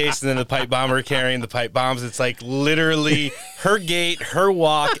briefcase and then the pipe bomber carrying the pipe bombs. It's like literally her gait, her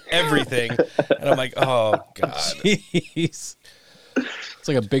walk, everything. And I'm like, oh god, jeez. It's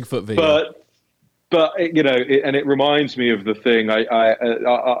like a Bigfoot video. But it reminds me of the thing.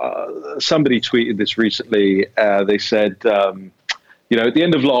 Somebody tweeted this recently. They said. At the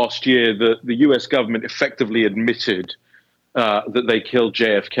end of last year, the U.S. government effectively admitted that they killed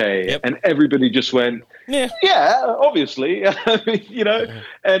JFK, and everybody just went, yeah, obviously. I mean,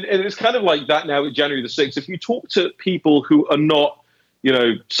 and it's kind of like that now with January the 6th. If you talk to people who are not,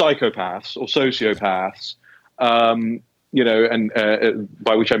 psychopaths or sociopaths, and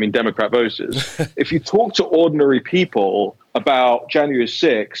by which I mean Democrat voters, if you talk to ordinary people about January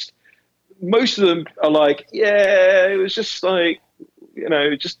 6th, most of them are like, yeah, it was just like,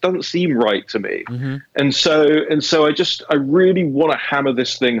 it just doesn't seem right to me. Mm-hmm. And so I really want to hammer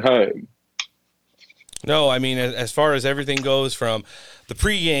this thing home. No, I mean, as far as everything goes, from the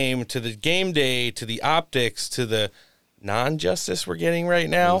pregame to the game day to the optics to the non-justice we're getting right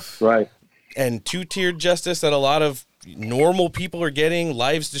now. Right. And two-tiered justice that a lot of normal people are getting,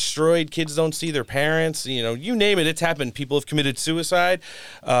 lives destroyed, kids don't see their parents, you name it, it's happened. People have committed suicide.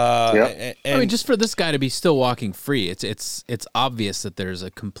 I mean, just for this guy to be still walking free, it's obvious that there's a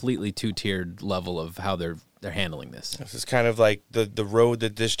completely two-tiered level of how they're handling this. This is kind of like the road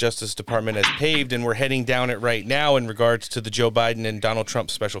that this Justice Department has paved, and we're heading down it right now in regards to the Joe Biden and Donald Trump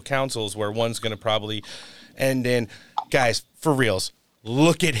special counsels, where one's going to probably end in, guys, for reals,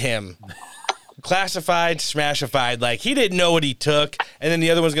 look at him. Classified, smashified, like he didn't know what he took. And then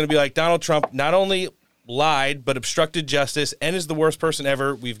the other one's going to be like, Donald Trump not only lied, but obstructed justice and is the worst person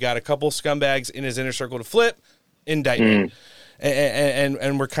ever. We've got a couple scumbags in his inner circle to flip, indictment.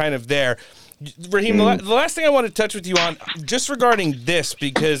 And we're kind of there. Raheem, the last thing I want to touch with you on, just regarding this,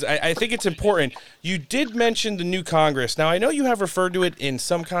 because I think it's important. You did mention the new Congress. Now, I know you have referred to it in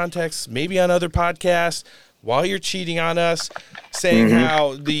some contexts, maybe on other podcasts, while you're cheating on us, saying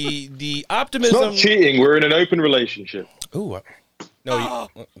how the optimism... It's not cheating. We're in an open relationship. Ooh. No,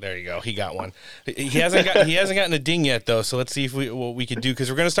 there you go. He got one. He hasn't gotten a ding yet, though, so let's see what we can do, because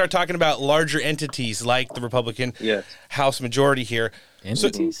we're going to start talking about larger entities like the Republican House majority here.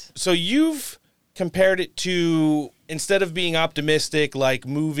 Entities? So you've compared it to, instead of being optimistic, like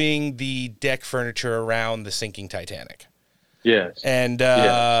moving the deck furniture around the sinking Titanic. Yes. And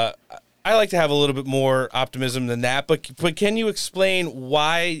I like to have a little bit more optimism than that, but can you explain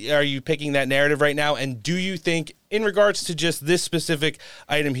why are you picking that narrative right now? And do you think, in regards to just this specific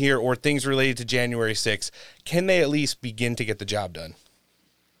item here or things related to January 6th, can they at least begin to get the job done?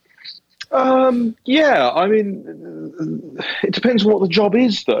 Yeah, I mean, it depends on what the job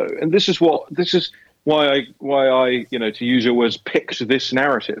is, though, and this is why I, to use your words, picked this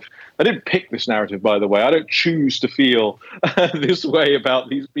narrative. I didn't pick this narrative, by the way. I don't choose to feel this way about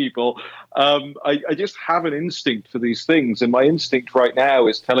these people. I just have an instinct for these things, and my instinct right now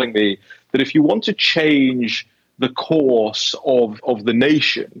is telling me that if you want to change the course of the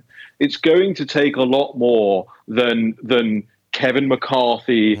nation, it's going to take a lot more than Kevin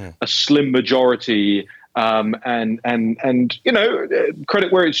McCarthy, a slim majority, and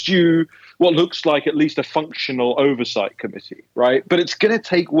credit where it's due, what looks like at least a functional oversight committee, right? But it's going to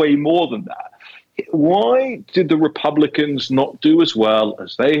take way more than that. Why did the Republicans not do as well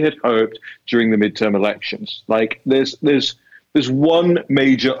as they had hoped during the midterm elections? Like, there's one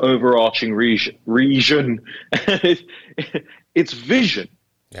major overarching region. It's vision.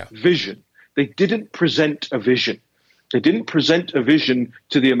 Yeah. Vision. They didn't present a vision. They didn't present a vision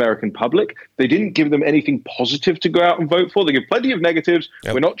to the American public. They didn't give them anything positive to go out and vote for. They give plenty of negatives.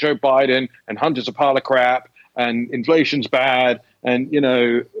 Yep. We're not Joe Biden, and Hunter's a pile of crap, and inflation's bad, and,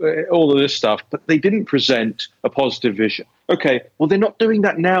 all of this stuff. But they didn't present a positive vision. Okay, well, they're not doing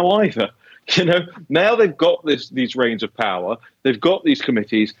that now either. Now they've got these reins of power. They've got these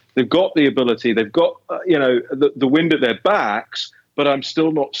committees. They've got the ability. They've got, the wind at their backs, but I'm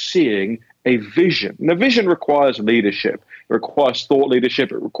still not seeing a vision. And a vision requires leadership. It requires thought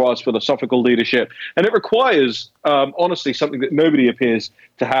leadership. It requires philosophical leadership. And it requires, honestly, something that nobody appears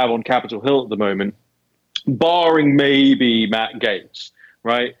to have on Capitol Hill at the moment, barring maybe Matt Gaetz,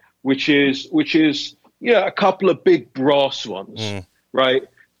 right? Which is a couple of big brass ones, right?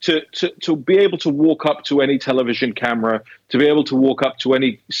 To be able to walk up to any television camera, to be able to walk up to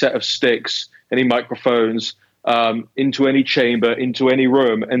any set of sticks, any microphones, into any chamber, into any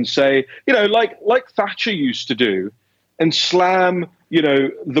room, and say, like Thatcher used to do, and slam,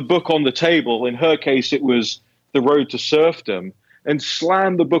 the book on the table. In her case, it was The Road to Serfdom, and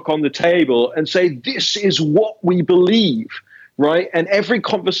slam the book on the table and say, this is what we believe, right? And every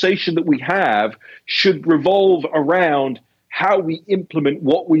conversation that we have should revolve around how we implement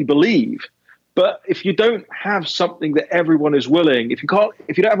what we believe. But if you don't have something that everyone is willing, if you don't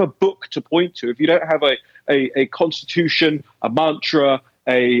have a book to point to, if you don't have a constitution, a mantra,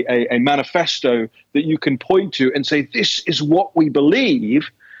 a manifesto that you can point to and say, this is what we believe,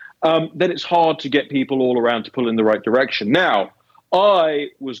 then it's hard to get people all around to pull in the right direction. Now,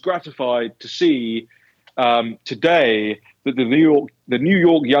 I was gratified to see today that the New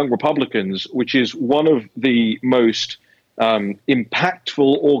York Young Republicans, which is one of the most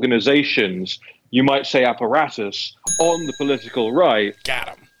impactful organizations, you might say apparatus, on the political right.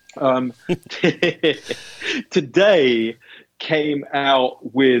 Got him. Today came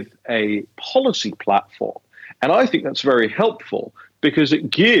out with a policy platform. And I think that's very helpful because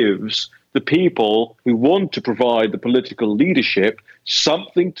it gives the people who want to provide the political leadership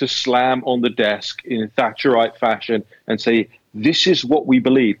something to slam on the desk in Thatcherite fashion and say, this is what we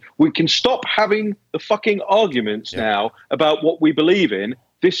believe. We can stop having the fucking arguments now about what we believe in.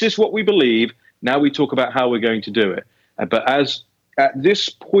 This is what we believe. Now we talk about how we're going to do it. But as at this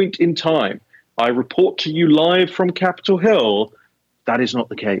point in time, I report to you live from Capitol Hill, that is not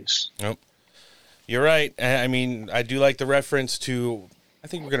the case. Nope. You're right. I mean, I do like the reference to, I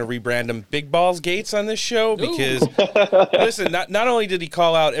think we're going to rebrand him Big Balls Gates on this show because, listen, not only did he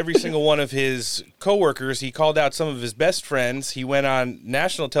call out every single one of his coworkers, he called out some of his best friends. He went on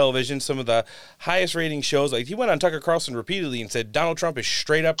national television, some of the highest rating shows. Like, he went on Tucker Carlson repeatedly and said Donald Trump is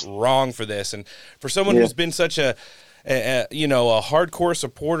straight up wrong for this. And for someone who's been such a hardcore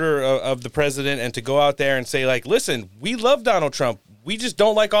supporter of the president, and to go out there and say, like, listen, we love Donald Trump. We just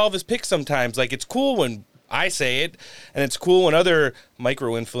don't like all of his picks sometimes. Like, it's cool when I say it, and it's cool when other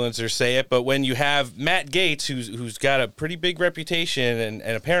micro-influencers say it, but when you have Matt Gaetz, who's got a pretty big reputation and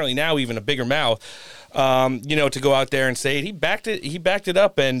apparently now even a bigger mouth, to go out there and say it, he backed it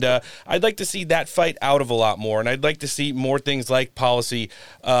up, and I'd like to see that fight out of a lot more, and I'd like to see more things like policy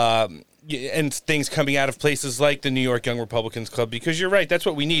and things coming out of places like the New York Young Republicans Club, because you're right, that's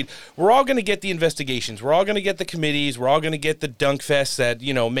what we need. We're all going to get the investigations. We're all going to get the committees. We're all going to get the dunk fests that,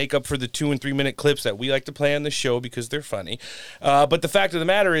 make up for the 2 and 3 minute clips that we like to play on the show because they're funny. But the fact of the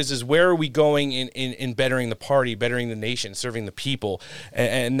matter is where are we going in bettering the party, bettering the nation, serving the people?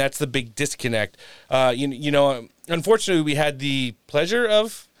 And that's the big disconnect. Unfortunately, we had the pleasure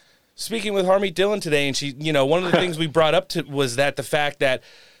of speaking with Harmeet Dillon today, and she, one of the things we brought up was that the fact that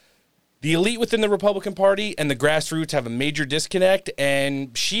the elite within the Republican Party and the grassroots have a major disconnect,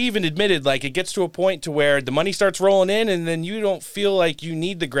 and she even admitted, like, it gets to a point to where the money starts rolling in, and then you don't feel like you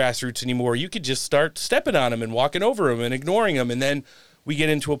need the grassroots anymore. You could just start stepping on them and walking over them and ignoring them, and then we get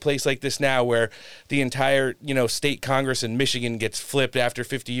into a place like this now where the entire, state Congress in Michigan gets flipped after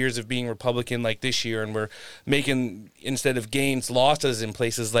 50 years of being Republican like this year, and we're making, instead of gains, losses in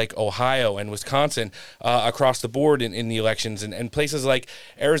places like Ohio and Wisconsin across the board in the elections, and places like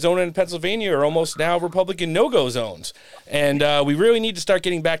Arizona and Pennsylvania are almost now Republican no-go zones. And we really need to start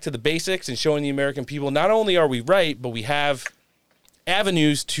getting back to the basics and showing the American people not only are we right, but we have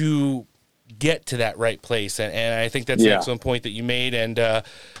avenues to get to that right place. And I think that's an excellent point that you made. And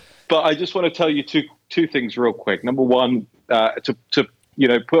but I just want to tell you two things real quick. Number one, to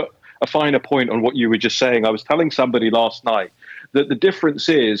put a finer point on what you were just saying, I was telling somebody last night that the difference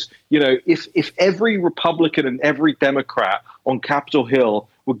is, if every Republican and every Democrat on Capitol Hill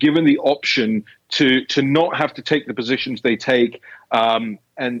were given the option to not have to take the positions they take, and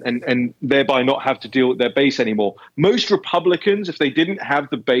thereby not have to deal with their base anymore. Most Republicans, if they didn't have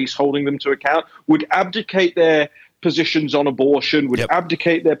the base holding them to account, would abdicate their positions on abortion, would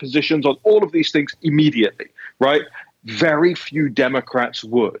abdicate their positions on all of these things immediately, right? Very few Democrats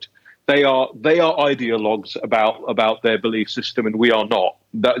would. They are ideologues about their belief system, and we are not.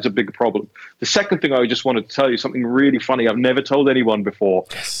 That is a big problem. The second thing I just wanted to tell you, something really funny I've never told anyone before,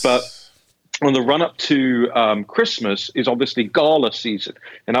 but on the run-up to Christmas is obviously gala season.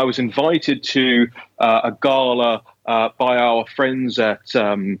 And I was invited to a gala by our friends at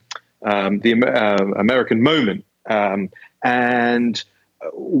the American Moment. And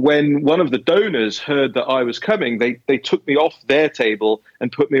when one of the donors heard that I was coming, they took me off their table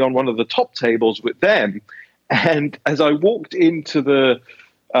and put me on one of the top tables with them. And as I walked into the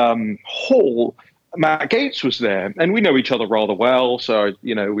hall, Matt Gaetz was there, and we know each other rather well. So,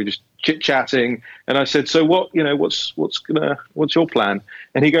 we just chit-chatting. And I said, so what's your plan?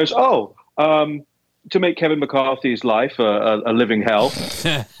 And he goes, to make Kevin McCarthy's life a living hell.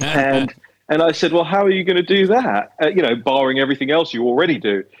 And I said, well, how are you going to do that? Barring everything else you already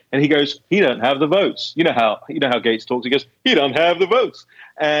do. And he goes, he don't have the votes. You know how Gaetz talks. He goes, he don't have the votes.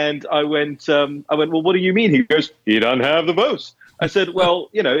 And I went, well, what do you mean? He goes, he don't have the votes. I said, well,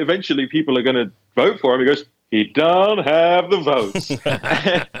 eventually people are going to vote for him. He goes, he don't have the votes.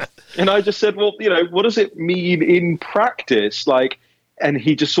 And I just said, well, what does it mean in practice? And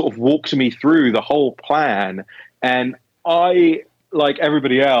he just sort of walked me through the whole plan. And I, like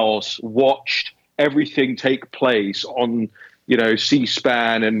everybody else, watched everything take place on,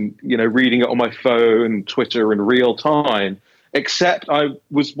 C-SPAN and, reading it on my phone, Twitter in real time, except I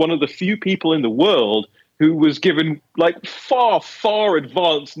was one of the few people in the world who was given far, far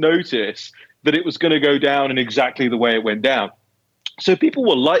advanced notice that it was going to go down in exactly the way it went down. So people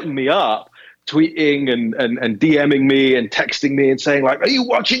were lighting me up, tweeting and DMing me and texting me and saying, are you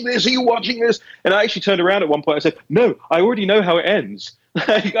watching this? Are you watching this? And I actually turned around at one point. I said, no, I already know how it ends.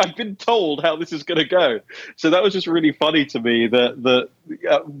 I've been told how this is going to go. So that was just really funny to me that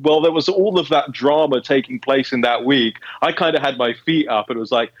there was all of that drama taking place in that week. I kind of had my feet up and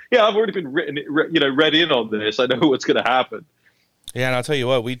was like, yeah, I've already been read in on this. I know what's going to happen. Yeah, and I'll tell you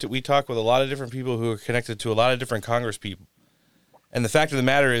what, we talk with a lot of different people who are connected to a lot of different Congress people. And the fact of the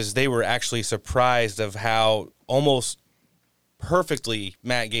matter is they were actually surprised of how almost perfectly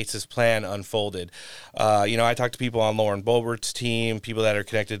Matt Gaetz' plan unfolded. I talked to people on Lauren Boebert's team, people that are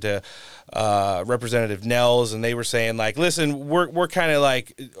connected to Representative Nels, and they were saying, listen, we're kind of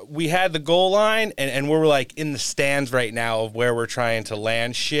we had the goal line, and we're in the stands right now of where we're trying to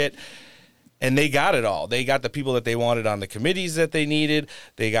land shit. And they got it all. They got the people that they wanted on the committees that they needed.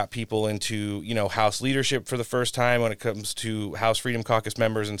 They got people into, House leadership for the first time when it comes to House Freedom Caucus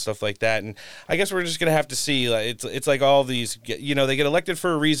members and stuff like that. And I guess we're just going to have to see. It's like all these, they get elected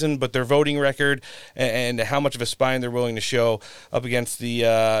for a reason, but their voting record and how much of a spine they're willing to show up against the,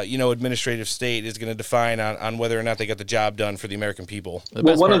 administrative state is going to define on whether or not they got the job done for the American people.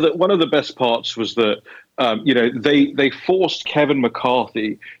 Well, one of the best parts was that, they forced Kevin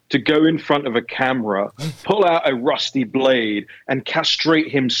McCarthy to go in front of a camera, pull out a rusty blade, and castrate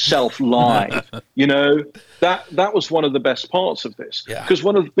himself live. That was one of the best parts of this. Because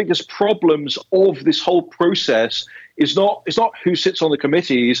one of the biggest problems of this whole process is not who sits on the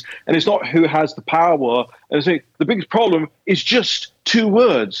committees, and it's not who has the power. And the biggest problem is just two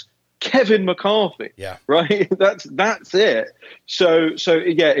words: Kevin McCarthy. Yeah. Right. That's it. So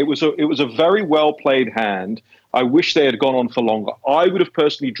yeah, it was a very well played hand. I wish they had gone on for longer. I would have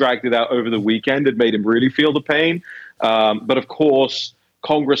personally dragged it out over the weekend and made him really feel the pain. But of course,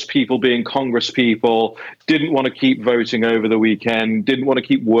 Congress people being Congress people didn't want to keep voting over the weekend, didn't want to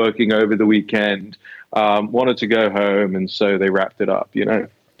keep working over the weekend, wanted to go home. And so they wrapped it up,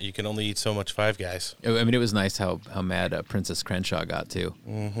 You can only eat so much Five Guys. I mean, it was nice how mad Princess Crenshaw got too.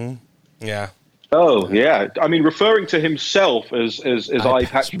 Mm-hmm. Yeah. Oh, yeah. I mean, referring to himself as I,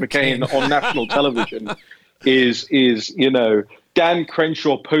 Patrick McCain, on national television is Dan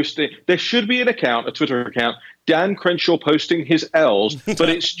Crenshaw posting. There should be a Twitter account, Dan Crenshaw posting his L's, but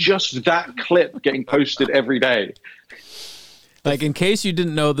it's just that clip getting posted every day. In case you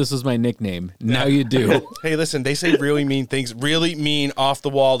didn't know this was my nickname, now you do. Hey, listen, they say really mean things, really mean off the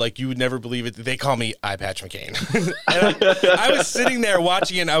wall, you would never believe it. They call me I, Patch McCain. And I was sitting there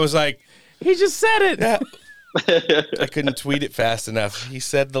watching it, and I was like, He just said it. Yeah. I couldn't tweet it fast enough. He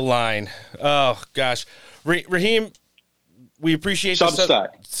said the line. Oh, gosh. Raheem, we appreciate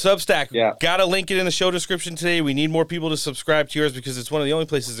Substack. Substack. Yeah. Got to link it in the show description today. We need more people to subscribe to yours because it's one of the only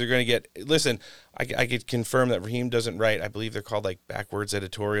places they're going to get. Listen, I could confirm that Raheem doesn't write. I believe they're called like backwards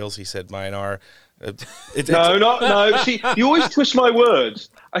editorials. He said mine are. No. See, you always twist my words.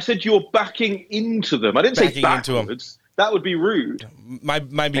 I said you're backing into them. I didn't say backwards. Into them. That would be rude. My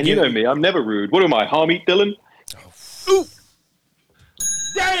and you know me, I'm never rude. What am I, Harmeet Dillon? Ooh.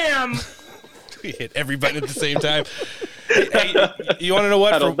 Damn! We hit every button at the same time. Hey, you want to know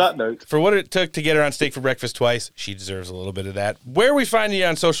what? On that note. For what it took to get her on Steak for Breakfast twice, she deserves a little bit of that. Where we find you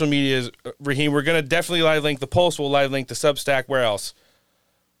on social media is, Raheem, we're going to definitely live link the Pulse. We'll live link the Substack. Where else?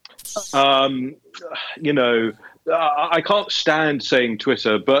 I can't stand saying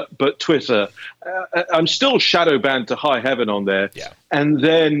Twitter, but Twitter. I'm still shadow banned to high heaven on there. Yeah. And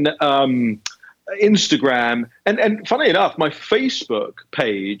then Instagram. And funny enough, my Facebook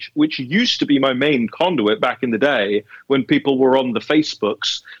page, which used to be my main conduit back in the day when people were on the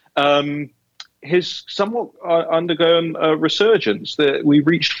Facebooks, has somewhat undergone a resurgence. We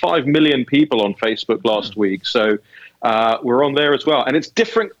reached 5 million people on Facebook last week. So we're on there as well. And it's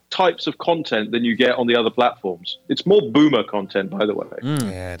different types of content than you get on the other platforms. It's more boomer content, by the way.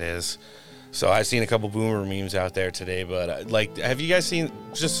 Yeah, it is. So I've seen a couple boomer memes out there today, but have you guys seen,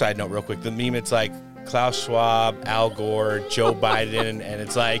 just a side note real quick, the meme, it's like Klaus Schwab, Al Gore, Joe Biden, and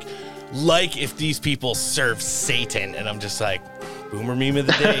it's like if these people serve Satan. And I'm just like, boomer meme of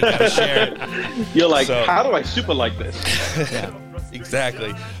the day, gotta share it. You're like, how do I super like this? Yeah.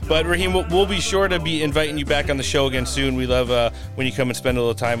 Exactly. But Raheem, we'll be sure to be inviting you back on the show again soon. We love when you come and spend a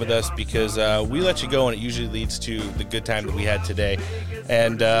little time with us because we let you go and it usually leads to the good time that we had today.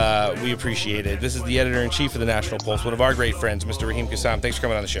 And we appreciate it. This is the editor-in-chief of the National Pulse, one of our great friends, Mr. Raheem Kassam. Thanks for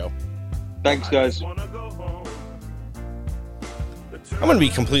coming on the show. Thanks, guys. I'm going to be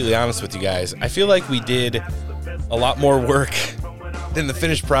completely honest with you guys. I feel like we did a lot more work than the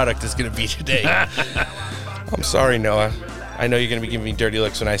finished product is going to be today. I'm sorry, Noah. I know you're going to be giving me dirty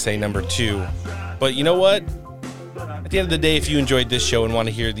looks when I say number 2. But you know what? At the end of the day, if you enjoyed this show and want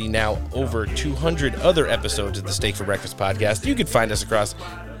to hear the now over 200 other episodes of the Steak for Breakfast podcast, you can find us across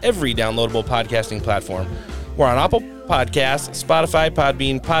every downloadable podcasting platform. We're on Apple Podcasts, Spotify,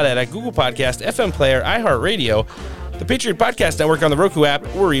 Podbean, Podaddict, Google Podcast, FM Player, iHeartRadio, the Patriot Podcast Network on the Roku app,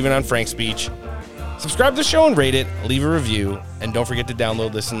 or even on Frank Speech. Subscribe to the show and rate it, leave a review, and don't forget to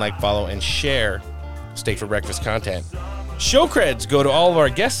download, listen, like, follow, and share Steak for Breakfast content. Show creds go to all of our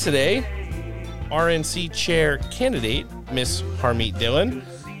guests today. RNC chair candidate, Miss Harmeet Dillon,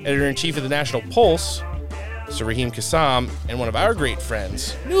 editor-in-chief of the National Pulse, Sir Raheem Kassam, and one of our great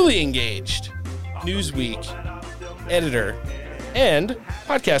friends, newly engaged, Newsweek editor and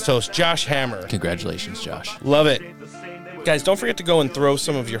podcast host, Josh Hammer. Congratulations, Josh. Love it. Guys, don't forget to go and throw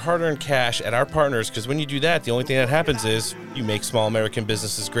some of your hard-earned cash at our partners, because when you do that, the only thing that happens is you make small American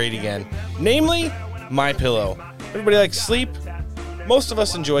businesses great again. Namely, MyPillow. Everybody likes sleep. Most of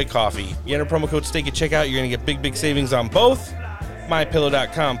us enjoy coffee. You enter promo code STEAK at checkout, you're going to get big savings on both.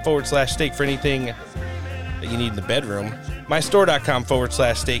 MyPillow.com/steak for anything that you need in the bedroom.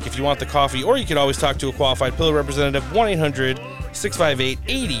 MyStore.com/steak if you want the coffee, or you can always talk to a qualified pillow representative,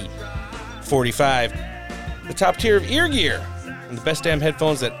 1-800-658-8045. The top tier of ear gear and the best damn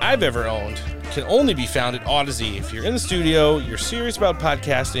headphones that I've ever owned can only be found at Audeze. If you're in the studio, you're serious about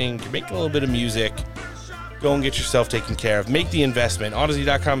podcasting, you're making a little bit of music, go and get yourself taken care of. Make the investment.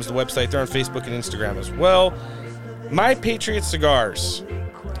 Audeze.com is the website. They're on Facebook and Instagram as well. My Patriot Cigars.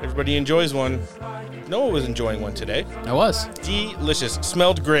 Everybody enjoys one. Noah was enjoying one today. I was. Delicious.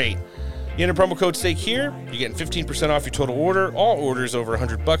 Smelled great. You enter promo code STEAK here. You're getting 15% off your total order. All orders over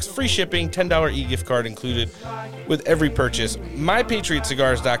 $100. Free shipping. $10 e-gift card included with every purchase.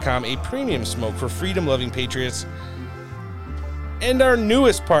 MyPatriotCigars.com, a premium smoke for freedom-loving patriots. And our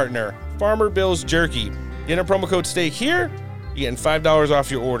newest partner, Farmer Bill's Jerky. You enter promo code STEAK here. You're getting $5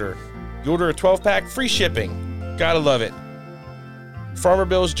 off your order. You order a 12-pack, free shipping. Gotta love it.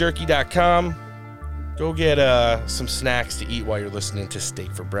 FarmerBillsJerky.com. Go get some snacks to eat while you're listening to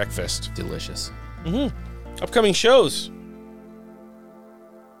Steak for Breakfast. Delicious. Upcoming shows.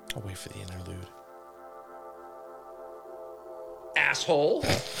 I'll wait for the interlude. Asshole.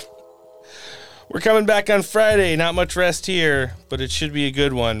 We're coming back on Friday. Not much rest here, but it should be a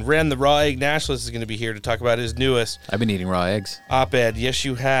good one. Ren, the Raw Egg Nationalist, is going to be here to talk about his newest I've been eating raw eggs. op-ed. Yes,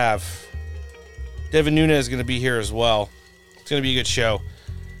 you have. Devin Nunes is going to be here as well. It's going to be a good show.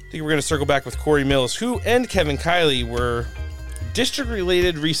 I think we're going to circle back with Corey Mills, who and Kevin Kiley were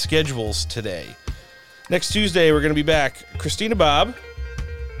district-related reschedules today. Next Tuesday, we're going to be back. Christina Bobb,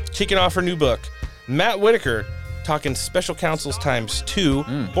 kicking off her new book. Matt Whitaker talking special counsels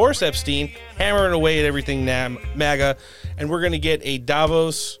 ×2. Boris Epstein hammering away at everything MAGA. And we're going to get a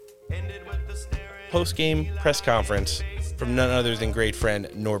Davos post-game press conference from none other than great friend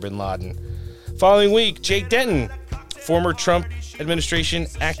Noor bin Laden. Following week, Jake Denton, former Trump administration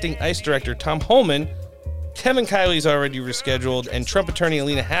acting ICE director Tom Holman, Kevin Kiley's already rescheduled, and Trump attorney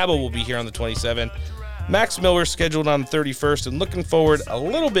Alina Habba will be here on the 27th. Max Miller scheduled on the 31st, and looking forward a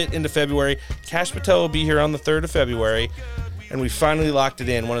little bit into February, Kash Patel will be here on the 3rd of February, and we finally locked it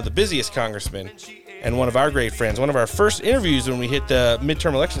in. One of the busiest congressmen and one of our great friends, one of our first interviews when we hit the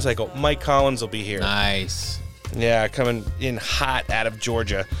midterm election cycle, Mike Collins will be here. Nice. Yeah, coming in hot out of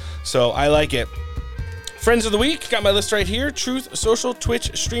Georgia. So I like it. Friends of the week, got my list right here. Truth Social,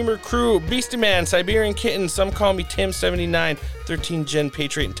 Twitch, Streamer Crew, Beastie Man, Siberian Kitten, Some Call Me Tim79, 13 Gen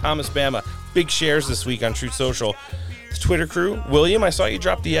Patriot, and Thomas Bama. Big shares this week on Truth Social. The Twitter Crew, William, I saw you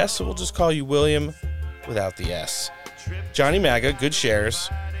drop the S, so we'll just call you William without the S. Johnny Maga, good shares.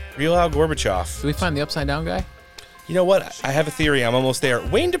 Real Al Gorbachev. Did we find the upside down guy? You know what? I have a theory. I'm almost there.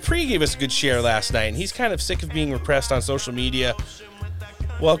 Wayne Dupree gave us a good share last night, and he's kind of sick of being repressed on social media.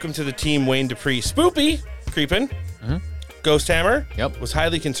 Welcome to the team, Wayne Dupree. Spoopy, creeping. Ghost Hammer. Yep. Was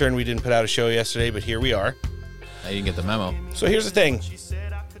highly concerned we didn't put out a show yesterday, but here we are. I didn't get the memo. So here's the thing.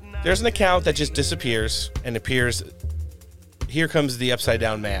 There's an account that just disappears and appears. Here comes the Upside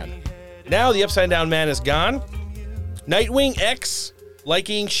Down Man. Now the Upside Down Man is gone. Nightwing X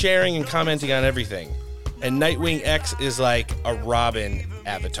liking, sharing, and commenting on everything. And Nightwing X is like a Robin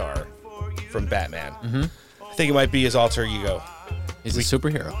avatar from Batman. I think it might be his alter ego. He's a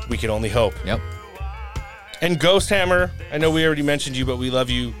superhero. We can only hope. Yep. And Ghost Hammer, I know we already mentioned you, but we love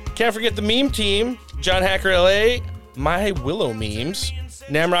you. Can't forget the meme team. John Hacker LA, My Willow Memes,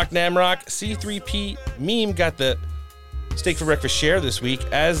 Namrock, C3P Meme got the Steak for Breakfast share this week,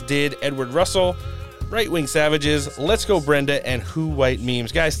 as did Edward Russell, Right Wing Savages, Let's Go Brenda, and Who White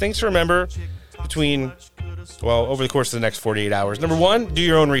Memes. Guys, things to remember over the course of the next 48 hours. Number 1, do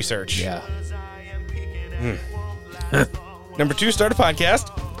your own research. Yeah. Number 2, start a podcast.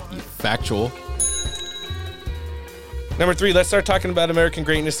 Factual. Number 3, let's start talking about American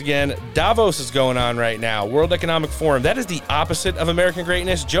greatness again. Davos is going on right now. World Economic Forum. That is the opposite of American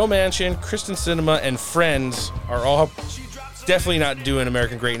greatness. Joe Manchin, Kristen Sinema, and friends are all definitely not doing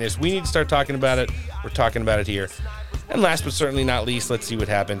American greatness. We need to start talking about it. We're talking about it here. And last but certainly not least, let's see what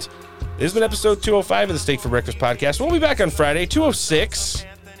happens. This has been episode 205 of the Steak for Breakfast podcast. We'll be back on Friday, 206.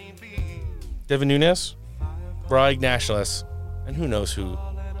 Devin Nunes, Bra Ignatius, and who knows who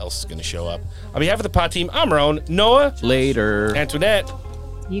else is going to show up. On behalf of the pod team, I'm Roan. Noah. Later. Antoinette.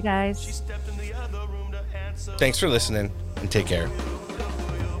 You guys. Thanks for listening, and take care.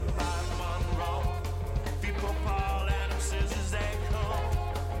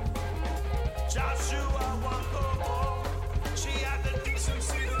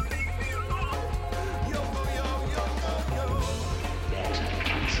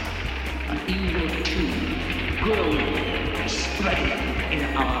 Spreading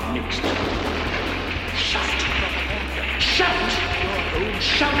in our midst. Shout! Shout!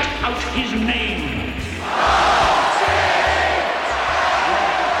 Shout out his name!